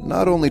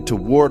 not only to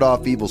ward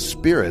off evil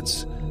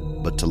spirits,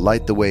 but to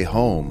light the way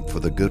home for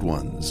the good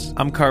ones.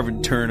 I'm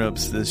carving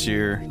turnips this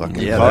year.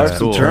 Carve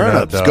some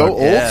turnips. Go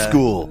old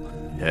school.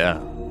 Yeah.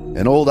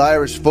 An old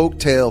Irish folk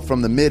tale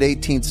from the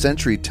mid-18th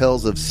century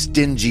tells of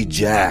Stingy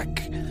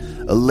Jack,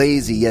 a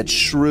lazy yet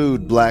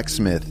shrewd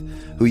blacksmith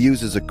who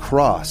uses a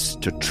cross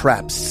to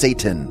trap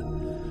Satan.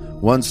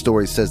 One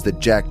story says that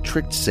Jack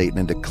tricked Satan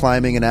into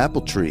climbing an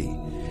apple tree,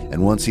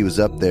 and once he was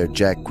up there,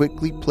 Jack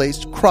quickly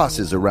placed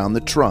crosses around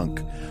the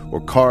trunk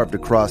or carved a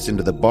cross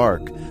into the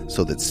bark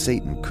so that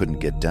Satan couldn't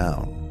get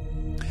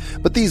down.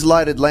 But these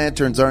lighted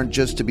lanterns aren't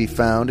just to be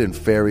found in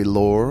fairy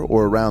lore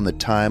or around the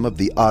time of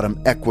the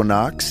autumn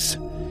equinox.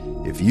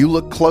 If you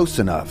look close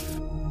enough,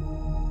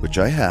 which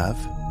I have,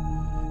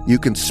 you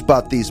can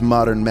spot these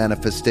modern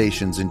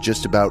manifestations in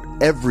just about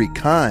every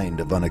kind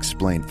of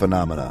unexplained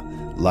phenomena,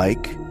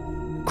 like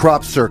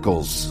crop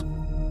circles.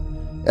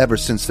 Ever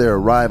since their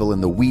arrival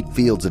in the wheat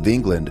fields of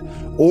England,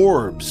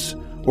 orbs,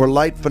 or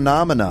light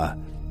phenomena,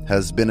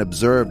 has been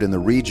observed in the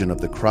region of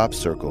the crop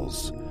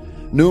circles.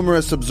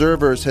 Numerous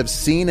observers have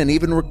seen and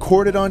even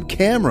recorded on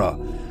camera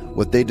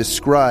what they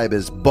describe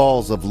as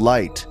balls of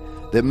light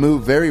that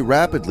move very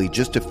rapidly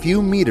just a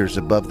few meters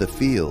above the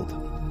field.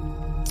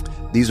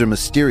 These are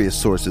mysterious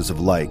sources of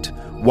light,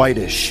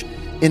 whitish,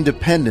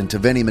 independent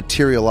of any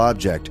material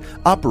object,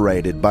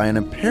 operated by an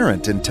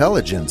apparent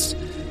intelligence,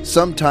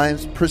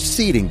 sometimes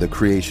preceding the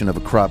creation of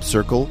a crop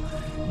circle,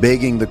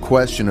 begging the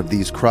question of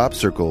these crop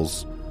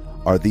circles.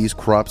 Are these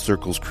crop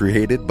circles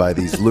created by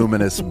these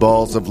luminous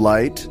balls of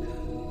light?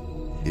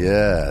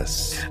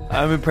 Yes.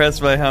 I'm impressed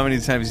by how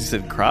many times you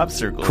said crop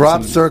circles.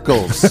 Crop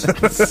circles.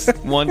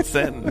 One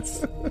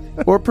sentence.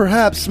 Or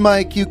perhaps,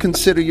 Mike, you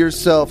consider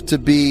yourself to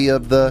be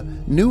of the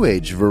New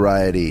Age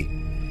variety,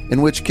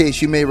 in which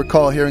case you may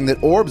recall hearing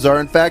that orbs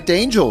are in fact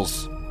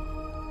angels.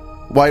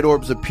 White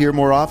orbs appear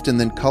more often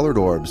than colored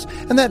orbs,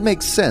 and that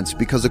makes sense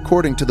because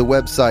according to the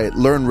website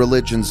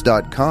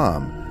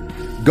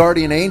learnreligions.com,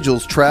 guardian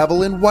angels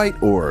travel in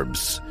white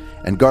orbs,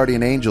 and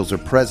guardian angels are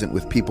present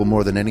with people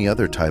more than any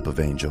other type of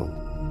angel.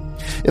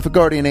 If a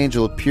guardian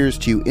angel appears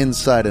to you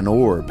inside an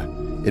orb,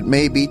 it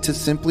may be to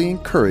simply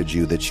encourage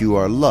you that you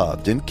are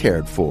loved and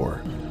cared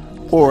for.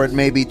 Or it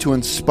may be to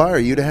inspire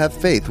you to have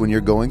faith when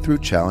you're going through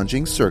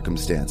challenging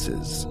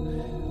circumstances.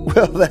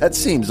 Well, that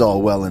seems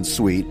all well and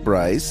sweet,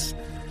 Bryce.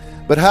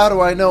 But how do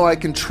I know I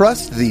can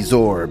trust these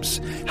orbs?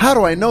 How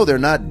do I know they're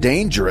not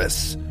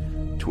dangerous?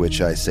 To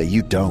which I say,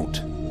 you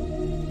don't.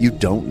 You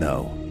don't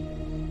know.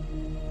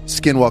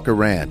 Skinwalker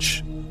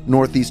Ranch,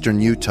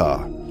 northeastern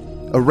Utah.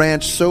 A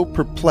ranch so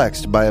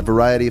perplexed by a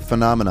variety of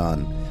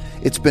phenomenon,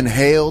 it's been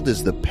hailed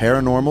as the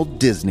paranormal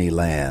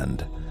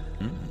Disneyland.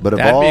 But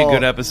That'd be a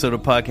good episode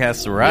of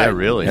Podcast to Ride. Yeah,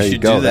 really. There you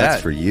should go. do that.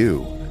 That's for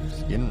you.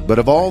 But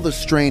of all the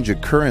strange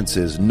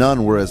occurrences,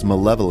 none were as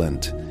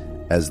malevolent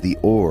as the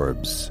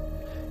orbs.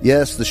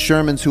 Yes, the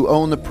Shermans who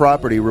own the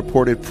property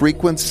reported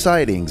frequent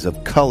sightings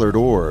of colored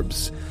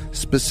orbs,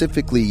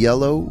 specifically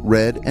yellow,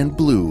 red, and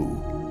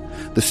blue.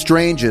 The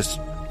strangest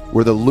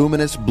were the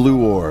luminous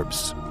blue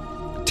orbs.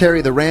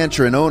 Terry, the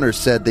rancher and owner,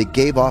 said they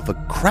gave off a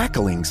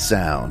crackling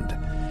sound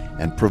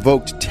and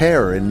provoked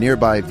terror in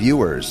nearby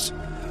viewers.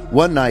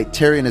 One night,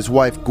 Terry and his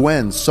wife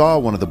Gwen saw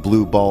one of the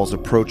blue balls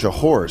approach a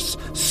horse,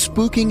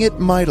 spooking it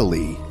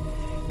mightily.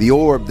 The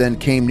orb then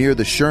came near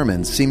the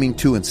Shermans, seeming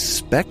to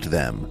inspect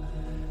them.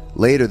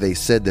 Later, they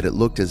said that it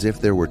looked as if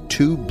there were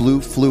 2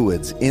 blue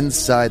fluids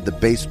inside the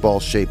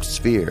baseball-shaped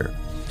sphere.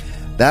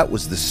 "That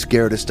was the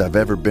scaredest I've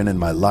ever been in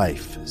my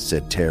life,"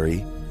 said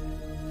Terry.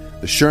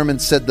 The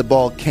Shermans said the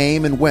ball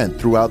came and went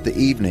throughout the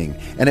evening,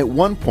 and at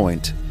one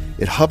point,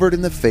 it hovered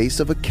in the face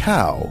of a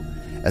cow.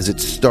 As it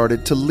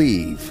started to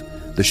leave,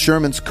 the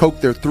Shermans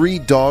coaxed their 3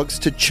 dogs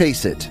to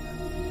chase it.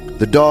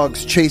 The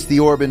dogs chased the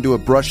orb into a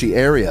brushy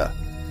area.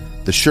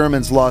 The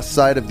Shermans lost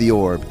sight of the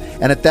orb,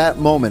 and at that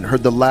moment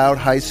heard the loud,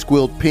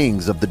 high-squealed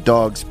pings of the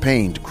dogs'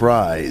 pained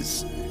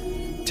cries.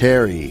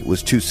 Terry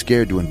was too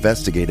scared to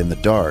investigate in the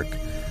dark,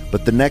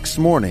 but the next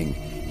morning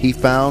he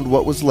found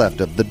what was left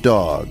of the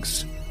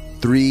dogs,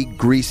 3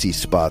 greasy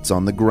spots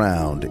on the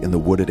ground in the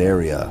wooded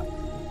area.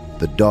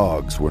 The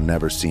dogs were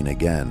never seen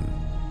again.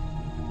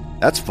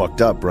 That's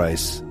fucked up,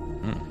 Bryce.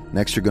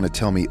 Next you're going to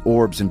tell me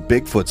orbs and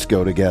Bigfoots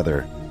go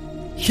together.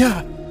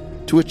 Yeah,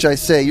 to which I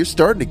say, you're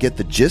starting to get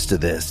the gist of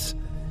this.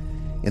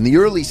 In the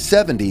early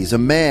 70s, a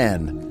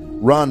man,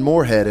 Ron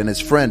Moorhead, and his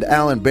friend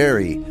Alan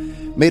Berry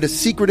made a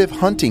secretive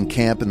hunting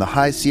camp in the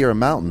High Sierra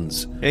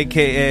Mountains.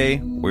 A.K.A.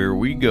 where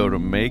we go to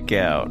make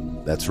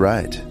out. That's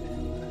right.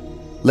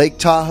 Lake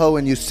Tahoe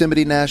and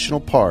Yosemite National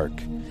Park.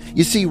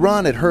 You see,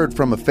 Ron had heard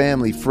from a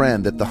family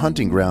friend that the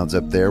hunting grounds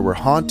up there were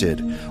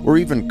haunted or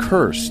even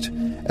cursed,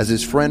 as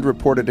his friend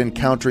reported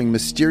encountering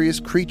mysterious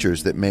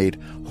creatures that made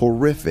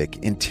horrific,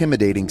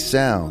 intimidating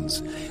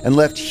sounds and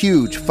left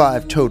huge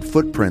 5-toed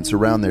footprints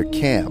around their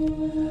camp.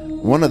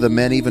 One of the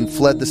men even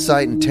fled the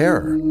site in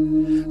terror.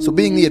 So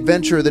being the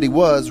adventurer that he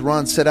was,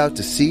 Ron set out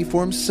to see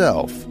for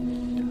himself.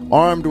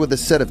 Armed with a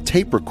set of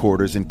tape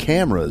recorders and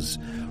cameras,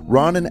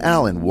 Ron and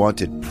Alan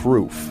wanted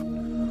proof.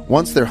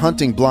 Once their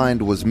hunting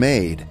blind was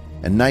made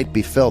and night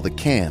befell the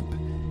camp,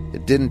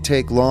 it didn't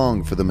take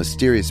long for the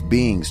mysterious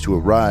beings to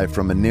arrive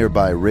from a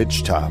nearby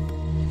ridgetop.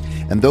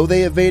 And though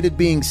they evaded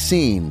being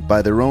seen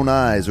by their own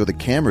eyes or the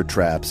camera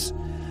traps,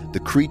 the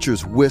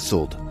creatures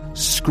whistled,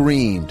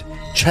 screamed,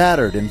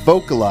 chattered, and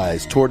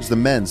vocalized towards the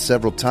men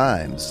several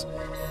times.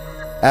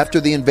 After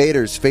the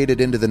invaders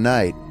faded into the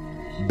night,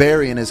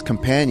 Barry and his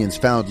companions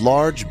found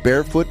large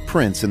barefoot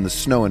prints in the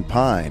snow and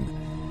pine.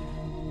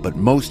 But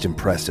most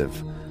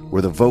impressive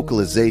were the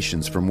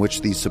vocalizations from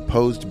which these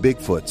supposed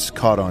Bigfoots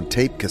caught on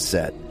tape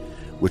cassette,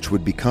 which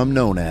would become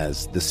known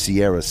as the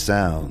Sierra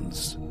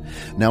Sounds.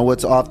 Now,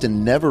 what's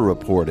often never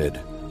reported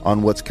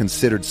on what's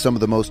considered some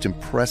of the most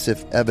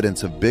impressive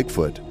evidence of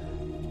Bigfoot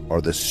are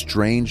the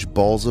strange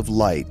balls of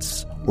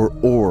lights, or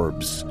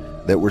orbs,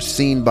 that were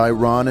seen by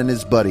Ron and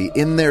his buddy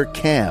in their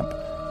camp,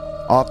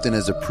 often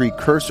as a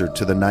precursor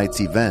to the night's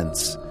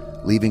events,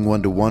 leaving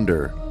one to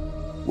wonder,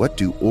 what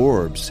do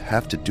orbs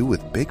have to do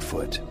with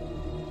Bigfoot?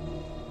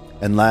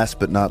 And last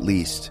but not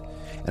least,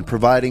 and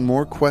providing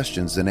more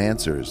questions than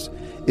answers,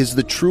 is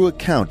the true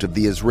account of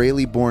the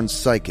Israeli-born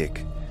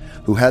psychic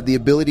who had the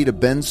ability to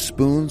bend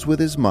spoons with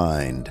his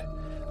mind.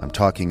 I'm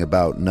talking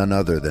about none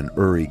other than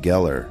Uri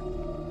Geller.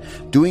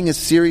 Doing a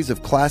series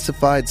of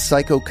classified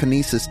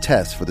psychokinesis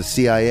tests for the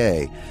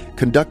CIA,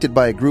 conducted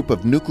by a group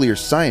of nuclear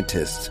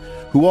scientists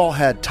who all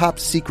had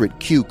top-secret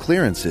Q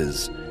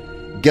clearances,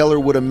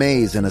 Geller would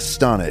amaze and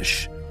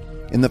astonish.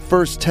 In the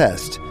first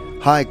test,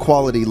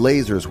 high-quality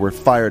lasers were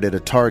fired at a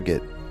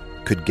target.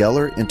 Could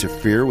Geller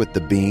interfere with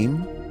the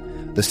beam?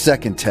 The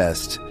second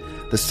test,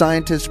 the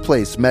scientists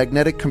placed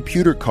magnetic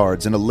computer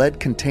cards in a lead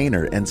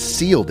container and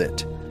sealed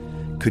it.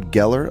 Could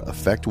Geller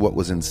affect what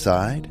was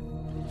inside?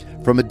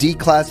 From a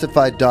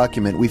declassified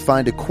document, we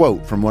find a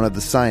quote from one of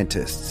the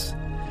scientists.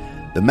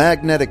 The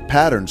magnetic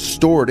pattern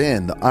stored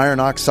in the iron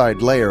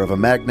oxide layer of a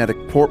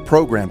magnetic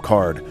program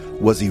card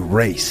was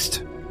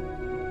erased.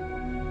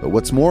 But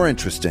what's more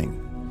interesting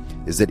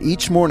is that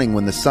each morning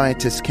when the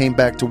scientists came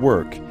back to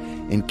work,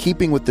 in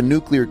keeping with the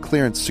nuclear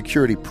clearance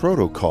security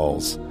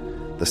protocols,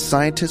 the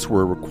scientists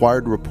were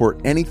required to report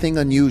anything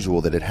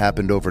unusual that had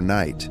happened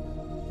overnight.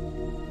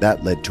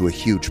 That led to a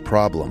huge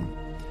problem.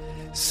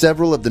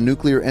 Several of the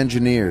nuclear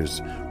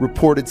engineers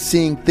reported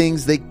seeing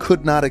things they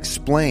could not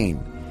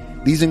explain.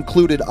 These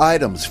included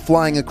items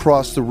flying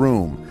across the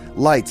room,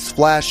 lights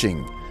flashing,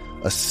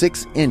 a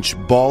 6-inch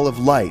ball of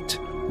light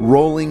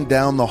rolling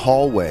down the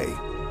hallway.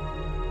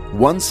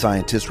 One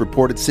scientist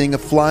reported seeing a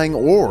flying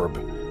orb,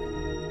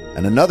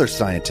 and another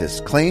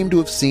scientist claimed to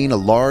have seen a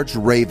large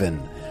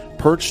raven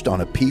perched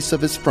on a piece of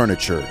his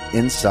furniture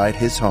inside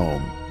his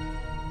home.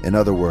 In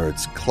other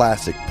words,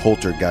 classic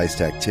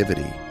poltergeist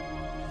activity.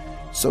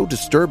 So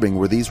disturbing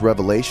were these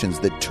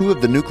revelations that 2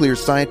 of the nuclear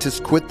scientists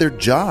quit their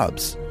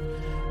jobs.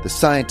 The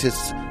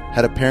scientists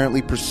had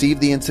apparently perceived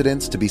the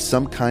incidents to be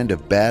some kind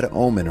of bad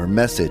omen or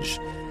message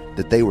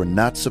that they were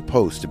not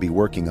supposed to be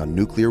working on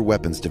nuclear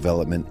weapons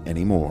development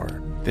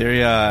anymore. They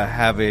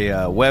have a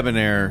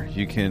webinar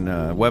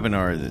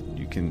that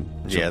you can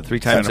 3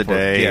 times a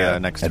day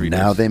next 3 And days.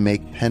 now they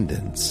make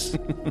pendants.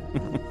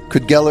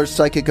 Could Geller's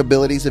psychic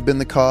abilities have been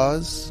the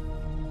cause?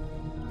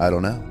 I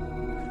don't know.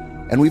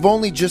 And we've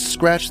only just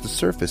scratched the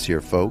surface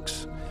here,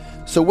 folks.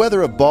 So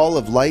whether a ball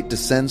of light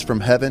descends from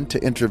heaven to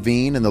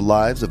intervene in the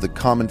lives of the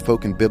common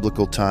folk in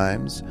biblical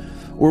times,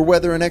 or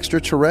whether an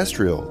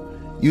extraterrestrial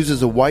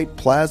uses a white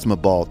plasma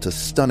ball to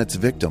stun its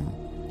victim,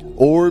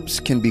 orbs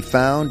can be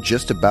found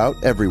just about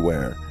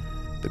everywhere.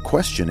 The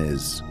question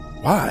is,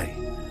 why?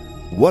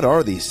 What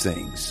are these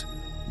things?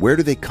 Where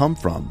do they come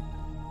from?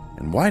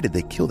 And why did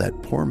they kill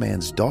that poor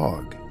man's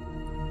dog?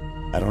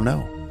 I don't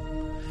know.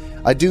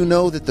 I do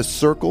know that the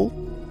circle,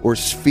 or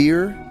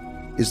sphere,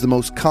 is the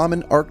most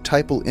common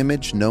archetypal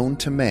image known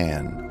to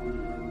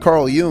man.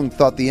 Carl Jung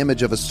thought the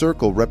image of a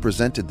circle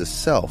represented the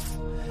self,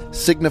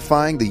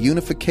 signifying the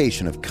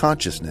unification of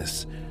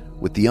consciousness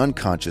with the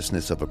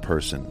unconsciousness of a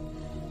person,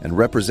 and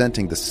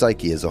representing the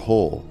psyche as a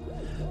whole.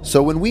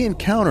 So when we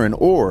encounter an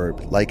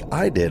orb, like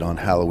I did on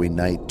Halloween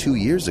night 2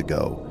 years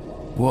ago,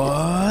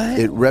 What?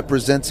 it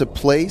represents a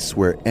place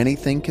where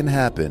anything can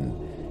happen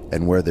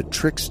and where the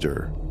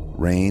trickster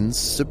reigns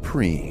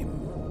supreme.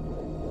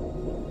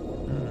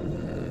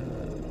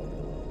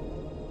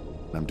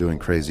 I'm doing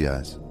crazy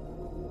eyes.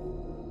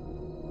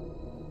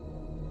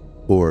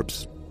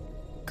 Orbs.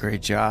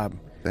 Great job.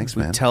 Thanks,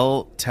 man.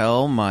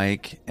 Tell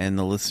Mike and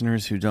the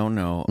listeners who don't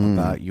know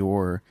about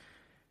your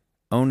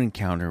own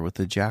encounter with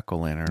the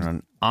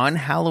jack-o'-lantern on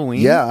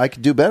Halloween. Yeah, I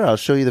could do better. I'll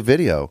show you the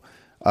video.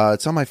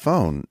 It's on my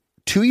phone.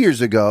 2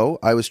 years ago,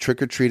 I was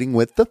trick-or-treating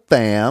with the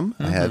fam.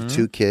 I have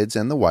 2 kids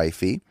and the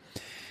wifey.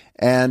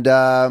 And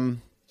up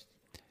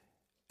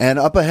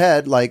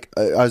ahead, I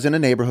was in a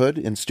neighborhood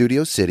in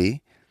Studio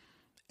City,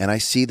 and I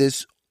see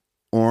this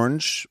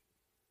orange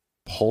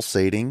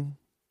pulsating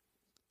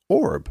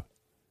orb.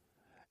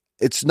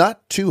 It's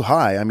not too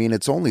high. I mean,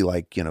 it's only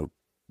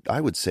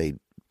I would say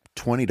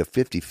 20 to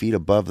 50 feet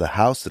above the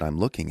house that I'm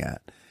looking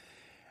at.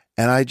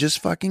 And I just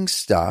fucking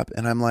stop,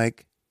 and I'm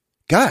like,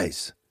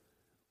 guys,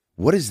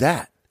 what is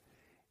that?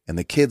 And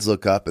the kids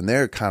look up, and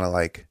they're kind of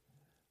like,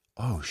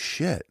 oh,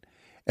 shit.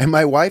 And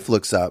my wife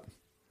looks up,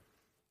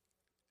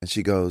 and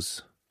she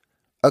goes,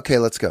 okay,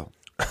 let's go.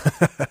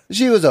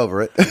 She was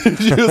over it.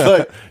 She was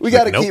like, we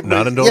got to keep...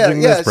 Not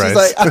indulging this price. She's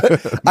like,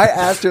 I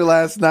asked her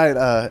last night,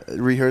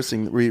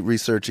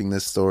 researching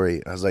this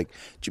story. I was like,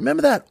 do you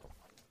remember that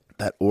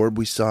orb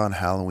we saw on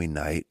Halloween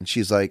night? And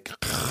she's like,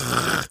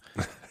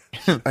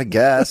 I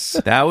guess.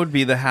 That would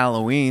be the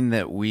Halloween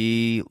that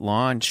we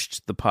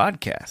launched the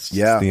podcast.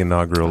 Yeah. The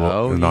inaugural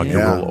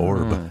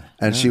orb.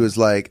 And she was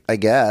like, I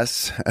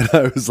guess. And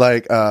I was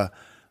like,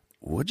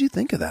 what'd you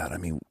think of that? I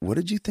mean, what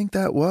did you think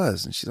that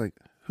was? And she's like,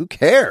 who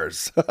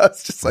cares?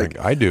 It's just like,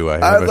 I do. I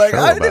have a show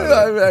about it.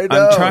 I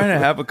know. I'm trying to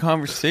have a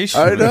conversation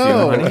I with know. you,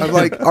 honey. I'm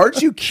like,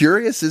 aren't you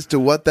curious as to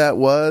what that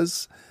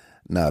was?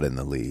 Not in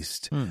the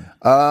least.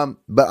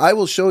 But I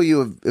will show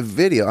you a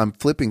video. I'm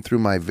flipping through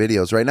my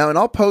videos right now, and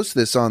I'll post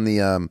this on the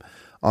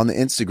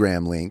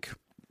Instagram link.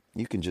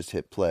 You can just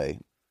hit play.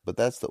 But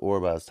that's the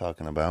orb I was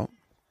talking about.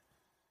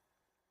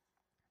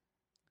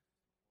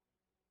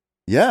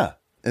 Yeah,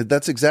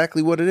 that's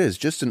exactly what it is.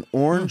 Just an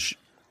orange,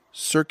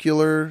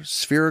 circular,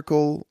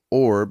 spherical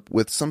orb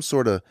with some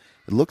sort of,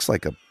 it looks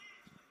like a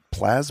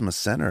plasma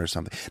center or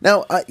something.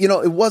 Now,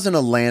 it wasn't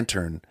a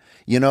lantern.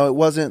 It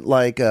wasn't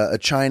like a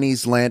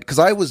Chinese lantern, because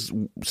I was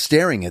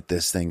staring at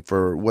this thing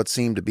for what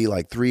seemed to be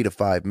like 3 to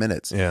 5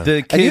 minutes. Yeah.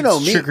 The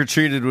kids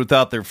trick-or-treated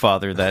without their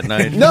father that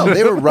night. No,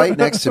 they were right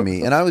next to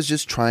me, and I was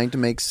just trying to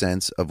make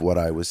sense of what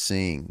I was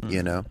seeing,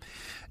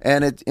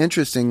 And it's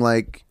interesting,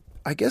 I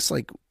guess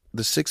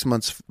the 6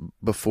 months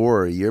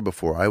before, a year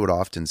before, I would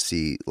often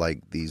see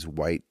these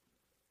white,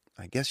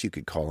 I guess you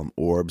could call them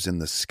orbs in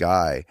the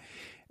sky.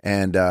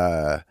 And,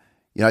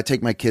 I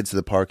take my kids to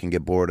the park and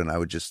get bored, and I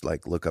would just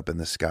look up in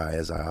the sky,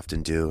 as I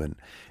often do. And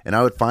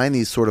I would find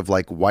these sort of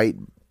white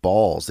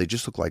balls. They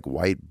just look like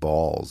white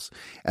balls.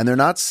 And they're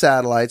not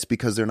satellites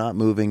because they're not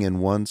moving in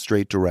one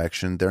straight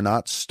direction. They're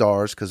not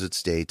stars because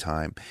it's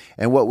daytime.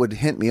 And what would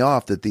hint me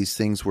off that these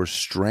things were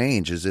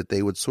strange is that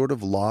they would sort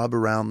of lob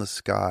around the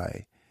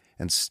sky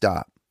and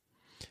stop.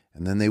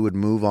 And then they would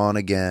move on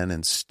again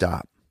and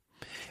stop.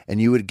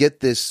 And you would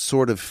get this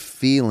sort of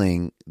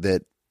feeling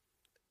that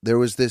there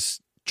was this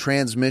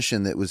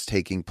transmission that was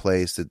taking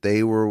place, that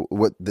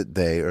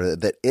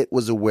that it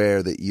was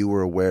aware that you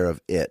were aware of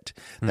it.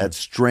 That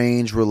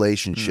strange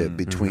relationship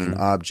between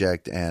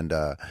object and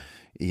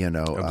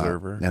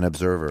observer. An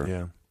observer.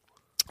 Yeah.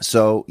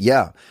 So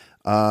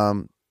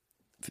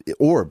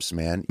orbs,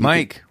 man.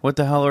 Mike, what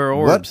the hell are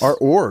orbs? What are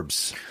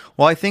orbs?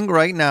 Well, I think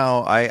right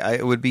now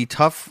it would be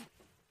tough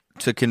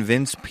to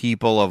convince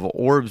people of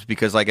orbs,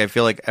 because I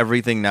feel like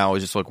everything now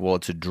is just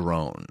it's a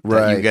drone.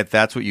 Right.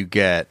 That's what you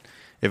get.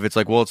 If it's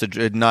it's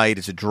at night,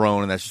 it's a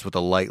drone, and that's just what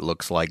the light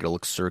looks like. It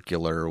looks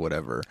circular or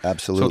whatever.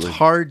 Absolutely. So it's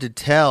hard to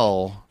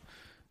tell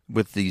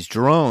with these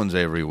drones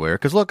everywhere.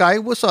 Because, look,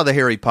 I saw the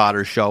Harry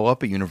Potter show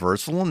up at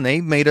Universal, and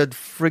they made a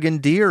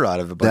friggin' deer out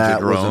of a bunch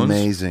of drones. That was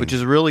amazing. Which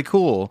is really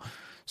cool.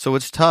 So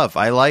it's tough.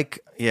 I like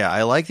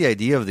the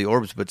idea of the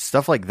orbs, but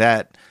stuff like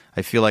that,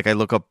 I feel like I've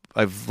looked up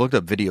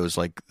videos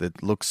like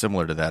that look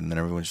similar to that, and then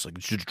everyone's just like,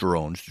 it's just a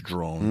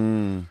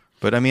drone.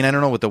 But I mean, I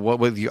don't know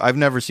what you. I've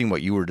never seen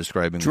what you were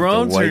describing.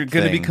 Drones with the are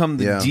going to thing. become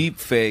the deep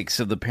fakes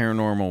of the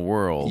paranormal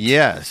world.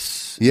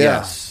 Yes. Yeah.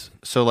 Yes.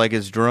 So like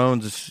as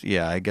drones,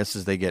 I guess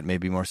as they get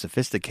maybe more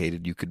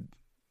sophisticated, you could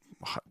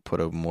put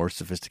a more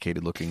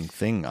sophisticated looking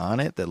thing on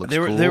it that looks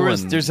cool.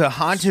 There's a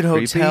haunted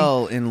creepy.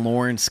 hotel in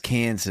Lawrence,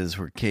 Kansas,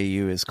 where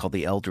KU is, called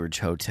the Eldridge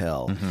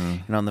Hotel.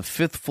 And on the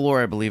 5th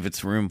floor, I believe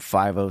it's room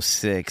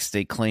 506,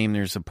 they claim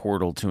there's a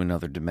portal to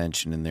another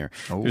dimension in there.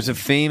 There's a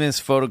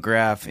famous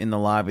photograph in the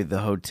lobby of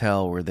the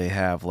hotel where they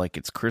have, like,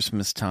 it's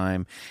Christmas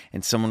time,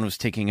 and someone was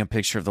taking a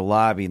picture of the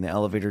lobby, and the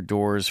elevator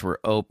doors were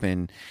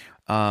open.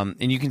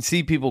 And you can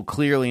see people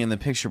clearly in the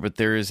picture, but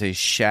there is a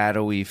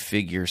shadowy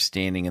figure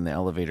standing in the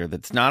elevator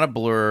that's not a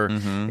blur.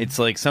 It's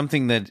like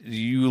something that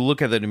you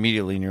look at it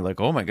immediately and you're like,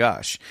 oh my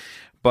gosh.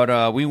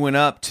 But we went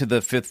up to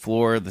the 5th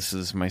floor. This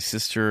is my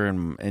sister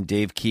and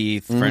Dave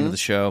Keith, friend of the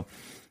show.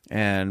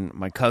 And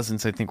my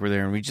cousins, I think, were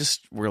there, and we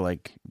just were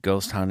like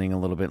ghost hunting a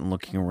little bit and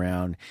looking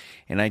around.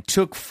 And I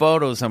took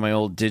photos on my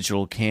old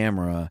digital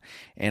camera,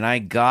 and I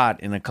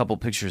got in a couple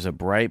pictures a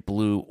bright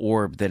blue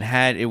orb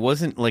that it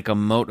wasn't like a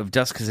mote of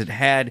dust, because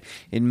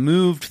it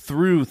moved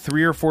through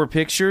 3 or 4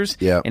 pictures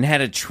and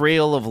had a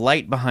trail of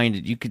light behind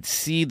it. You could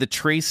see the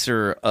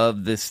tracer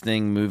of this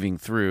thing moving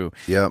through.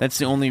 That's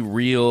the only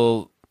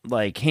real,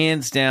 like,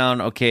 hands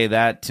down, okay,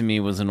 that to me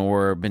was an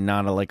orb and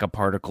not like a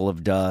particle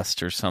of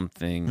dust or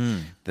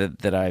something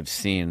that I've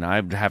seen.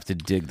 I'd have to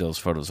dig those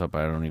photos up.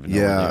 I don't even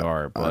know where they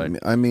are.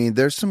 But I mean,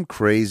 there's some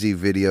crazy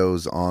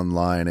videos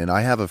online, and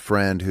I have a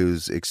friend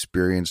who's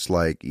experienced,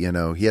 like, he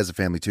has a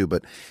family too,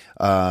 but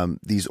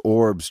these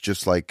orbs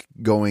just like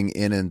going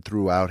in and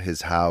throughout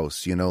his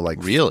house,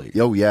 like, really?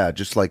 Oh yeah,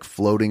 just like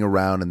floating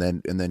around and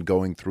then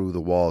going through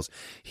the walls.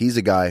 He's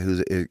a guy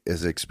who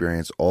has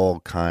experienced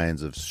all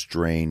kinds of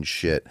strange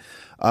shit.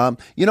 And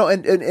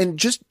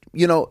just,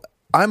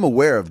 I'm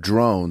aware of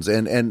drones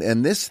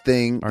and this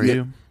thing. Are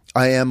you?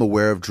 I am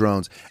aware of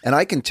drones, and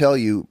I can tell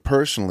you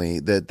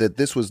personally that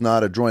this was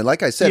not a drone.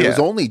 Like I said, it was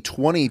only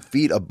 20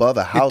 feet above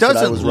a house. It that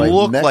I was right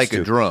look next like to.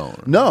 a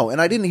drone. No,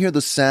 and I didn't hear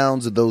the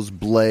sounds of those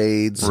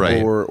blades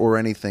or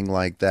anything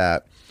like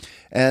that.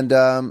 And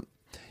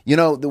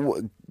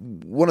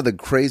one of the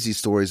crazy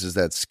stories is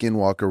that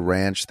Skinwalker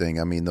Ranch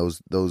thing. I mean,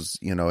 those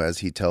as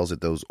he tells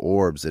it, those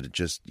orbs that it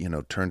just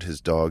turned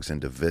his dogs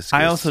into viscous.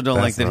 I also don't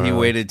like that he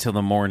waited till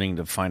the morning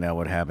to find out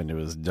what happened to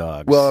his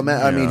dogs. Well,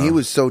 I mean, he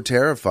was so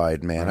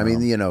terrified, man. I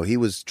mean, he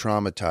was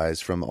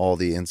traumatized from all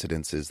the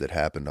incidences that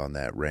happened on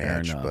that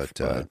ranch. Fair enough,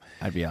 but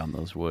I'd be out in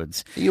those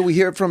woods. We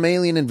hear it from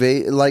alien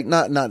invasion, like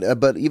not,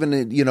 but even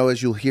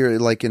as you'll hear,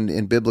 like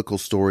in biblical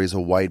stories, a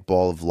white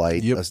ball of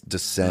light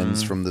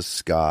descends from the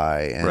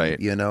sky,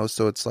 and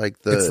so it's like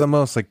it's the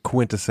most like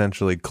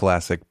quintessentially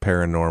classic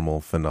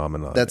paranormal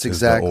phenomenon. That's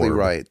exactly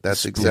right.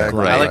 That's exactly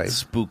right. I like the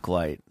spook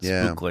light.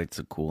 Yeah. Spook light's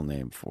a cool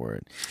name for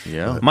it.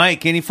 Yeah.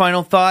 Mike, any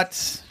final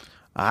thoughts?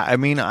 I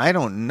mean,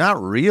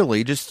 not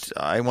really. Just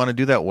I want to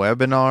do that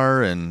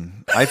webinar,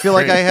 and I feel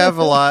like I have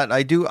a lot.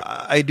 I do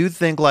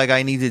think like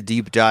I need to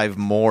deep dive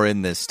more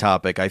in this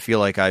topic. I feel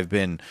like I've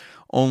been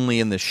only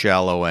in the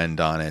shallow end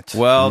on it.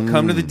 Well,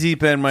 come to the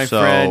deep end, my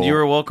friend. You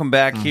are welcome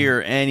back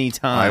here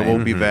anytime. I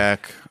will be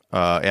back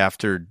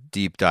after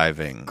deep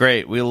diving.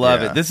 Great. We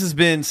love it. This has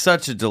been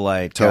such a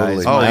delight,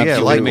 Totally. guys. Oh,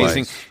 Absolutely likewise.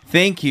 amazing.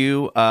 Thank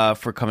you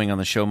for coming on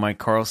the show, Mike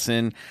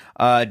Carlson.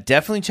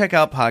 Definitely check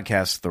out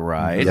Podcast The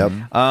Ride. Yep.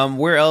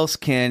 Where else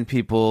can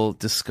people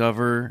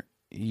discover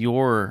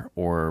your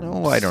orb?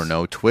 Oh, I don't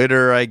know.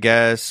 Twitter, I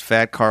guess.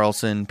 Fat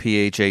Carlson,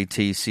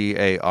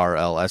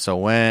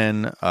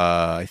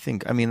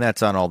 PhatCarlson. I mean,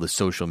 that's on all the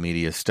social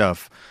media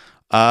stuff.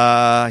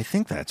 I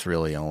think that's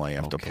really all I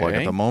have to plug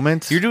at the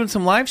moment. You're doing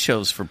some live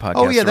shows for Podcast.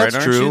 Oh, yeah, that's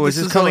right, true. You? Is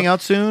this coming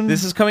out soon?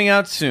 This is coming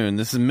out soon.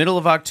 This is middle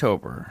of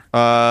October.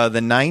 The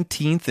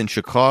 19th in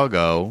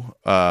Chicago,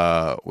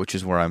 which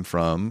is where I'm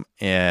from,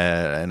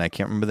 and I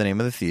can't remember the name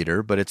of the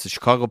theater, but it's the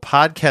Chicago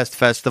Podcast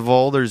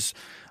Festival. There's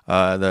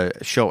the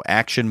show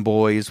Action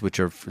Boys,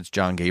 it's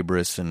John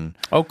Gabris and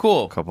a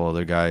couple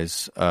other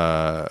guys.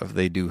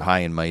 They do High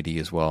and Mighty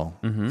as well.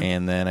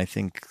 And then I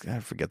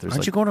forget.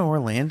 Aren't you going to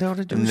Orlando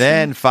to do? And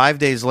then 5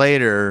 days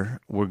later,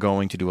 we're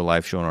going to do a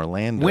live show in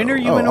Orlando. When are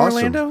you in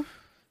Orlando?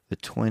 The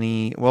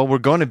 20. Well, we're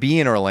going to be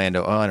in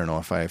Orlando. I don't know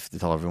if I have to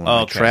tell everyone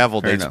my Okay, travel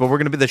fair dates, enough. but we're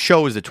going to be. The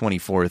show is the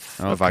 24th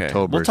of Okay.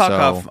 October. We'll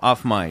talk so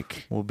off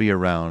mic. We'll be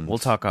around. We'll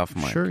talk off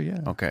mic. Sure, yeah.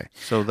 Okay.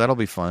 So that'll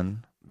be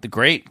fun.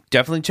 Great.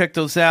 Definitely check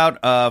those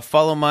out.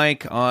 Follow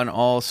Mike on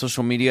all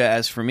social media.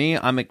 As for me,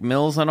 I'm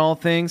McMills on all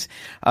things.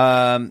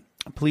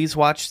 Please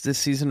watch this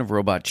season of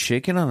Robot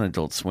Chicken on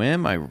Adult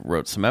Swim. I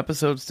wrote some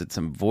episodes, did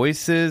some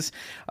voices.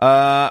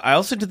 I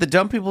also did the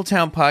Dumb People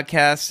Town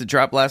podcast that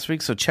dropped last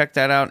week, so check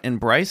that out. And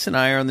Bryce and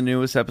I are on the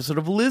newest episode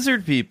of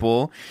Lizard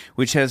People,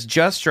 which has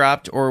just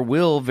dropped or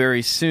will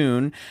very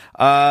soon.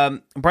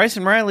 Bryce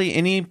and Riley,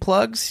 any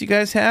plugs you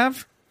guys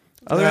have?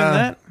 Other than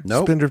that,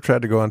 nope. Spindrift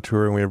tried to go on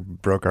tour and we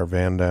broke our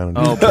van down.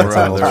 Oh,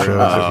 brother.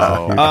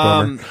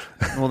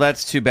 Well,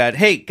 that's too bad.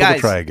 Hey, guys,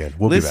 we'll try again.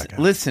 We'll be back.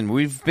 Listen,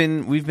 we've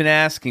been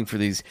asking for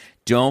these.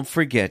 Don't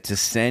forget to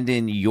send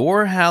in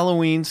your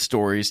Halloween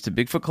stories to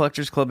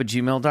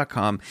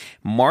BigfootCollectorsClub@gmail.com.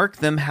 Mark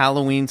them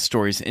Halloween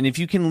stories. And if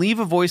you can leave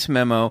a voice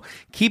memo,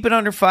 keep it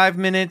under 5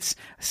 minutes.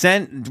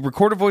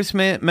 Record a voice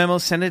memo,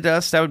 send it to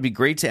us. That would be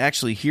great to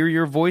actually hear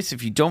your voice.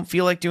 If you don't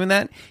feel like doing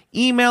that,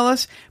 email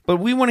us. But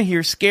we want to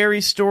hear scary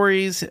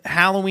stories,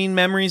 Halloween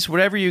memories,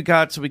 whatever you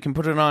got, so we can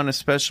put it on a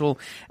special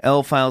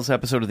L-Files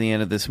episode at the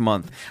end of this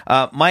month.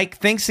 Mike,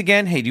 thanks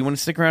again. Hey, do you want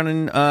to stick around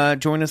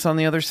and join us on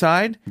the other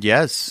side?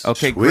 Yes.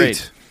 Okay, Sweet. great.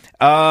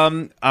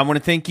 I want to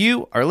thank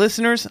you, our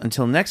listeners.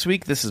 Until next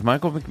week, this is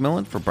Michael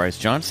McMillan for Bryce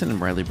Johnson and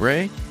Riley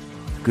Bray.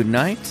 Good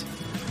night.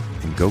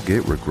 And go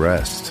get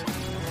regressed.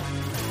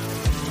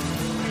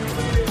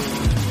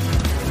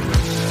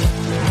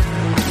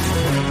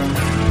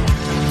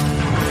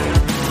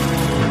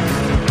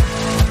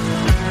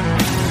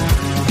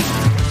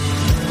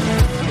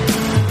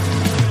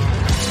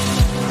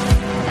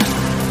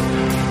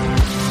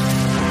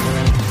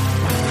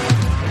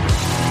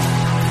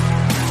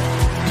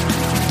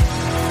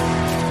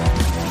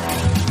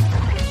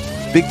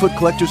 Bigfoot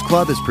Collectors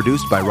Club is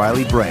produced by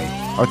Riley Bray.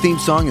 Our theme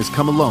song is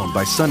Come Alone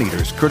by Sun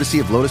Eaters, courtesy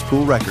of Lotus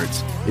Pool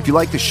Records. If you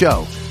like the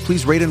show,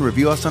 please rate and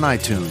review us on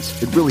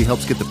iTunes. It really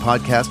helps get the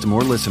podcast to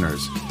more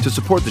listeners. To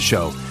support the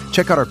show,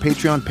 check out our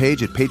Patreon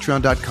page at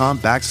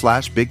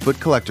patreon.com/Bigfoot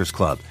Collectors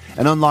Club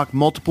and unlock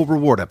multiple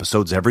reward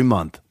episodes every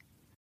month.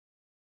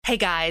 Hey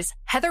guys,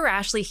 Heather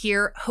Ashley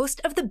here,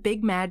 host of the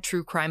Big Mad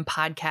True Crime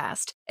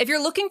Podcast. If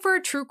you're looking for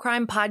a true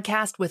crime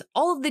podcast with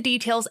all of the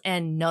details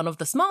and none of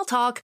the small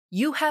talk,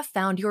 you have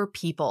found your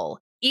people.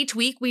 Each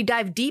week, we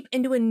dive deep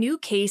into a new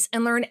case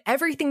and learn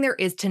everything there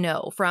is to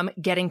know, from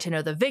getting to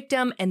know the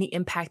victim and the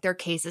impact their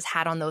case has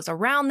had on those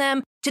around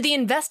them, to the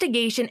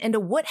investigation into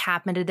what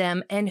happened to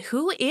them and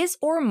who is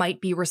or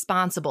might be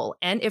responsible.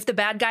 And if the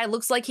bad guy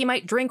looks like he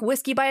might drink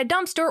whiskey by a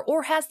dumpster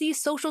or has the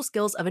social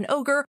skills of an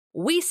ogre,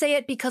 we say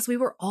it because we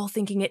were all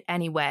thinking it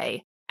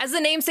anyway. As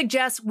the name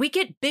suggests, we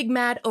get big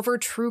mad over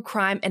true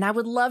crime, and I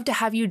would love to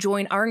have you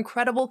join our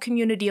incredible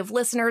community of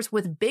listeners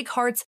with big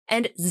hearts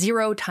and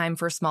zero time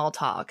for small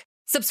talk.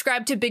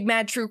 Subscribe to Big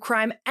Mad True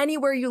Crime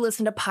anywhere you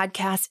listen to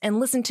podcasts and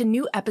listen to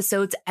new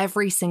episodes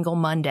every single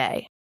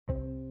Monday.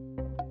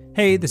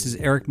 Hey, this is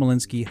Eric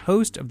Malinsky,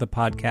 host of the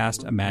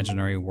podcast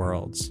Imaginary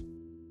Worlds.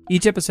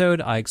 Each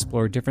episode, I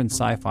explore different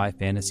sci-fi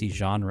fantasy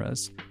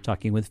genres,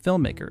 talking with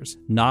filmmakers,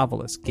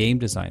 novelists, game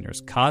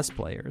designers,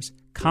 cosplayers,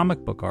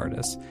 comic book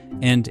artists,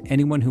 and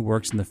anyone who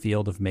works in the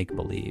field of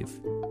make-believe.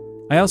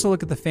 I also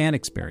look at the fan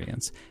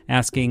experience,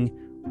 asking,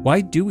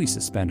 why do we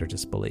suspend our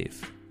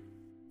disbelief?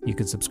 You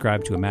can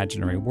subscribe to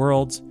Imaginary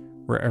Worlds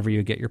wherever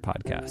you get your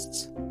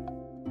podcasts.